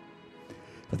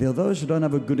 But there are those who don't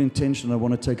have a good intention and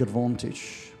want to take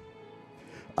advantage.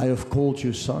 I have called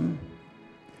you, son,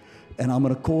 and I'm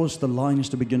going to cause the lines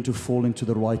to begin to fall into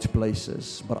the right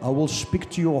places. But I will speak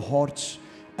to your hearts,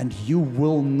 and you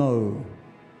will know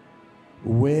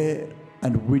where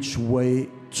and which way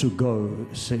to go,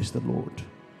 says the Lord.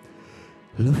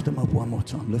 Lift them up one more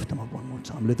time. Lift them up one more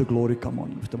time. Let the glory come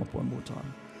on. Lift them up one more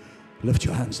time. Lift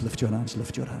your hands. Lift your hands.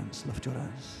 Lift your hands. Lift your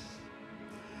hands.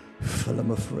 Fill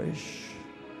them afresh.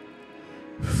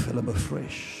 Fill them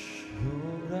afresh.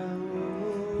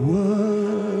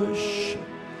 Worship.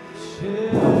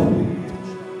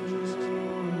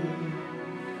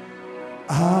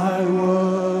 I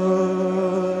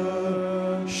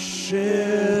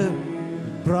worship.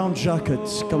 Brown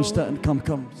jackets, come stand, come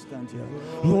stand here.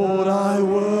 Lord, I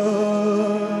worship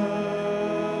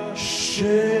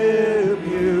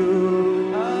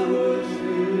you.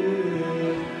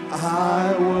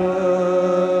 I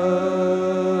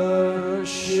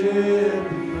worship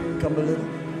you. Come a little.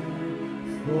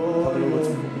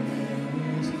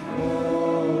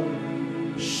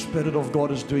 Spirit of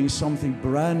God is doing something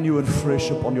brand new and fresh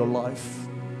upon your life.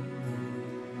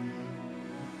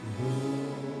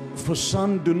 For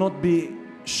son, do not be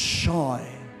shy.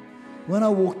 When I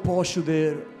walked past you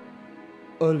there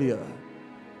earlier,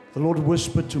 the Lord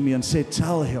whispered to me and said,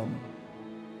 tell him,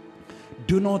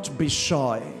 do not be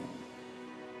shy,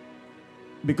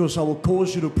 because I will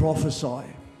cause you to prophesy.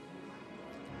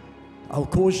 I'll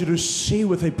cause you to see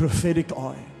with a prophetic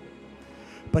eye.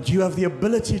 But you have the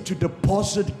ability to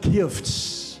deposit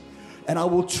gifts, and I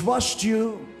will trust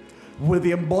you with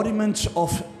the embodiment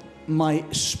of my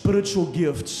spiritual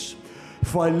gifts.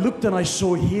 For I looked and I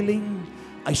saw healing,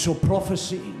 I saw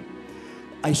prophecy,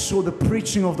 I saw the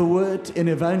preaching of the word in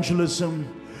evangelism.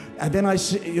 And then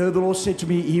the Lord said to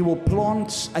me, he will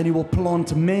plant, and he will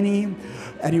plant many,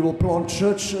 and he will plant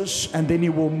churches, and then he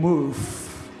will move.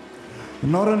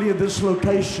 Not only at this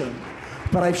location,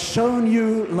 but I've shown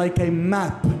you like a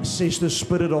map, says the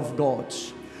Spirit of God.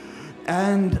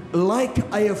 And like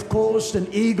I have caused an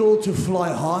eagle to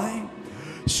fly high,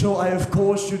 so I have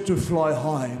caused you to fly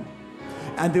high.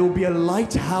 And there will be a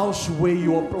lighthouse where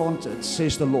you are planted,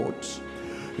 says the Lord.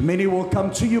 Many will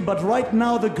come to you, but right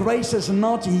now the grace has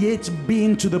not yet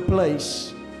been to the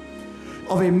place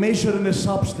of a measure and a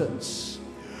substance.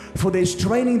 For there's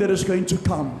training that is going to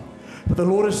come. But the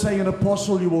Lord is saying, an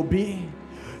apostle you will be,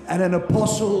 and an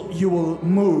apostle you will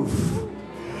move.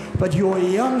 But you are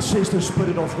young, says the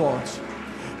Spirit of God.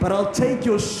 But I'll take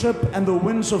your ship and the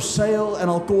winds of sail, and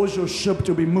I'll cause your ship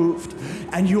to be moved.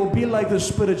 And you'll be like the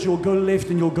Spirit. You'll go left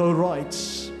and you'll go right.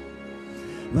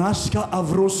 Naska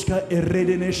avroska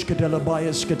eredeneshka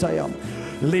delabayeskataya.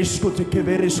 Lesko te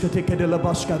keveriska te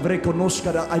kedelabaska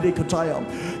vrekonoska da adekataya.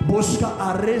 Boska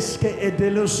areske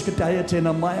edeluskataya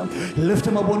tenamaya. Lift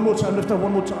him up one more time. Lift him up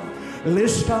one more time.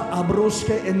 Leska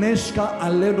abroske eneska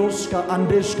aledoska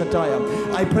andeskataya.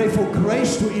 I pray for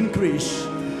grace to increase.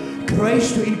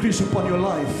 Grace to increase upon your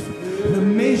life. The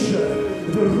measure,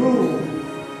 the rule.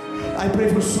 I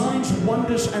pray for signs,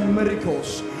 wonders, and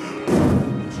miracles.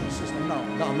 Jesus,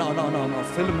 now.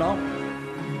 Fill him now.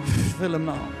 Fill him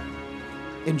now.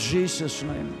 In Jesus'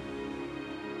 name.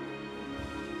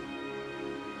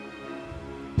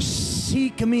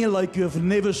 Seek me like you have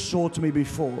never sought me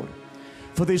before.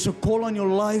 For there's a call on your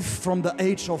life from the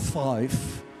age of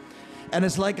 5. And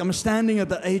it's like I'm standing at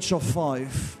the age of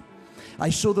 5. I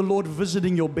saw the Lord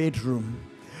visiting your bedroom.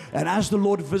 And as the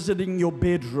Lord visiting your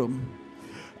bedroom,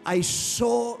 I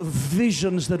saw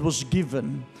visions that was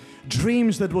given,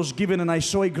 dreams that was given, and I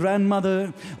saw a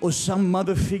grandmother or some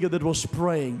mother figure that was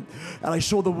praying. And I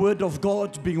saw the word of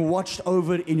God being watched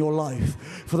over in your life.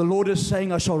 For the Lord is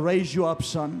saying, I shall raise you up,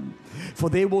 son. For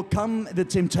there will come the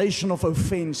temptation of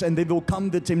offense, and there will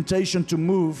come the temptation to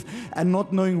move and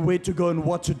not knowing where to go and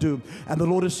what to do. And the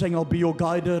Lord is saying, I'll be your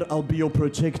guider, I'll be your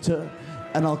protector,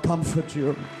 and I'll comfort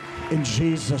you in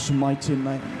Jesus' mighty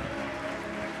name.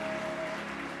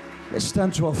 Let's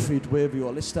stand to our feet wherever you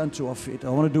are. Let's stand to our feet. I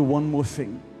want to do one more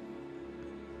thing.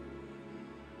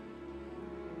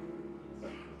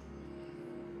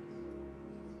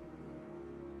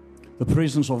 The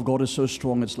presence of God is so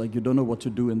strong, it's like you don't know what to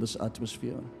do in this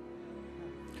atmosphere.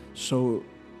 So,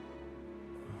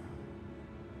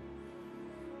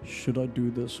 should I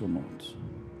do this or not?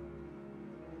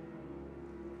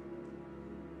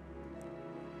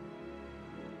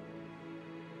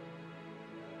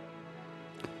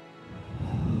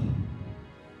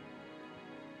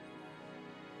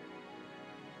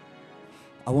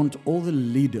 I want all the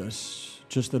leaders,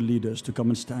 just the leaders, to come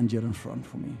and stand here in front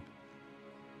for me.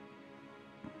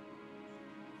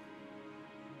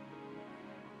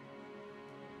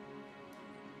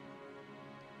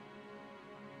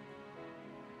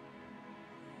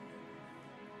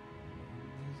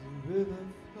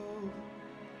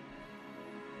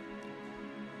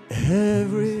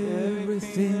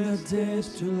 Everything that dares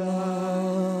to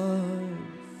life,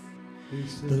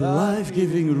 the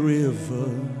life-giving river,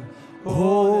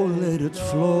 oh, let it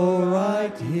flow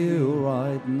right here,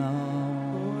 right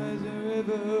now.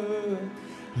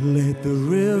 Let the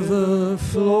river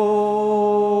flow.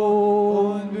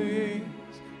 It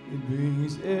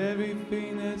brings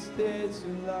everything that's dead to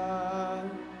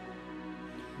life.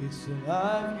 It's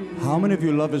alive. How many of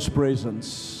you love His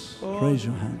presence? Raise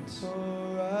your hands.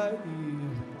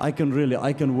 I can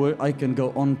work, I can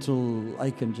go on till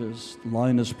I can just lie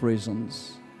in His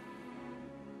presence.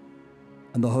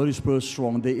 And the Holy Spirit is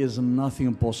strong. There is nothing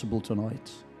impossible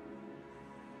tonight.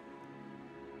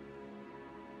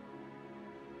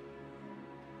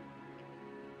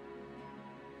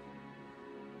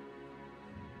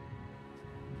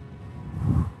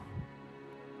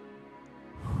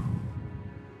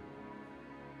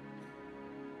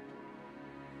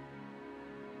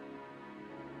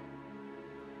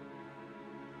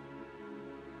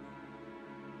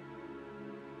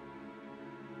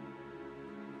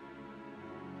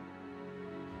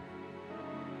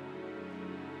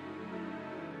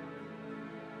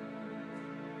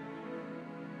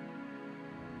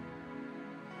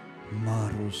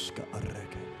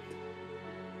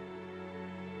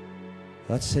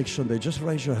 That section there, just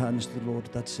raise your hands to the Lord.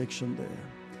 That section there,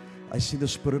 I see the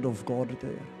Spirit of God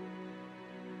there.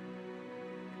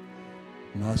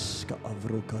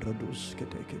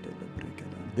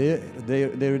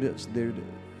 There it is. There it is.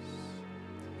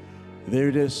 There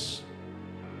it is.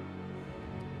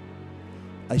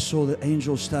 I saw the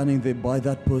angel standing there by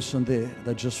that person there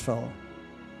that just fell.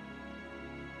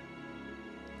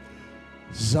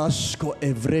 Zasko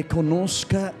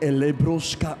evrekonoska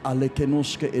elebroska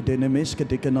alekenoska edenemeska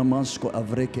dekenamasko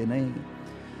avrekene.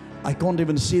 I can't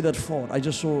even see that far. I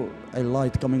just saw a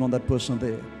light coming on that person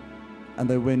there. And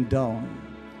they went down.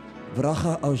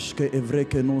 Vracha auske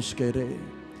evrekenoske re.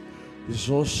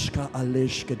 Zoska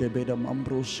aleshke debeda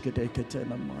mambroske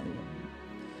deketena maya.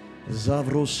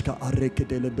 Zavroska areke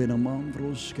delebena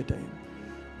mambroske de.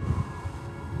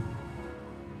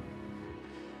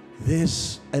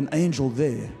 There's an angel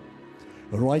there,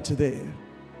 right there.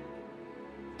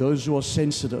 Those who are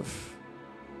sensitive.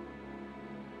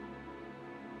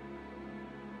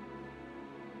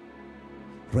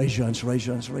 Raise your hands, raise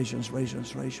your hands, raise your hands, raise your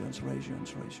hands, raise your hands, raise your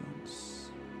hands, raise your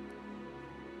hands.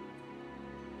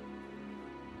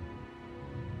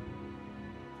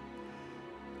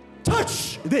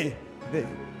 Touch! There.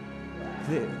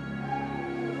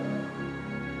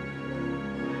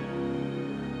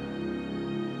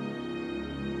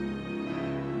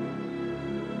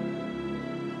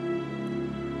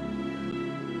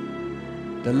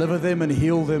 Deliver them and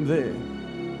heal them there.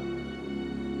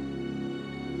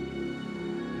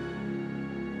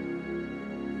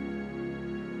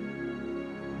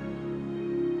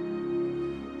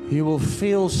 You will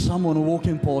feel someone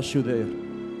walking past you there.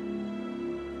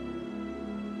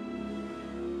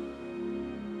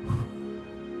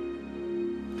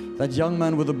 That young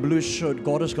man with a blue shirt,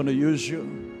 God is going to use you.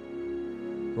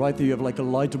 Right there, you have like a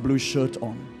light blue shirt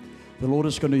on. The Lord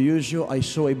is going to use you. I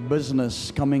saw a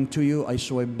business coming to you. I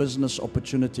saw a business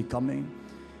opportunity coming.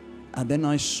 And then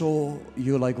I saw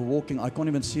you like walking. I can't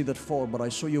even see that far, but I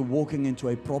saw you walking into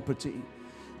a property.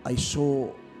 I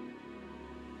saw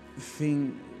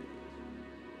things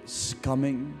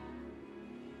coming.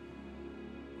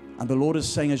 And the Lord is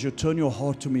saying, as you turn your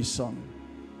heart to me, son,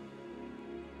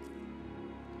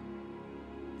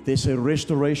 there's a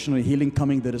restoration, a healing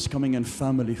coming that is coming in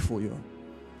family for you.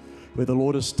 Where the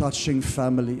Lord is touching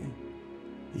family,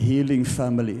 healing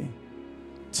family,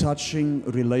 touching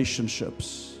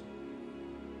relationships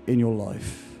in your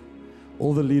life.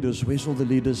 All the leaders, where's all the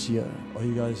leaders here? Are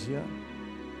you guys here?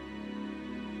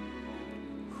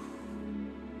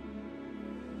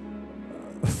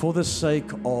 For the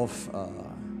sake of,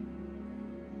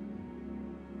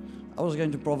 I was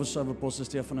going to prophesy over Pastor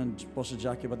Stefan and Pastor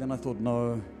Jackie, but then I thought,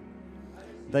 no,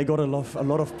 they got a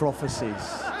lot of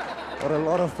prophecies. Got a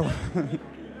lot of,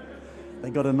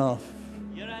 they got enough.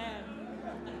 Here I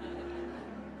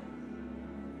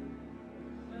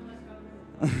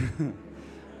am.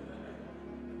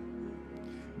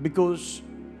 Because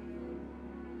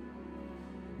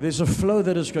there's a flow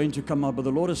that is going to come up, but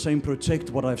the Lord is saying, protect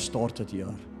what I've started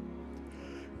here.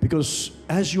 Because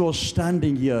as you are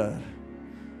standing here,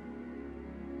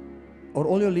 Are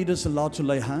all your leaders allowed to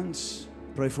lay hands?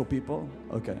 Pray for people?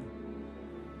 Okay.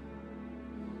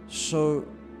 So,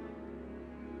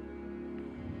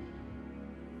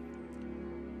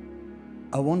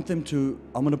 I'm going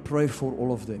to pray for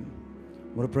all of them.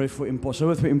 I'm going to pray for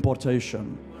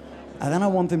impartation. And then I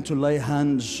want them to lay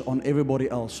hands on everybody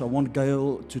else. I want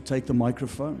Gail to take the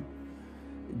microphone,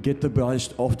 get the guys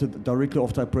directly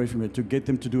after I pray for me, to get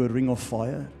them to do a ring of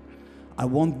fire. I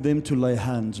want them to lay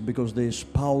hands because there's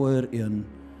power in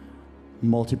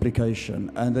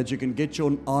multiplication, and that you can get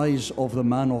your eyes off the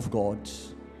man of God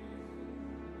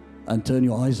and turn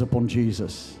your eyes upon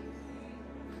Jesus.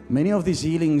 Many of these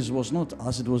healings was not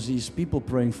us, it was these people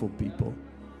praying for people.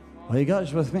 Are you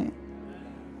guys with me?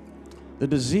 The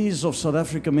disease of South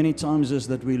Africa many times is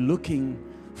that we're looking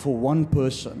for one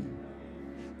person.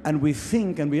 And we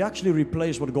think, and we actually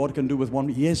replace what God can do with one.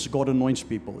 Yes, God anoints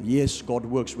people. Yes, God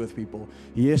works with people.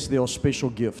 Yes, there are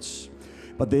special gifts.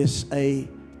 But there's a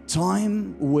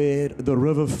time where the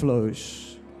river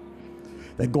flows,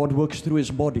 that God works through His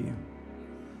body.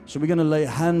 So we're going to lay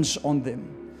hands on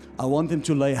them. I want them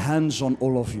to lay hands on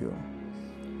all of you.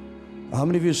 How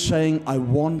many of you are saying, I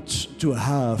want to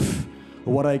have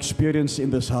what I experienced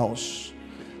in this house?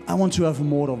 I want to have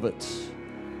more of it.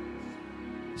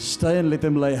 Stay and let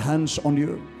them lay hands on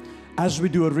you. As we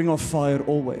do a ring of fire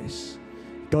always,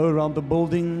 go around the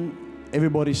building,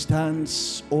 everybody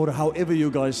stands, or however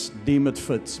you guys deem it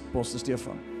fit, Pastor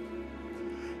Stefan.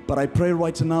 But I pray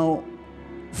right now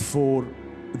for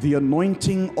the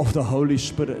anointing of the Holy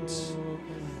Spirit.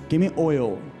 Give me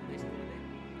oil.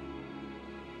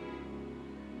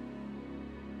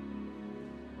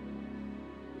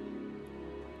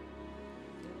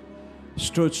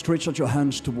 Stretch out your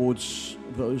hands towards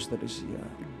those that is here.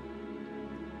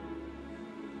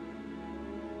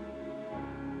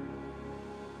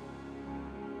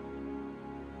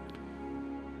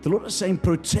 The Lord is saying,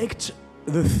 protect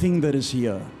the thing that is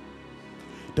here.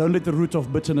 Don't let the root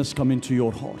of bitterness come into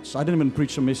your hearts. I didn't even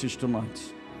preach a message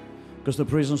tonight because the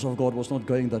presence of God was not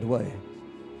going that way.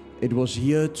 It was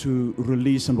here to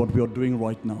release in what we are doing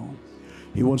right now.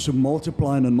 He wants to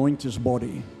multiply and anoint His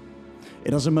body. It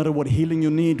doesn't matter what healing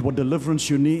you need, what deliverance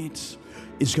you need.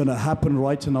 It's going to happen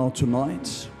right now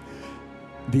tonight.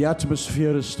 The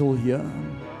atmosphere is still here.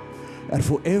 And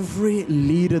for every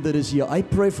leader that is here, I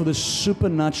pray for the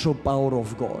supernatural power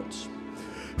of God.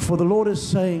 For the Lord is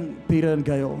saying, Peter and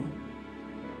Gail,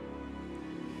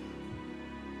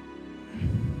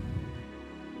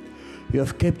 you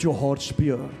have kept your hearts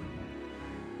pure.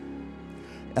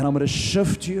 And I'm going to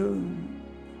shift you.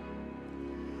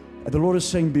 And the Lord is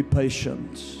saying, be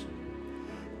patient.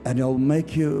 And I'll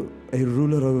make you a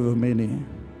ruler over many.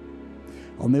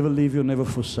 I'll never leave you, never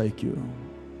forsake you.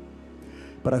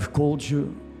 But I've called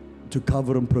you to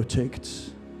cover and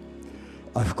protect.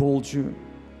 I've called you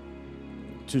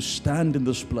to stand in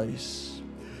this place.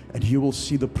 And you will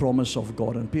see the promise of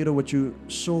God. And Peter, what you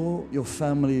saw your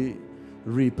family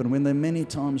reap, and when they many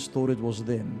times thought it was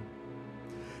them,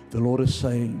 the Lord is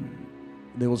saying,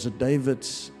 there was a David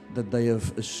that they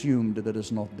have assumed that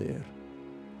is not there.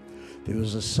 There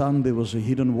was a son, there was a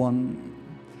hidden one,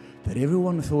 that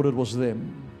everyone thought it was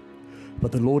them.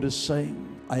 But the Lord is saying,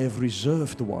 I have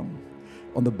reserved one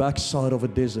on the backside of a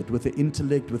desert with the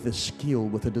intellect, with a skill,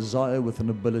 with a desire, with an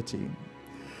ability.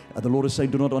 And the Lord is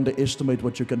saying, do not underestimate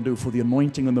what you can do, for the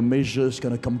anointing and the measure is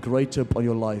going to come greater upon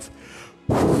your life.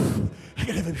 Like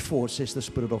never before, says the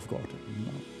Spirit of God.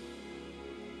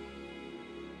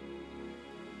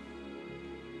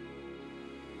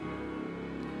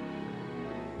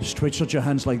 Stretch out your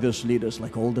hands like this, leaders,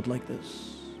 like hold it like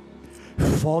this.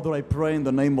 Father, I pray in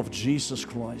the name of Jesus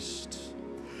Christ.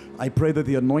 I pray that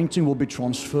the anointing will be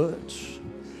transferred,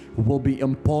 will be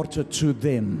imparted to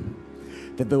them,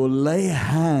 that they will lay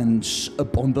hands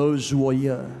upon those who are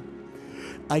here.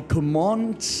 I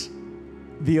command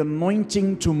the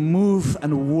anointing to move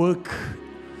and work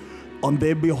on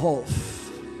their behalf.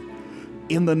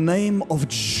 In the name of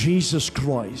Jesus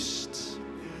Christ,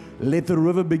 let the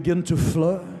river begin to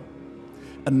flow.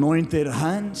 Anoint their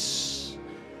hands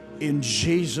in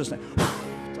Jesus' name.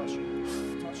 Touch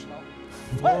now.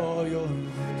 For your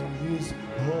name is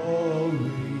holy.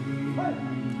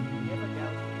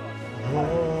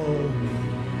 Holy.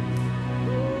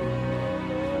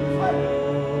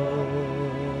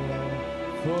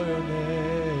 For your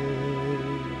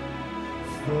name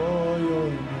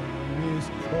is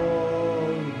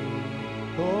holy.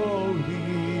 Holy.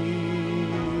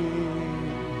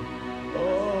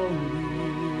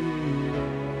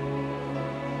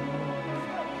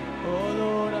 Oh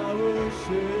Lord, I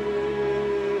worship.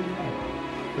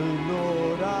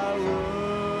 Lord, I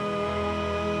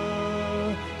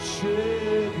worship.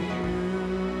 worship you.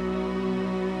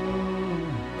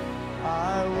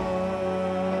 I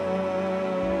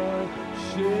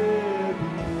worship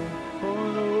you. Oh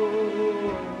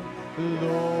Lord,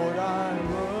 Lord, I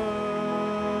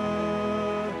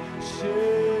worship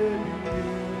you.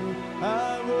 I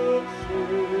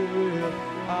worship.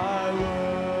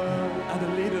 And the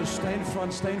leaders, stay in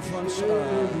front, stay in front.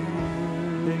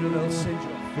 Then they'll send you.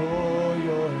 For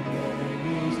your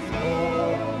name is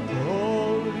holy,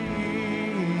 holy,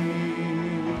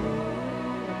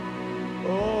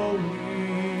 Lord.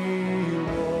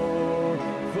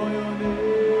 For your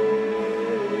name is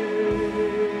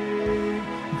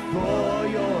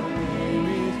holy, holy,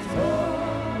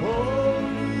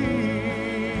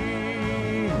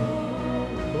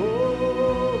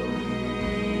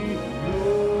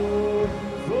 Lord.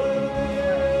 For your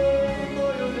name,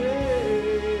 for your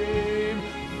name,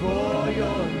 for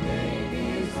your name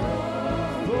is holy,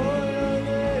 for your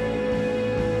name, for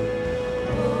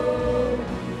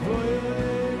your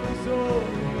name is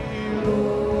holy,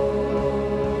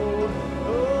 Lord.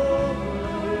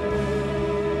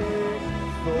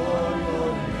 For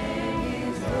your name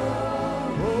is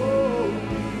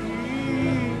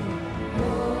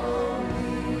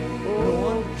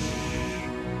holy.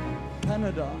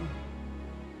 Canada.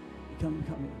 Come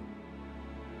here.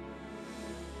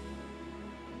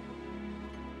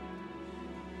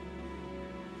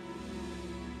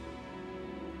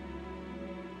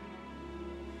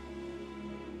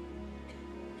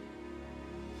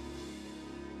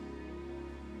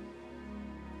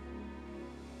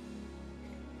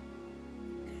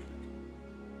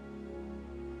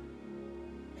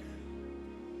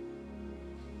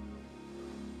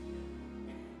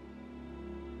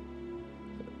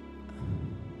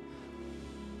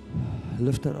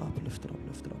 Lift it up, lift it up,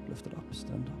 lift it up, lift it up.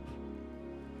 Stand up.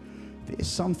 There is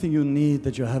something you need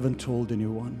that you haven't told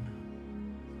anyone.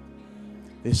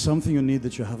 There's something you need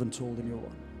that you haven't told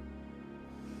anyone.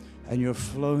 And you have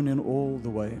flown in all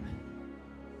the way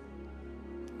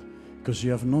because you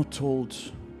have not told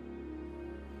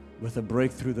with a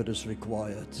breakthrough that is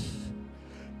required.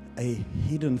 A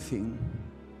hidden thing.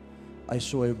 I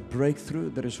saw a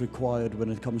breakthrough that is required when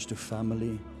it comes to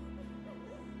family.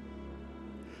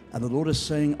 And the Lord is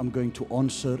saying, I'm going to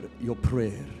answer your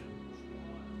prayer.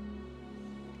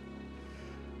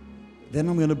 Then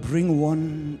I'm going to bring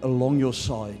one along your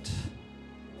side.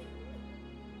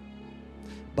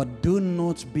 But do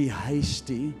not be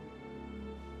hasty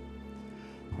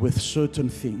with certain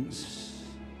things.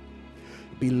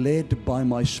 Be led by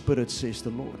my Spirit, says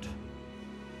the Lord.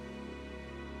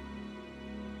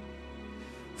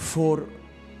 For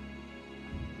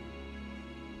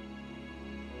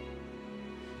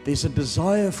there's a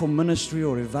desire for ministry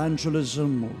or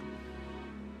evangelism or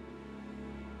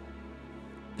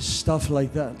stuff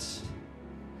like that.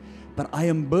 But I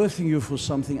am birthing you for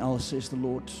something else, says the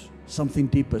Lord. Something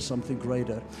deeper, something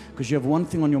greater. Because you have one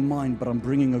thing on your mind, but I'm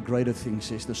bringing a greater thing,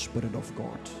 says the Spirit of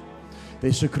God.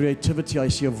 There's a creativity. I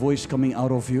see a voice coming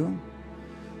out of you.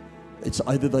 It's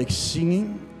either like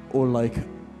singing or like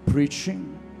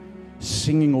preaching.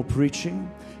 Singing or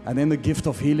preaching. And then the gift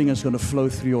of healing is going to flow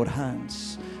through your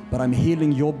hands. But I'm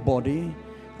healing your body.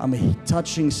 I'm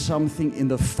touching something in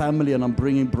the family, and I'm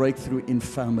bringing breakthrough in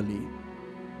family.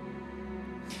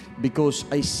 Because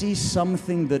I see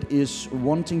something that is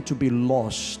wanting to be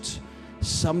lost.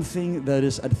 Something that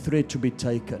is at threat to be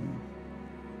taken.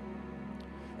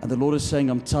 And the Lord is saying,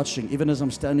 I'm touching. Even as I'm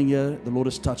standing here, the Lord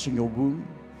is touching your womb.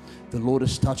 The Lord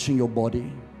is touching your body.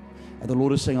 And the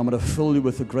Lord is saying, I'm going to fill you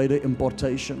with a greater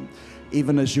impartation.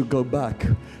 Even as you go back,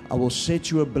 I will set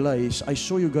you ablaze. I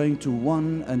saw you going to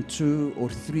 1 and 2 or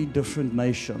 3 different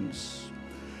nations.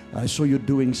 I saw you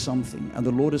doing something. And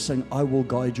the Lord is saying, I will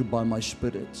guide you by my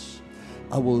Spirit.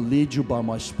 I will lead you by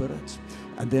my Spirit.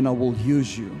 And then I will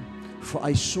use you. For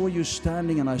I saw you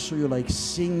standing, and I saw you like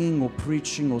singing or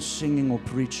preaching or singing or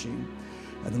preaching.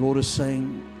 And the Lord is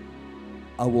saying,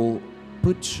 I will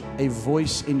put a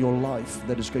voice in your life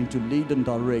that is going to lead and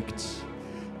direct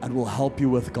and will help you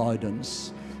with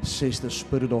guidance, says the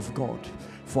Spirit of God.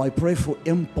 For I pray for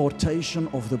impartation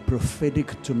of the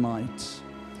prophetic tonight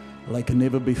like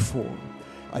never before.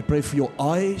 I pray for your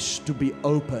eyes to be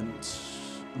opened.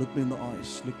 Look me in the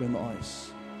eyes. Look me in the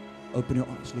eyes. Open your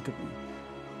eyes. Look at me.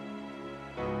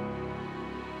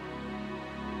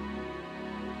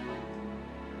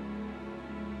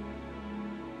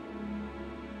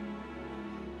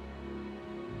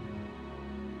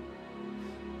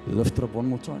 Lift it up one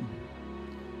more time.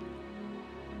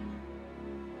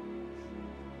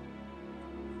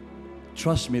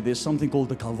 Trust me, there's something called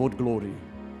the kavod glory,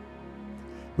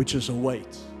 which is a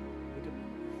weight.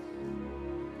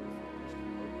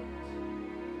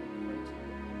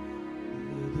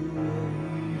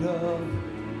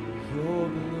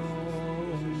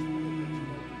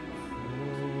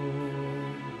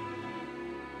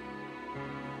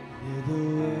 Let the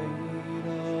weight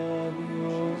of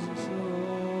your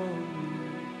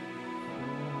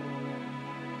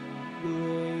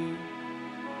glory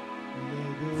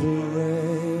The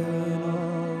rain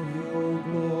of your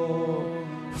glory.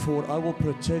 For I will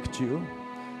protect you.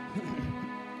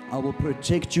 I will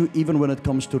protect you even when it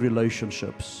comes to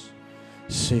relationships,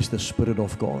 says the Spirit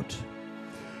of God.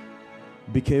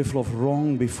 Be careful of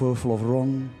wrong, be fearful of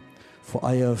wrong, for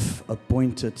I have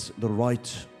appointed the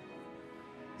right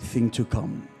thing to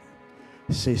come,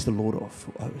 says the Lord of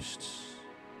hosts.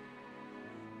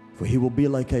 For he will be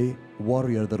like a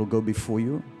warrior that will go before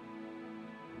you.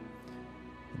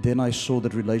 Then I saw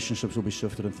that relationships will be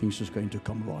shifted and things is going to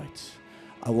come right.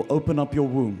 I will open up your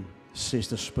womb, says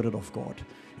the Spirit of God,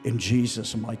 in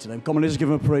Jesus' mighty name. Come on, let's give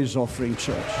him a praise offering,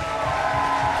 church.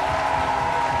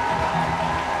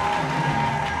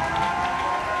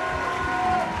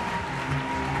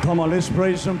 Come on, let's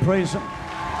praise him, praise him.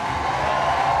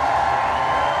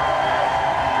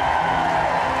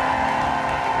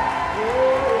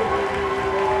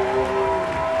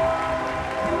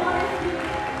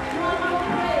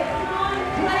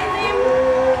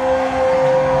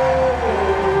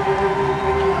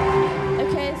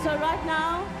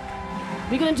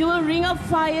 We're going to do a ring of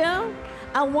fire.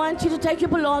 I want you to take your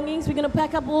belongings. We're going to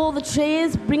pack up all the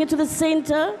chairs, bring it to the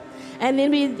center. And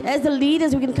then we, as the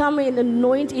leaders, we can come and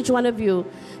anoint each one of you.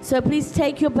 So please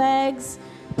take your bags,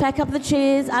 pack up the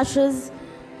chairs, ushers.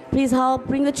 Please help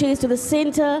bring the chairs to the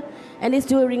center. And let's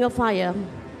do a ring of fire.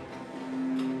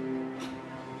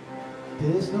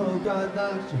 There's no God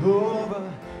like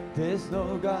Jehovah. There's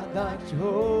no God like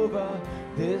Jehovah.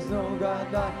 There's no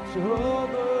God like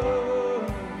Jehovah.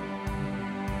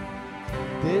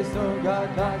 There's no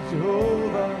God like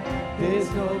Jehovah. There's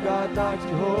no God like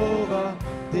Jehovah.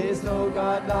 There's no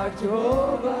God like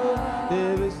Jehovah.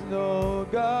 There is no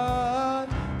God.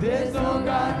 There's no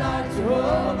God like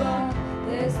Jehovah.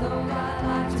 There's no God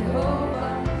like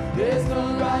Jehovah. There's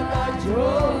no God like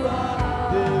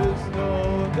Jehovah. There is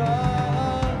no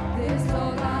God. There's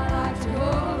no God like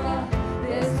Jehovah.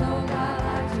 There's no God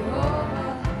like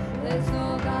Jehovah. There's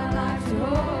no God like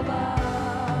Jehovah.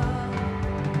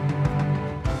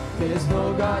 There's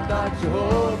no God like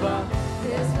Jehovah.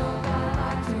 There's no God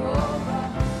like Jehovah.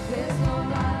 There's no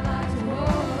God like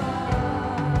Jehovah.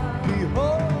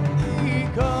 Behold, he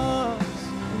comes,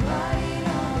 riding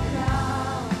on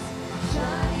clouds,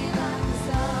 shining like the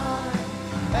sun.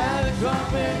 and the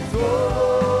trumpets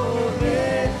blow.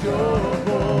 Lift your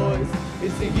voice.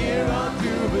 It's the year of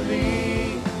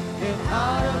Jubilee, and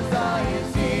out of Zion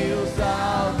seal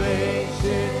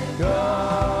salvation comes.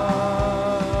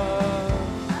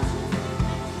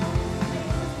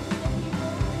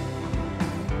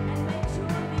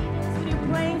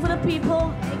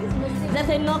 People that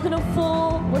they're not going to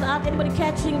fall without anybody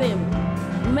catching them.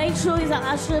 Make sure he's an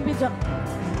usher. These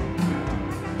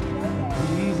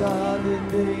are the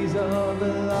days of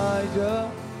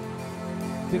Elijah,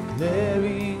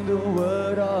 declaring the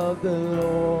word of the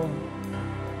Lord.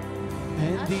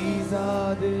 And these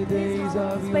are the days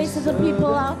of your Space the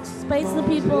people out. Space the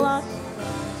people out.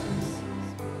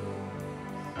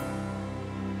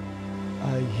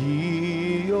 I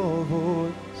hear your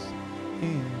voice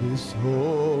in this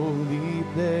holy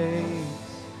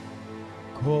place,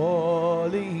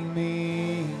 calling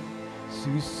me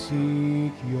to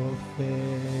seek your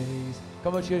face.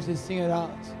 Come on, church, let's sing it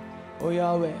out. Oh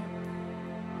Yahweh,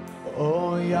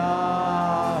 oh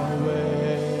Yahweh,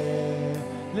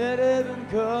 let heaven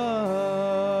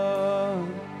come.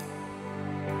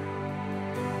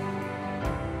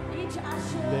 Each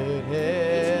usher, Let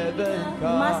heaven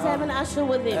come. must have an usher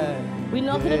with him. We're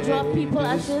not going to drop people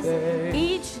ushers.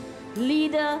 Each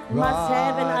leader must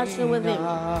have an usher with him.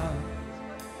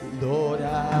 Lord,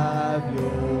 have your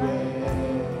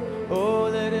way. Oh,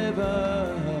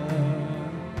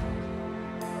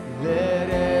 let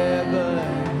heaven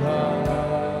come.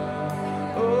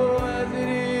 Oh, as it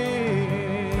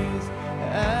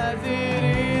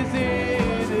is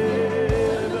in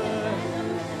heaven.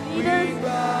 Leaders,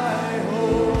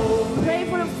 pray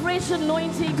for a fresh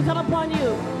anointing to come upon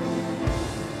you.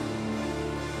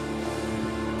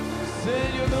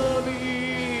 Send your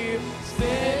glory,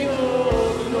 send your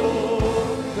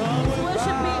glory. Come with Worship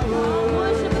power. him,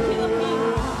 worship the King of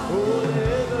Kings. Oh,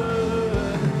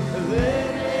 heaven,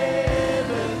 let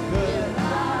heaven come.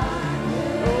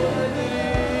 Oh,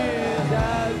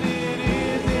 as it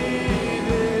is in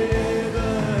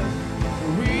heaven.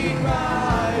 We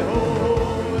cry,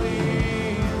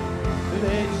 holy,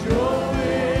 let your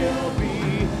will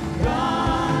be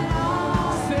done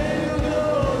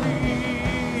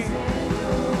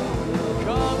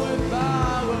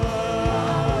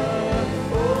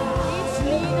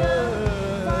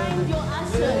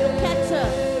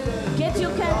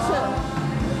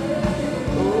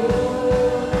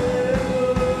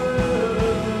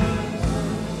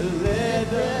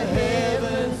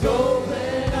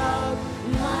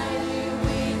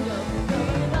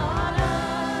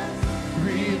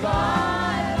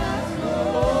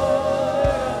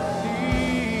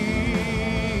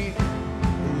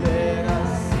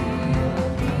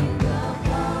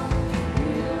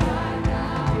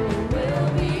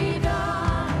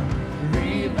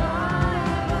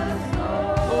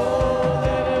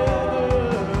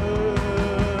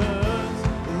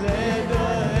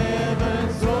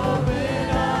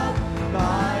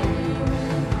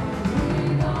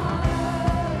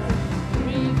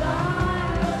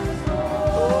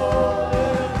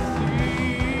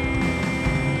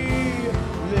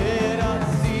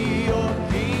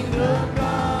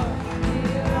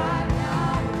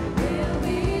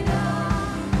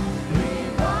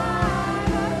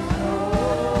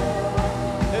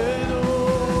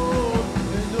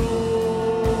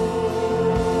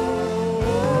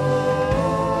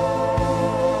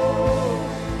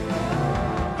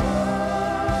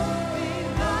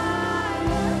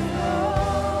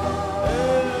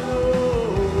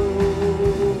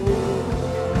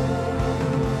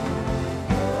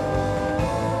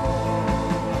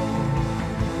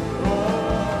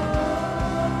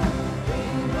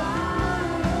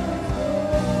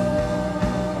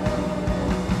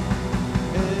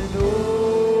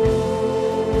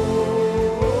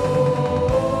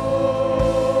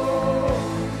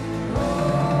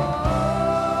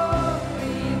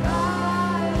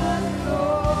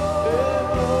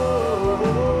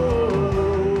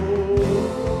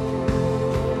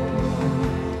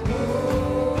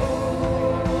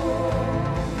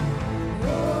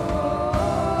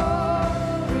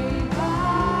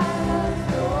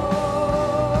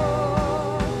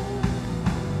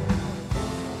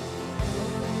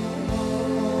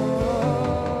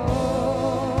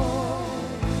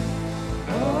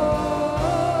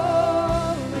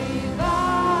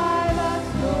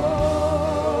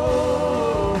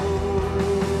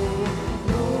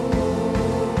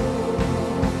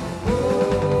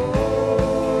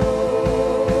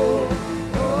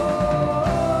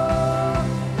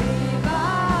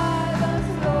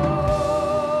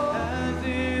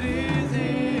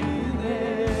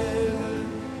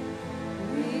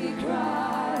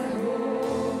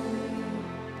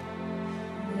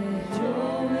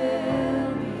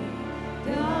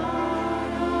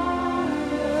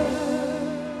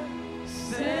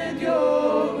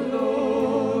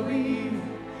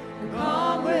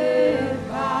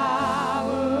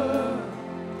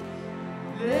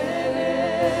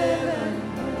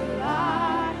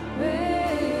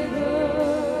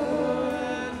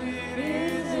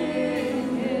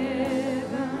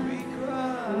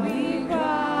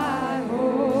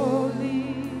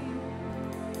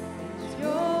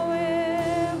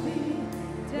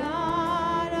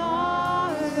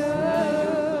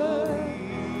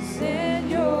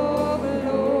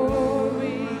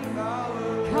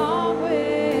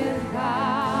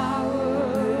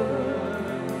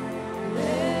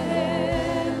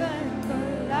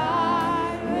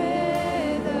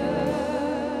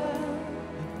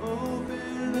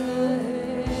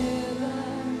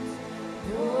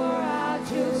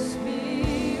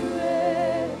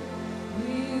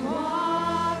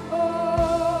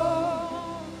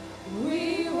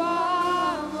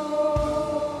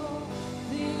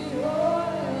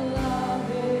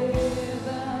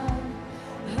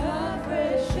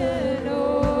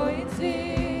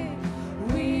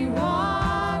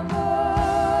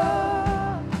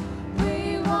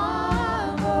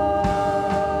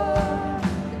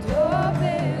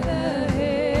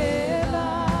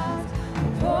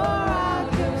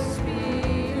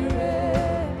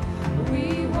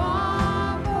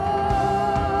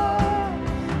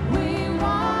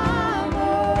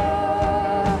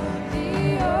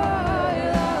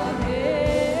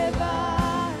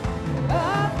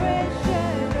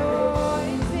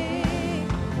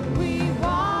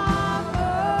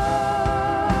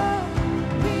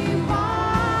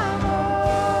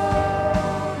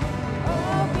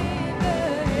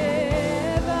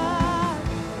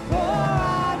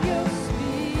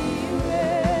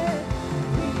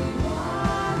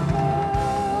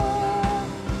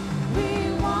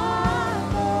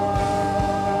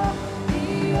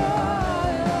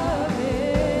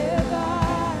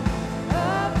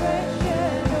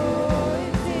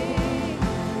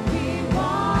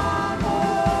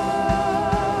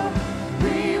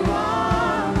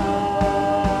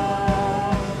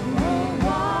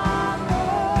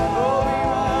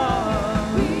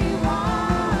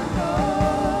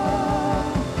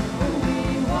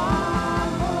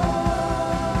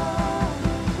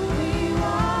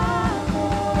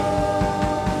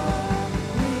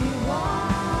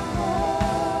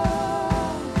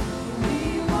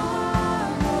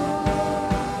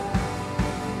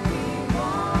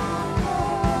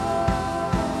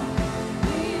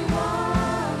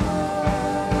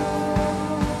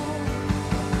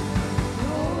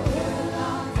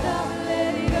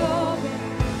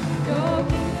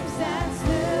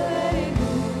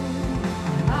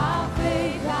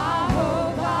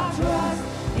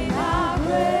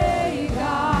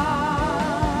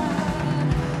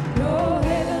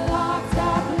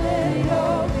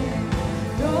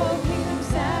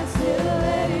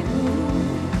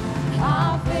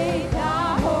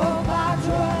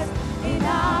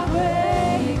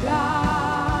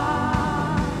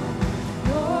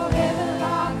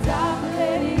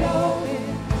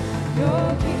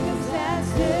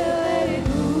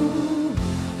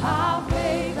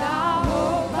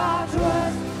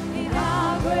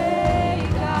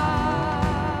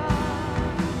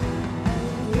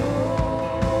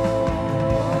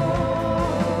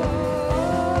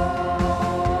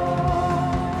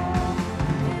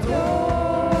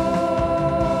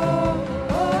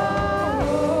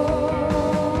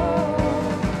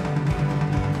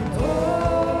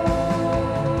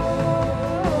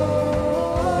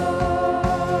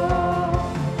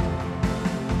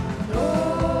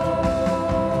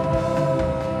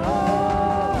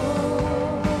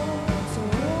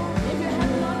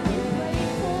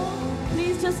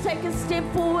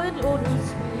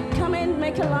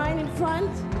a line in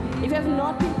front if you have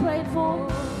not been prayed for.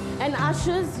 And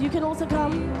ushers, you can also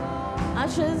come.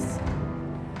 Ushers,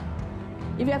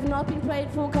 if you have not been prayed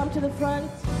for, come to the front.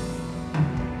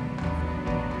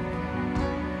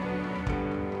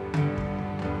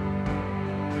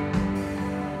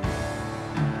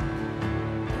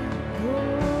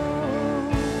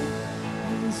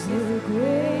 The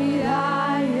great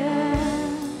I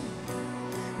am,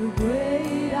 the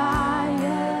great I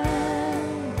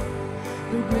am,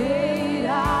 the great I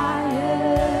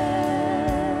am.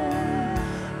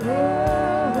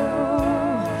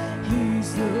 Oh, He's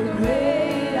the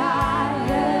great I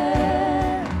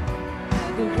am,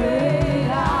 the great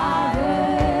I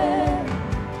am,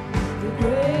 the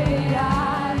great I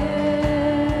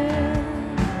am.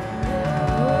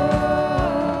 Oh,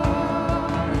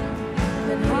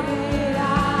 the great I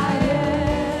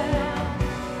am,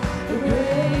 the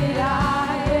great I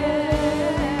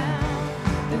am,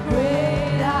 the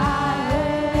great I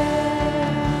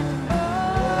am.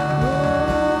 Oh,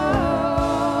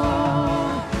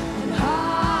 and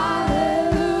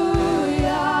hallelujah,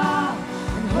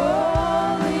 and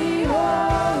holy,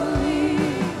 holy,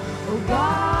 oh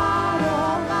God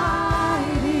Almighty.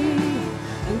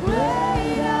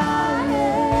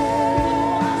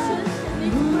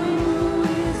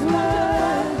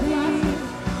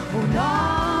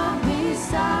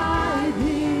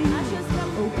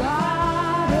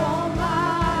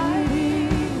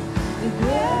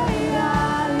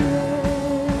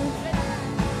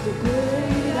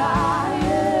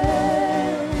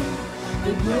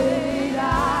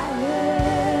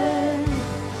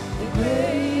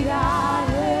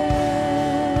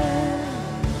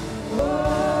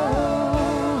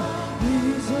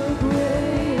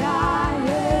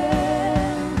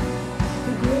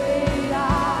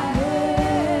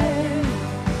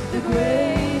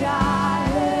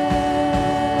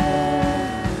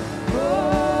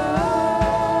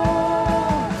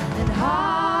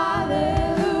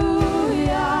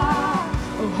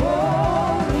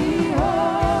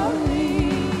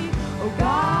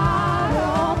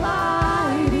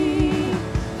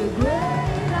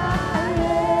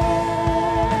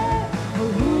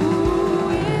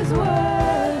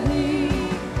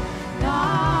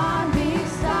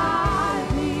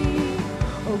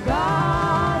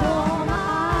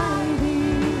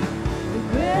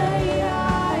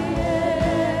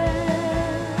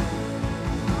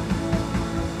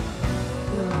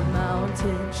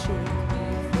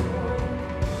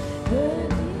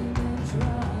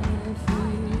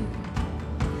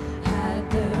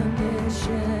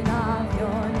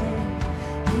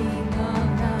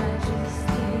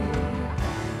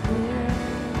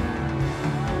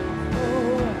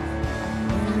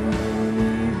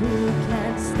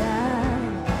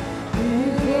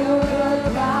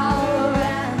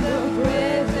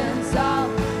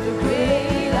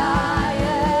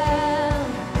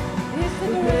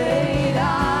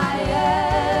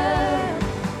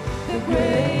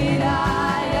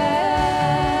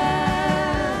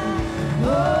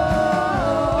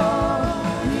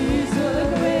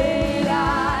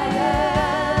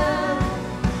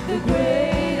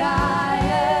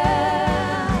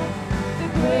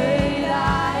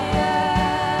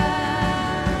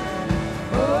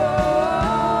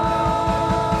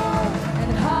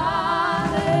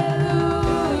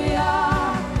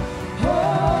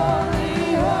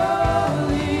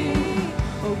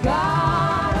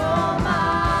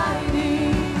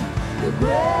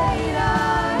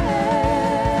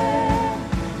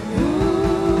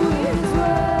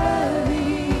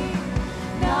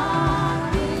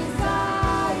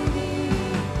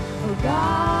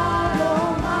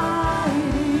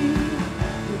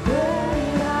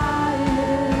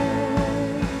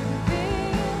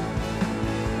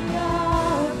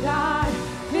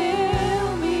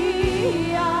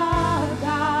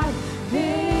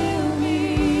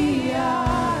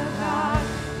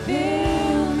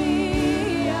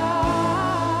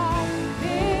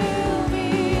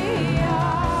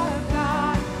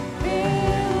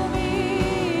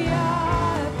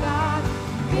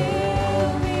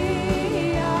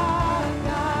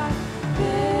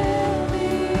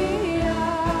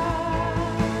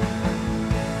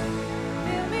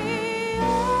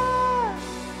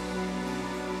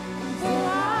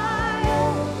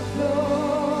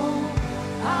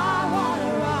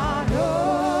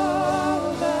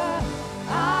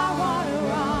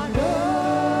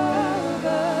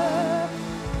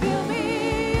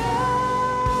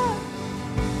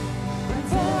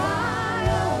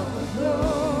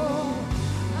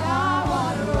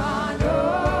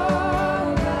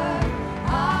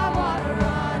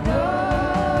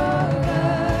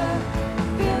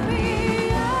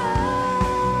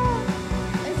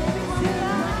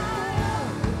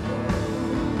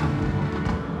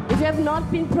 have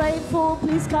not been prayed for,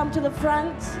 please come to the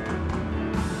front.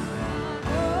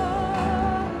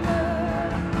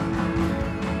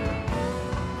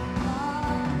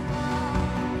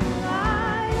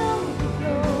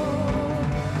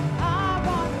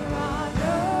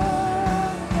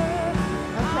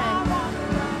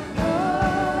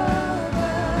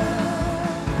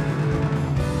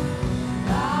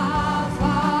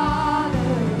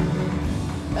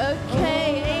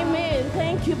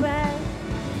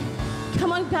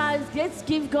 Let's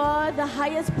give God the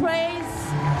highest praise.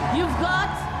 You've got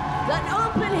that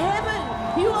open heaven.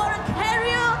 You are a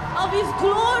carrier of His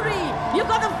glory. You've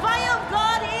got the fire of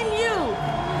God in you.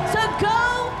 So go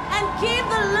and give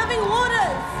the living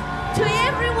waters to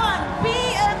everyone.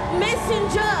 Be a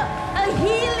messenger, a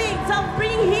healing,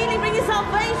 bringing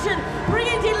salvation,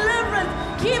 bringing deliverance.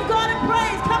 Give God a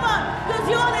praise. Come on, because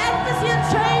you're an atmosphere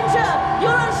changer.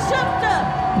 You're a shifter.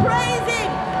 Praise Him.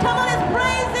 Come on, let's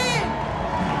praise Him.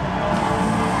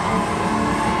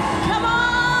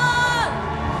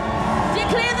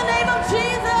 Declare the name of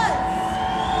Jesus,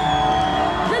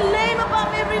 the name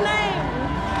above every name.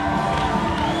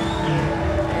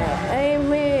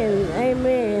 Amen,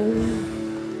 amen.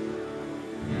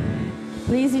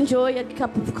 Please enjoy a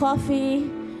cup of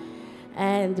coffee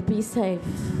and be safe.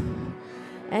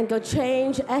 And go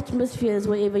change atmospheres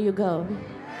wherever you go.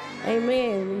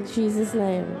 Amen, in Jesus'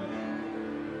 name.